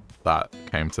that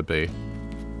came to be.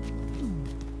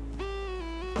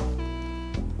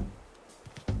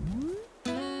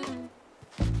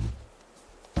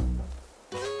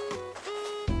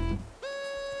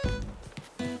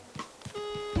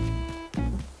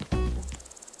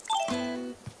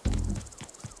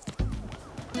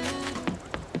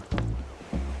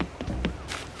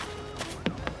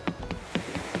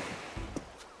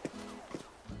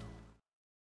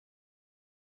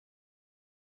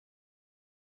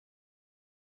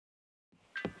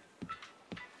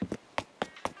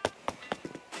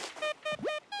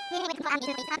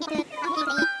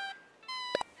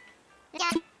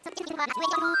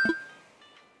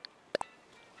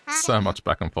 So much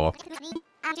back and forth.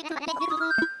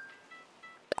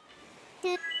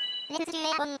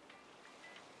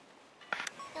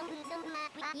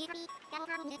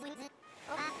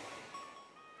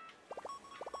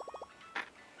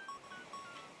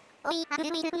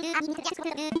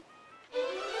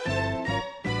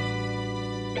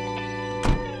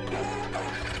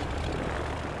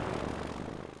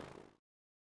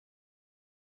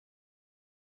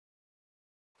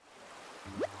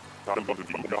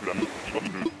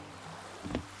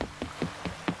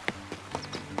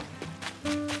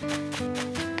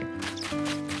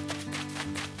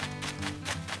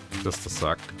 Just a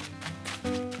sec.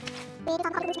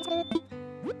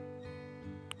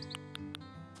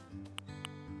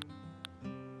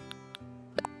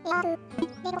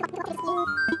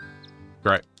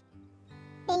 Great.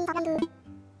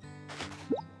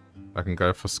 I can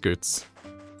go for scoots.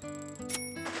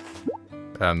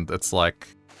 And it's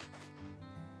like...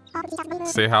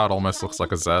 See how it almost looks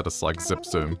like a Z? It's like zip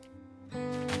zoom.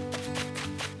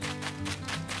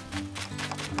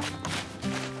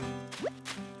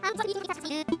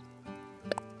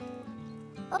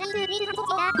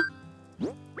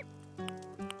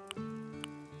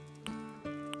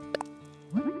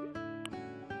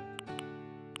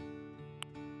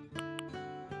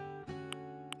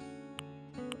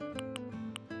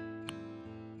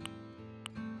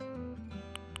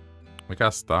 I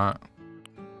guess that.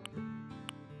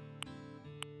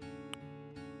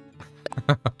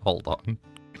 Hold on.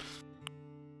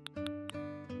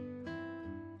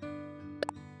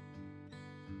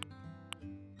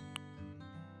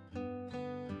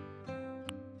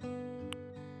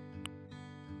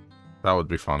 That would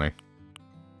be funny.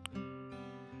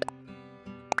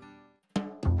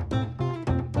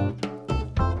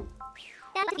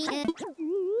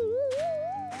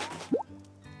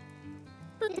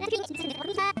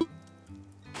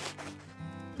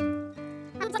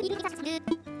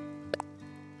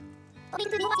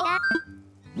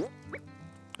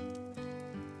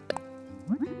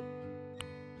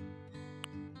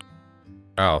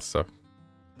 Oh, so...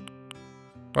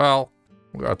 Well,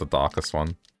 we got the darkest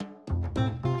one.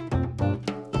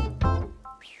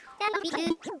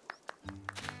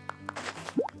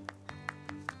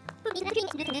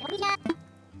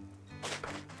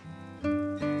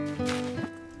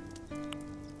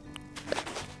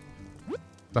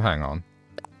 So hang on.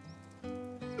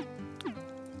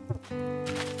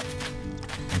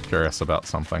 I'm curious about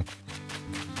something.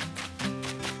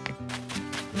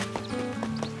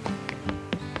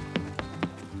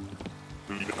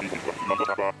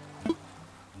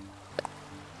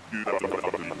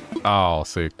 Oh,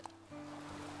 see.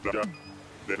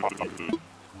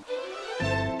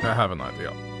 I have an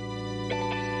idea.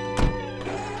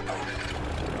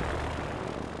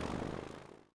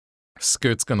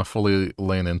 Scoot's gonna fully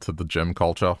lean into the gym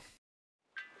culture.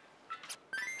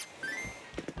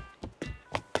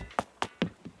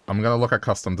 I'm gonna look at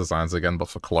custom designs again, but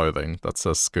for clothing that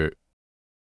says Scoot.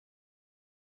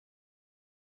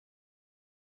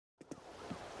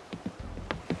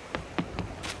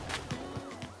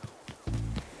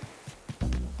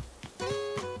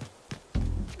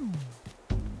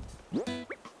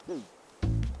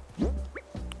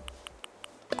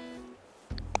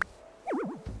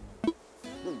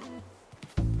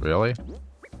 Really?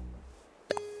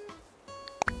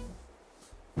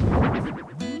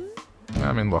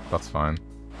 I mean, look, that's fine.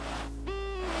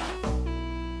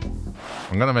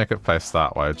 I'm gonna make it face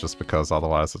that way just because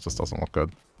otherwise it just doesn't look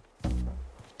good.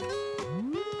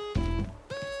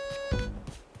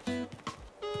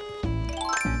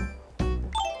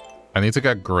 I need to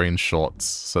get green shorts,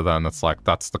 so then it's like,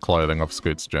 that's the clothing of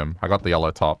Scoot's gym. I got the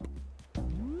yellow top.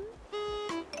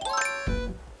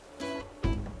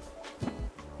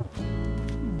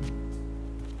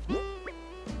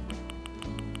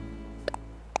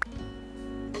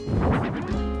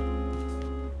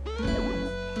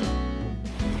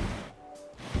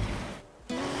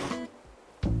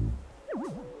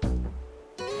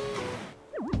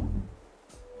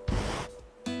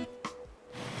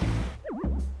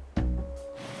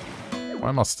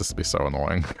 Why must this be so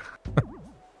annoying?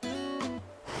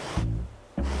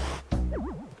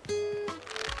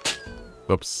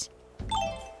 Oops.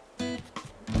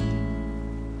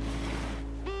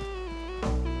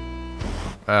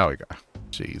 There we go.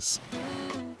 Jeez.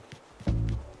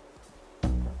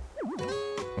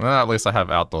 Well, at least I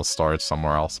have outdoor storage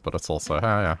somewhere else, but it's also,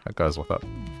 yeah, it goes with it.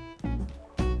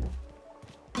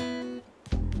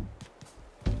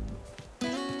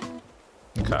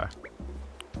 Okay.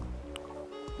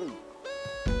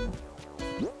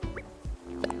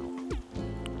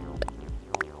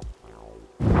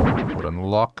 Wooden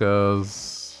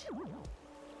lockers.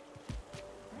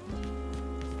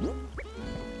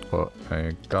 Put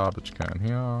a garbage can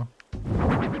here.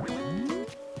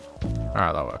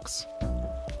 Alright, that works.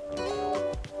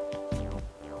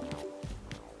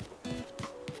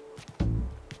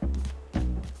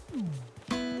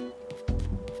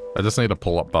 I just need a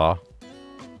pull-up bar.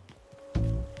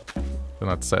 And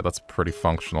I'd say that's pretty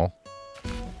functional.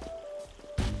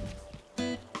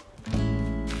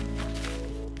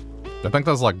 I think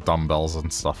there's like dumbbells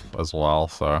and stuff as well,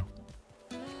 so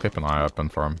keep an eye open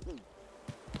for them.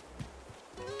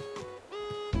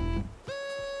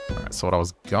 Alright, so what I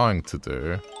was going to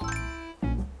do...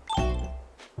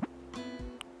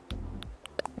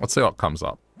 Let's see what comes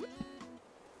up.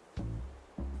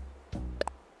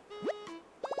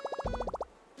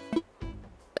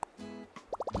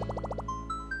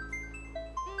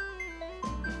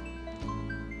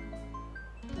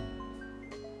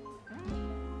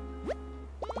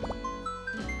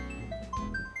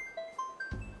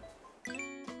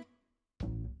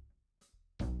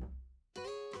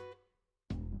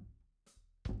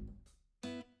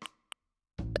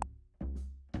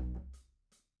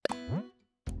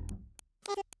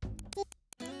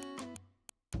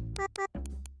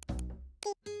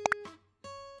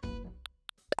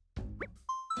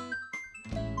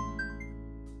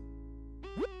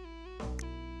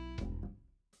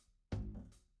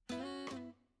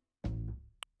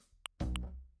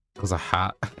 There's a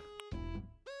hat.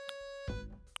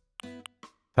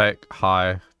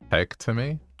 Take to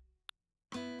me.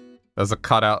 There's a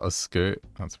cutout of Scoot.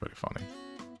 That's pretty funny.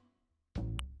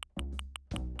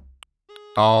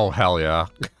 Oh, hell yeah.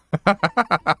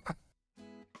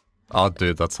 Oh,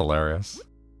 dude, that's hilarious.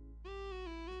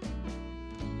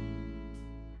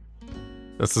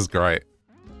 This is great.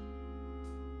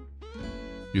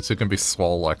 You two can be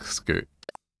swole like Scoot.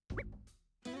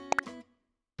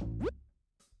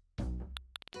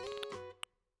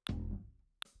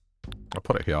 I'll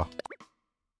put it here.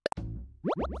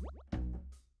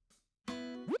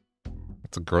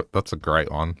 That's a great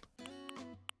one.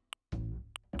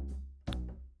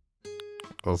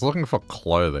 I was looking for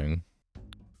clothing.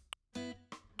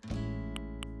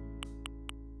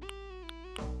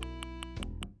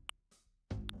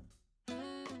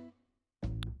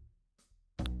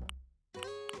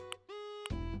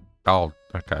 Oh,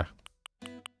 okay. Yeah,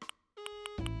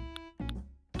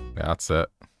 that's it.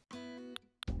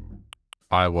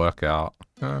 I work out.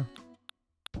 But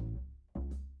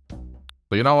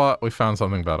you know what? We found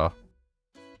something better.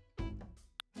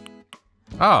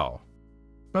 Oh.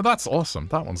 No, that's awesome.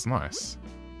 That one's nice.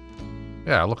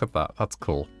 Yeah, look at that. That's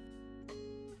cool.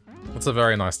 That's a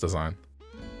very nice design.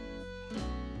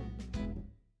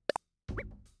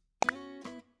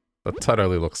 That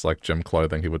totally looks like gym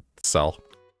clothing he would sell.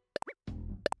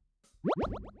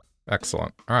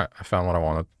 Excellent. Alright, I found what I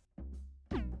wanted.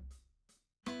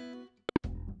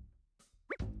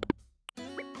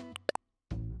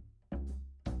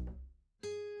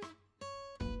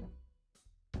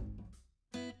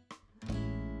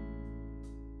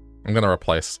 I'm gonna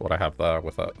replace what I have there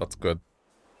with it. That's good.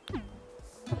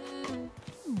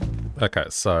 Okay,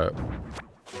 so...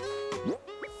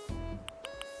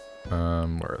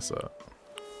 where is it?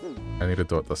 I need to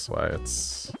do it this way.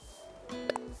 It's...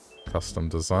 Custom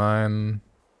design.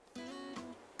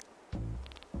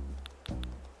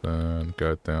 Then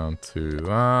go down to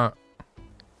that.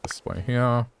 This way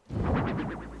here.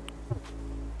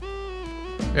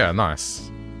 Yeah,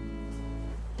 nice.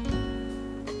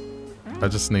 I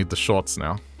just need the shorts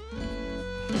now.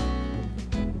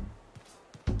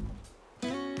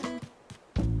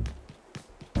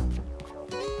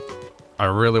 I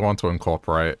really want to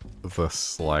incorporate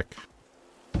this, like,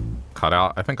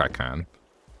 cutout. I think I can.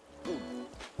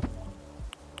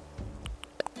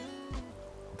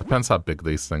 Depends how big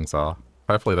these things are.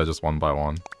 Hopefully they're just one by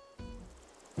one.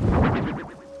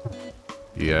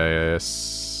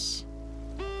 Yes.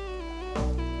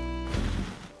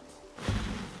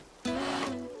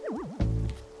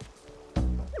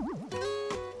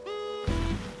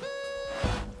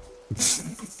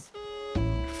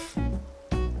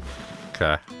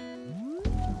 Okay.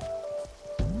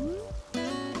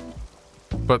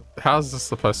 But how's this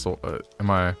supposed to... am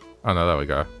I... Oh no, there we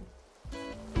go.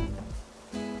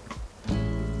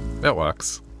 It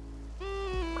works.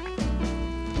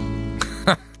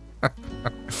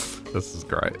 This is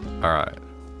great. Alright.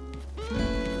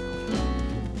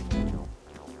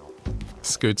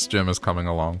 Scoot's gym is coming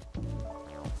along.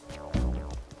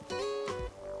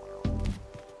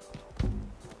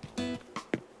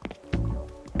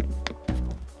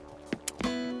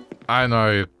 I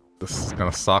know This is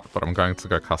gonna suck, but I'm going to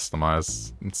go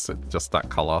customize. It's just that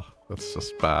color. That's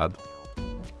just bad.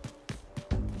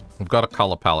 We've got a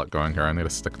color palette going here. I need to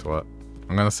stick to it.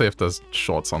 I'm gonna see if there's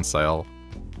shorts on sale.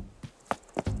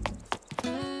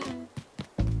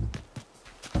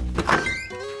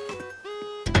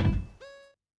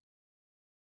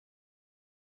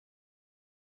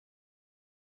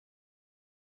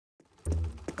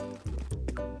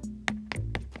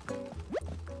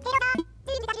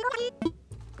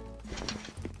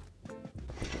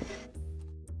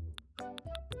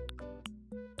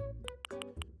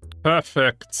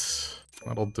 Perfect.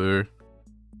 That'll do.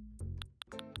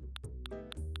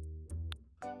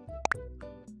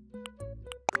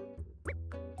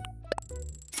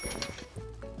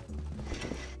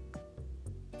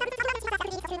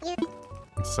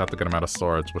 Just have to get them out of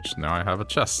storage, which now I have a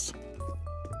chest.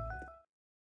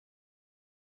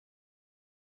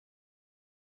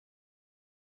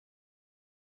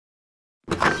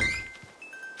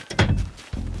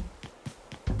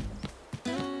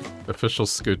 Official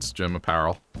Scoots gym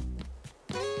apparel.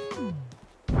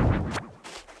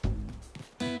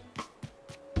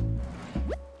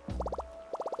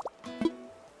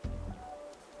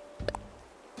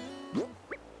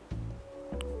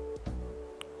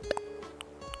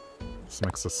 This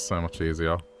makes this so much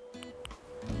easier.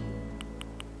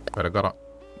 Wait, I gotta...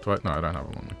 Do I? No, I don't have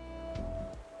them on me.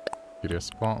 Video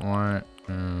spotlight.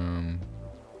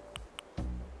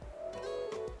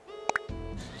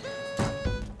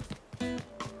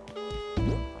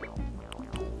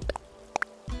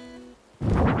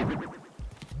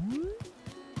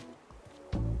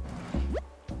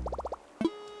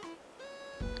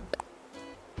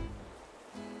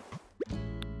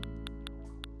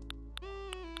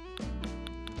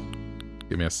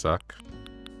 Give me a sec.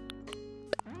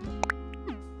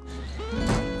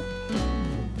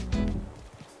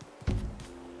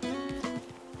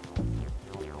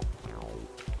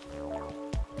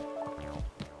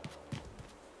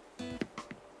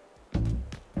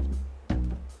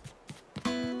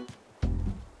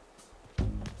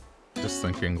 Just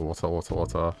thinking water, water,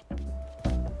 water.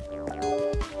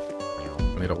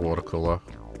 I need a water cooler.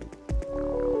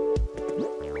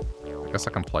 I guess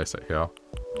I can place it here.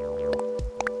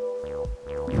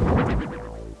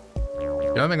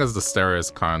 The only thing is the stereo is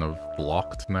kind of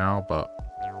blocked now, but...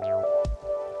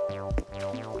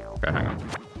 Okay, hang on.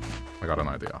 I got an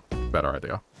idea. Better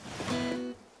idea.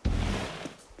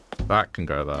 That can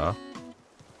go there.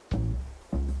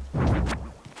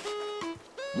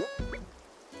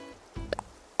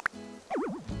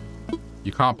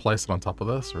 You can't place it on top of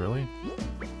this, really?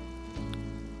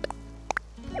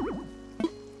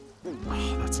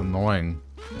 Oh, that's annoying.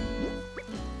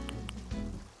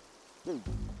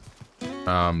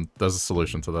 There's a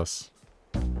solution to this.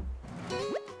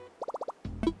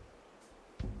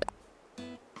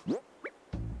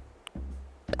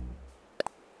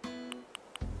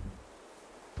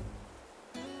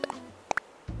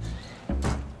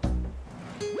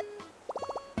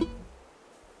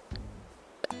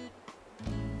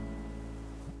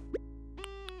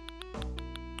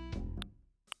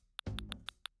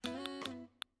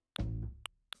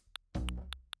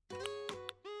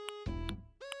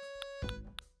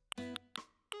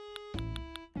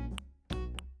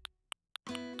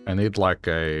 I need like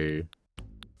a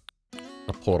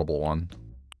portable one.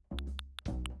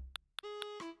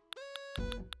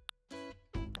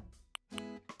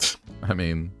 I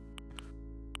mean,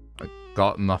 I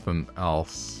got nothing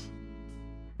else.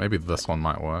 Maybe this one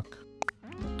might work.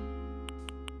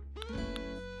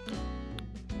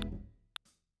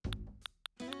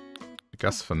 I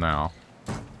guess for now.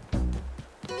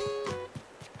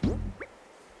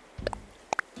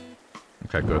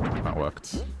 Okay, good. That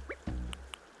worked.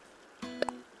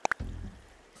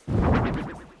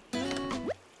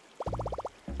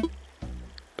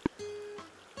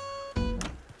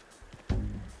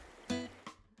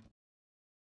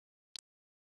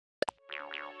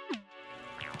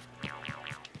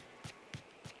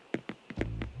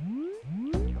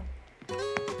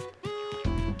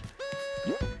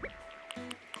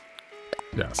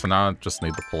 Yeah, so now I just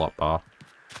need the pull-up bar.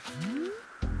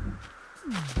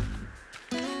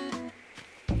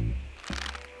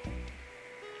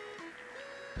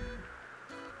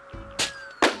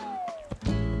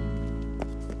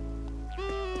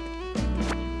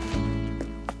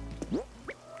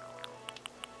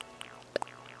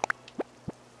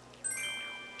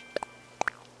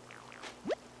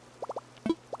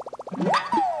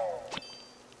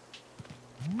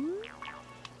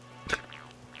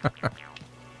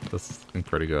 This is looking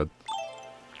pretty good.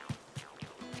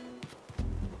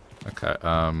 Okay,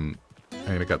 I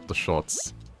need to get the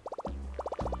shorts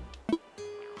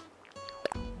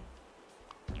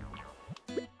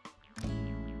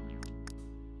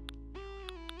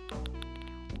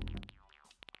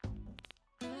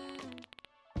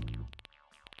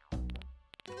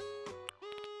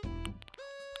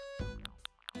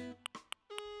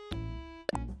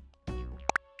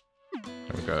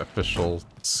official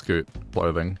Scoot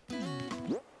clothing.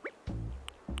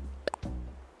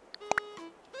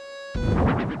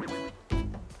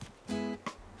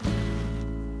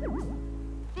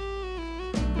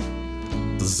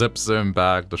 The zip zoom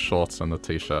bag, the shorts, and the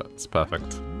t-shirt. It's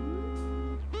perfect.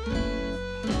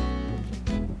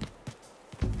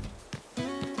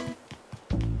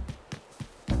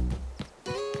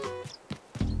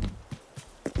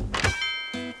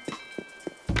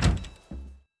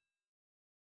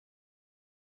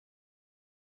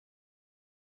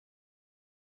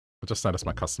 I just noticed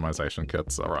my customization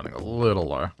kits are running a little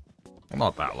low. Well,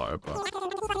 not that low, but...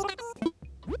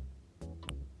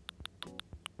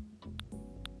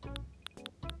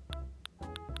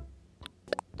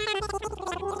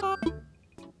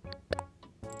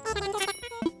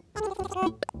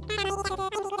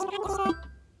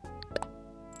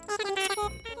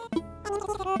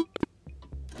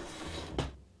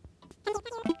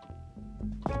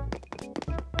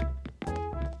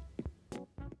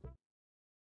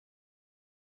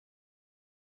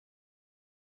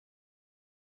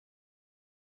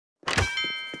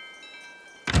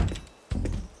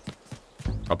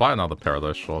 I'll buy another pair of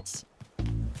those shorts.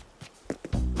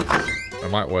 I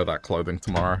might wear that clothing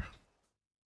tomorrow.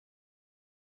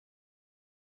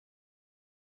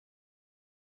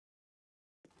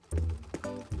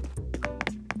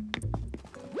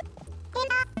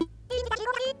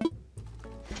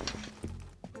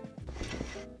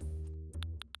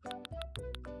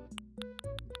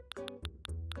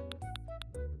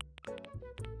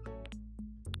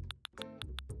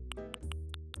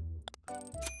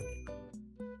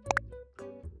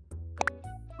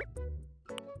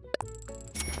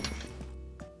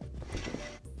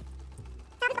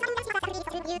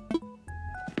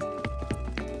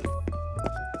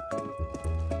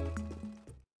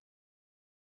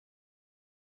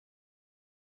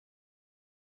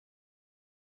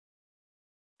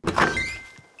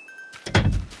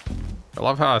 I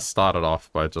love how I started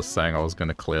off by just saying I was going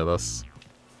to clear this.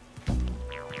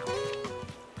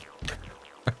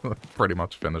 Pretty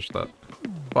much finished it.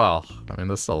 Well, I mean,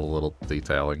 there's still a little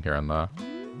detailing here and there.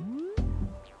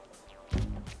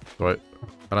 Wait,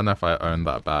 I don't know if I own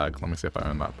that bag. Let me see if I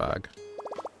own that bag.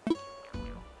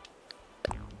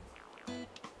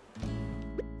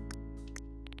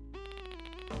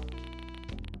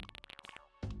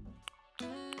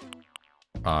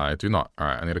 I do not.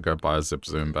 Alright, I need to go buy a zip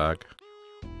zoom bag.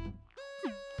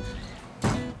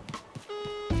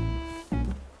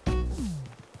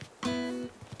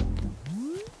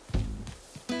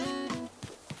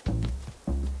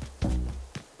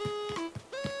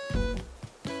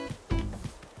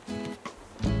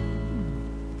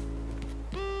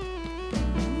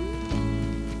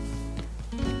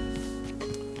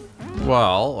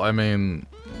 Well, I mean,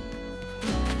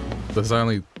 there's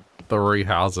only 3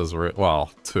 houses,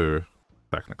 well, 2,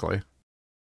 technically,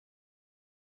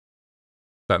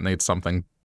 that need something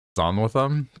done with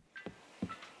them.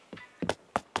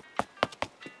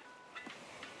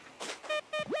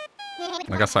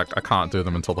 I guess I can't do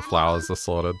them until the flowers are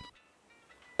sorted.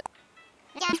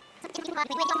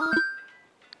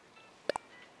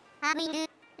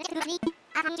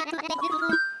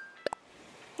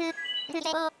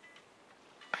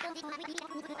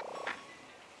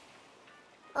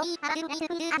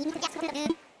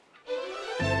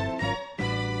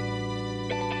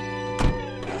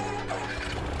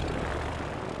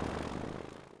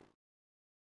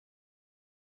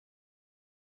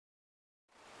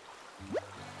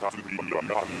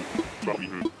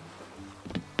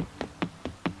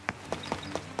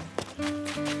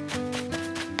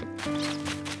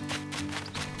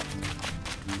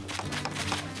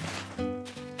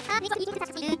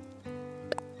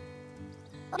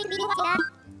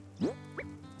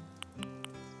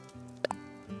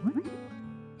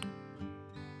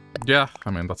 Yeah,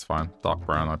 I mean, that's fine. Dark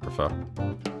brown, I prefer.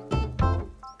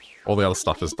 All the other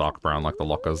stuff is dark brown, like the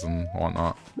lockers and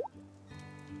whatnot.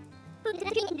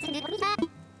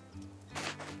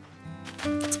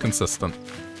 It's consistent.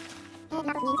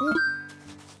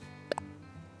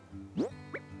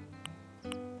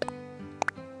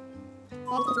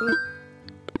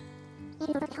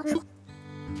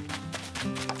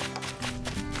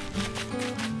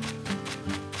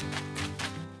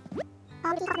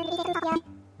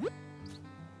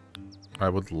 I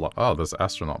would oh, there's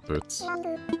astronaut boots.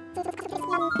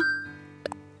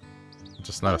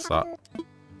 Just noticed that.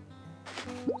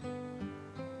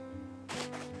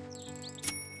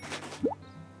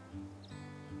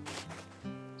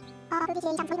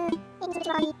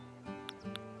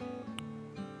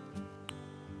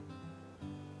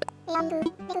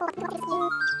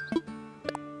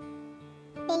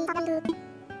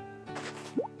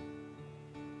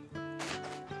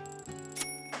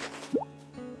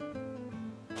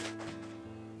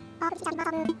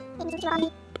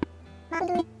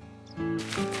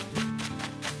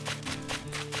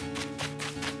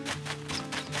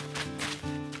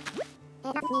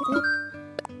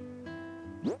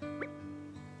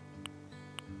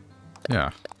 Yeah,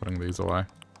 putting these away.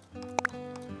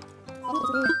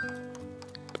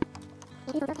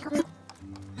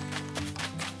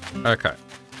 Okay.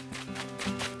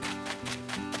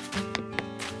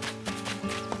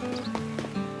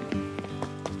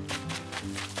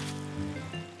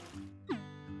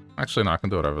 Actually, no, I can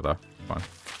do it over there. Fine.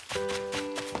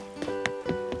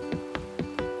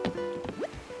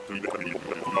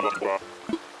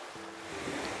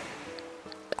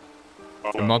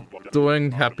 I'm not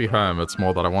doing Happy Home, it's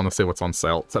more that I want to see what's on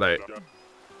sale today.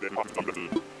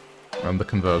 And the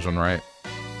conversion rate.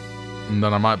 And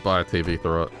then I might buy a TV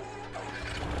through it.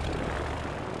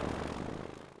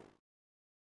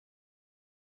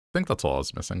 I think that's all I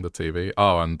was missing, the TV.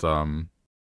 Oh, and,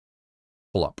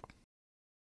 pull up.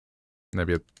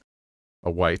 Maybe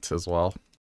a weight as well.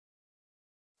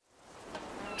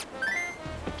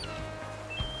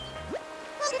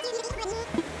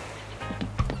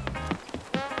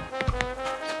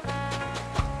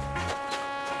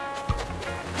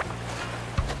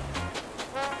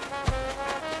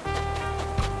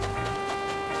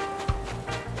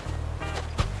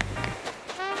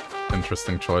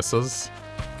 Interesting choices.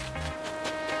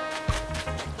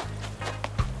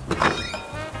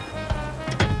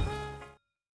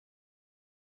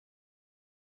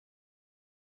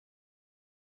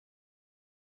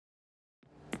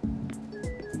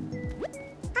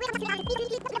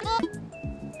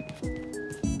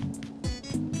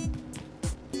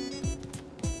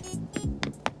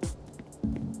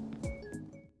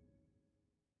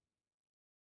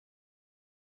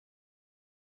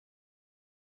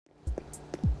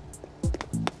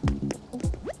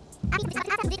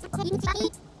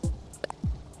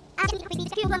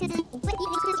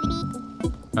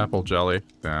 Apple jelly,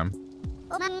 damn.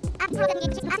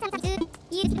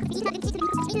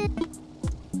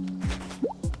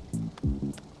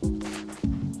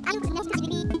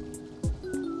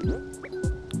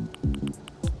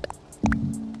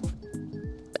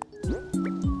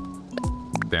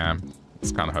 Damn, I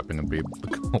was kind of hoping it'd be the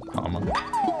gold armor.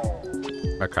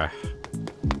 Okay.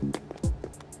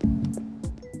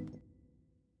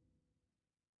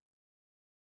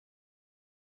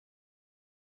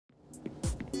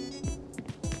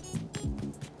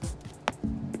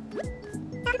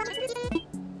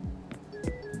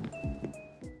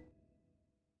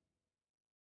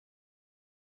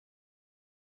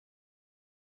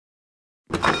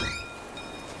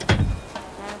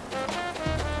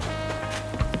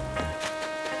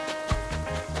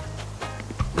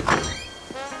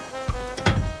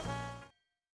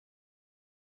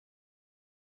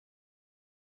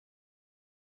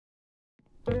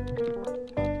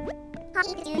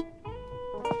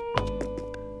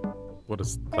 What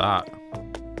is that?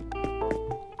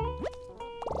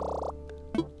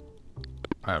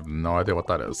 I have no idea what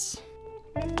that is.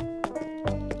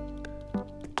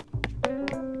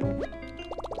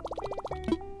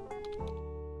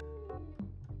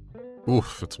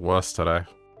 Oof, it's worse today.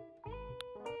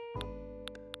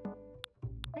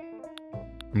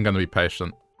 I'm gonna be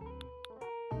patient.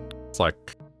 It's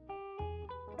like...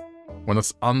 when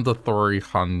it's under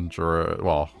 300...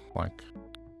 well, like...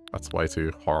 that's way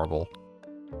too horrible.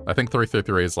 I think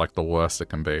 333 is like the worst it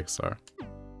can be, so...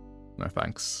 no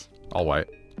thanks. I'll wait.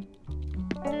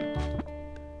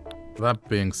 That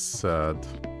being said...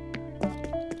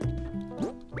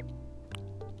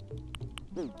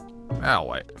 I'll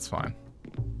wait, it's fine.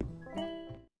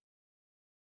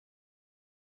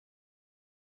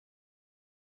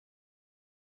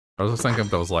 I was just thinking if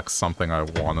there was like something I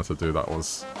wanted to do that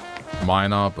was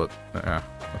minor, but yeah,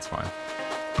 that's fine.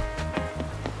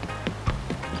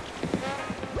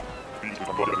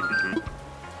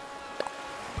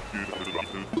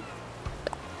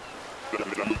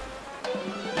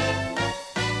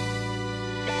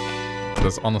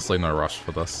 There's honestly no rush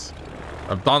for this.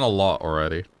 I've done a lot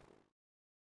already.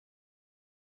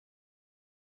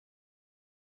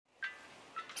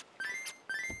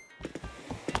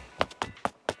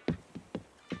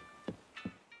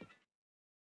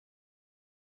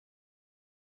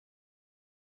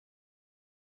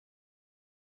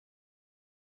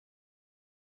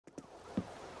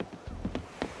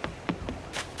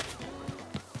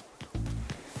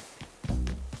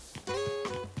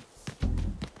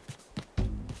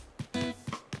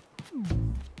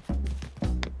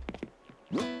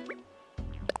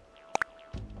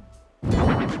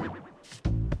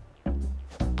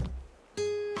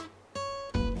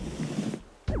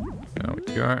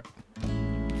 you go.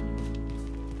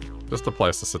 Just a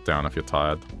place to sit down if you're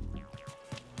tired.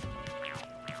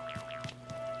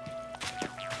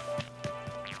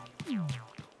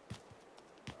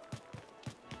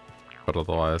 But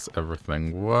otherwise,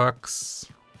 everything works.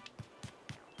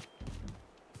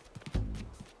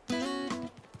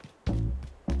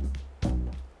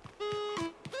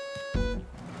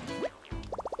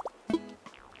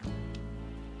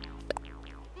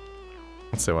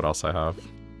 Let's see what else I have.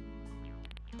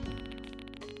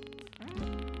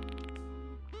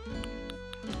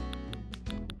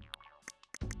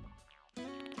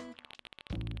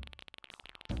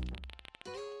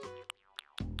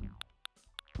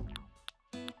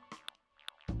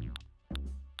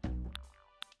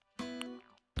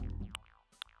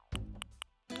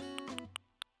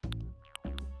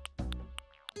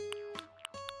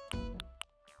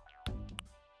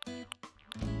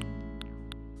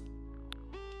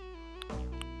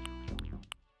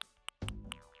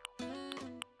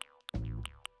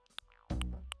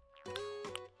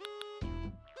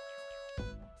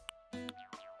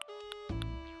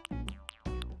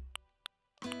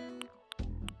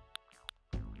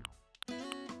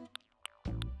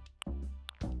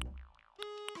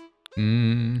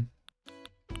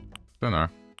 Don't know.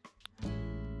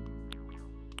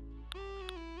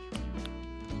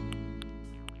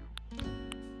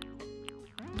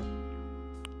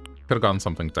 Could have gotten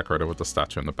something decorated with the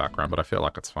statue in the background, but I feel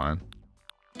like it's fine.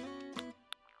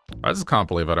 I just can't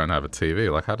believe I don't have a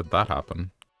TV. Like, how did that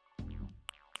happen?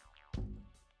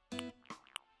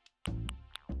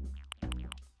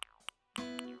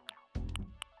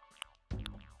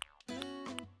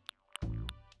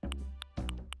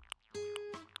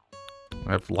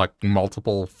 I have, like,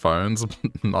 multiple phones,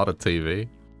 not a TV.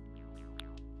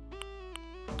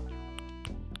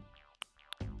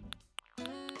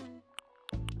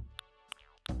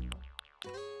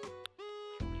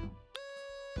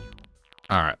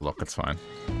 Alright, look, it's fine.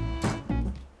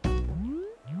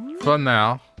 For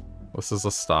now, this is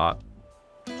a start.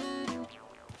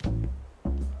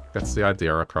 Gets the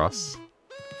idea across.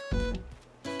 And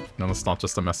it's not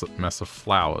just a mess of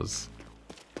flowers.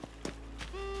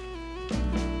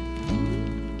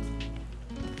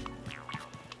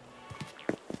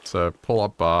 So,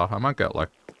 pull-up bar. I might get, like,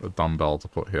 a dumbbell to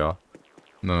put here.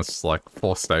 And then it's, like,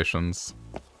 4 stations.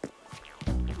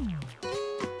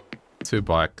 2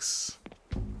 bikes.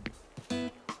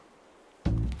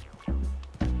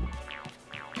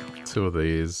 2 of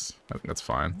these. I think that's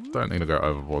fine. Don't need to go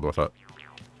overboard with it.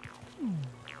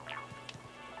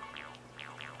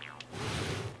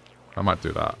 I might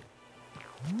do that.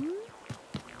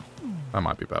 That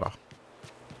might be better.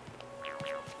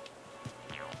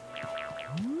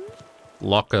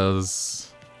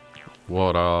 Lockers,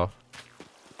 water,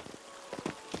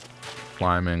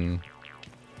 climbing,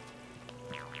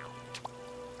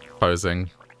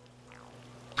 posing.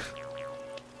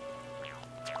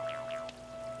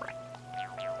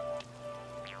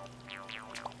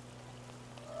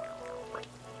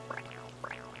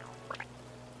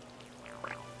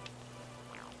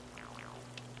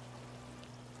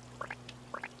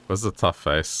 This is a tough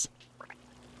face.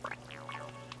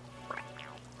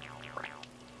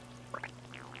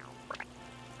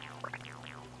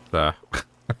 There.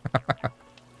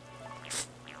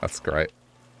 That's great.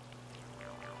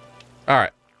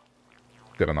 Alright.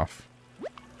 Good enough.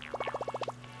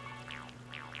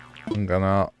 I'm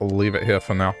gonna leave it here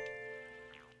for now.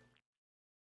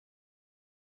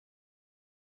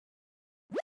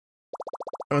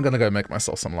 I'm gonna go make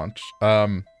myself some lunch.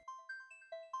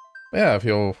 Yeah, if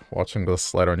you're watching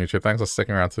this later on YouTube, thanks for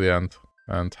sticking around to the end,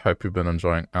 and hope you've been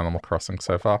enjoying Animal Crossing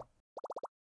so far.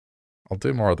 I'll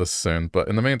do more of this soon, but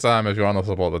in the meantime, if you want to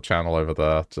support the channel over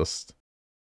there, just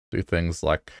do things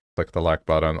like click the like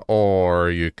button, or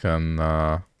you can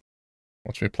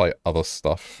watch me play other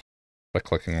stuff by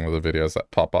clicking on the videos that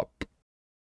pop up.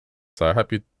 So I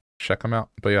hope you check them out.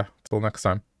 But yeah, till next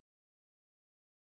time.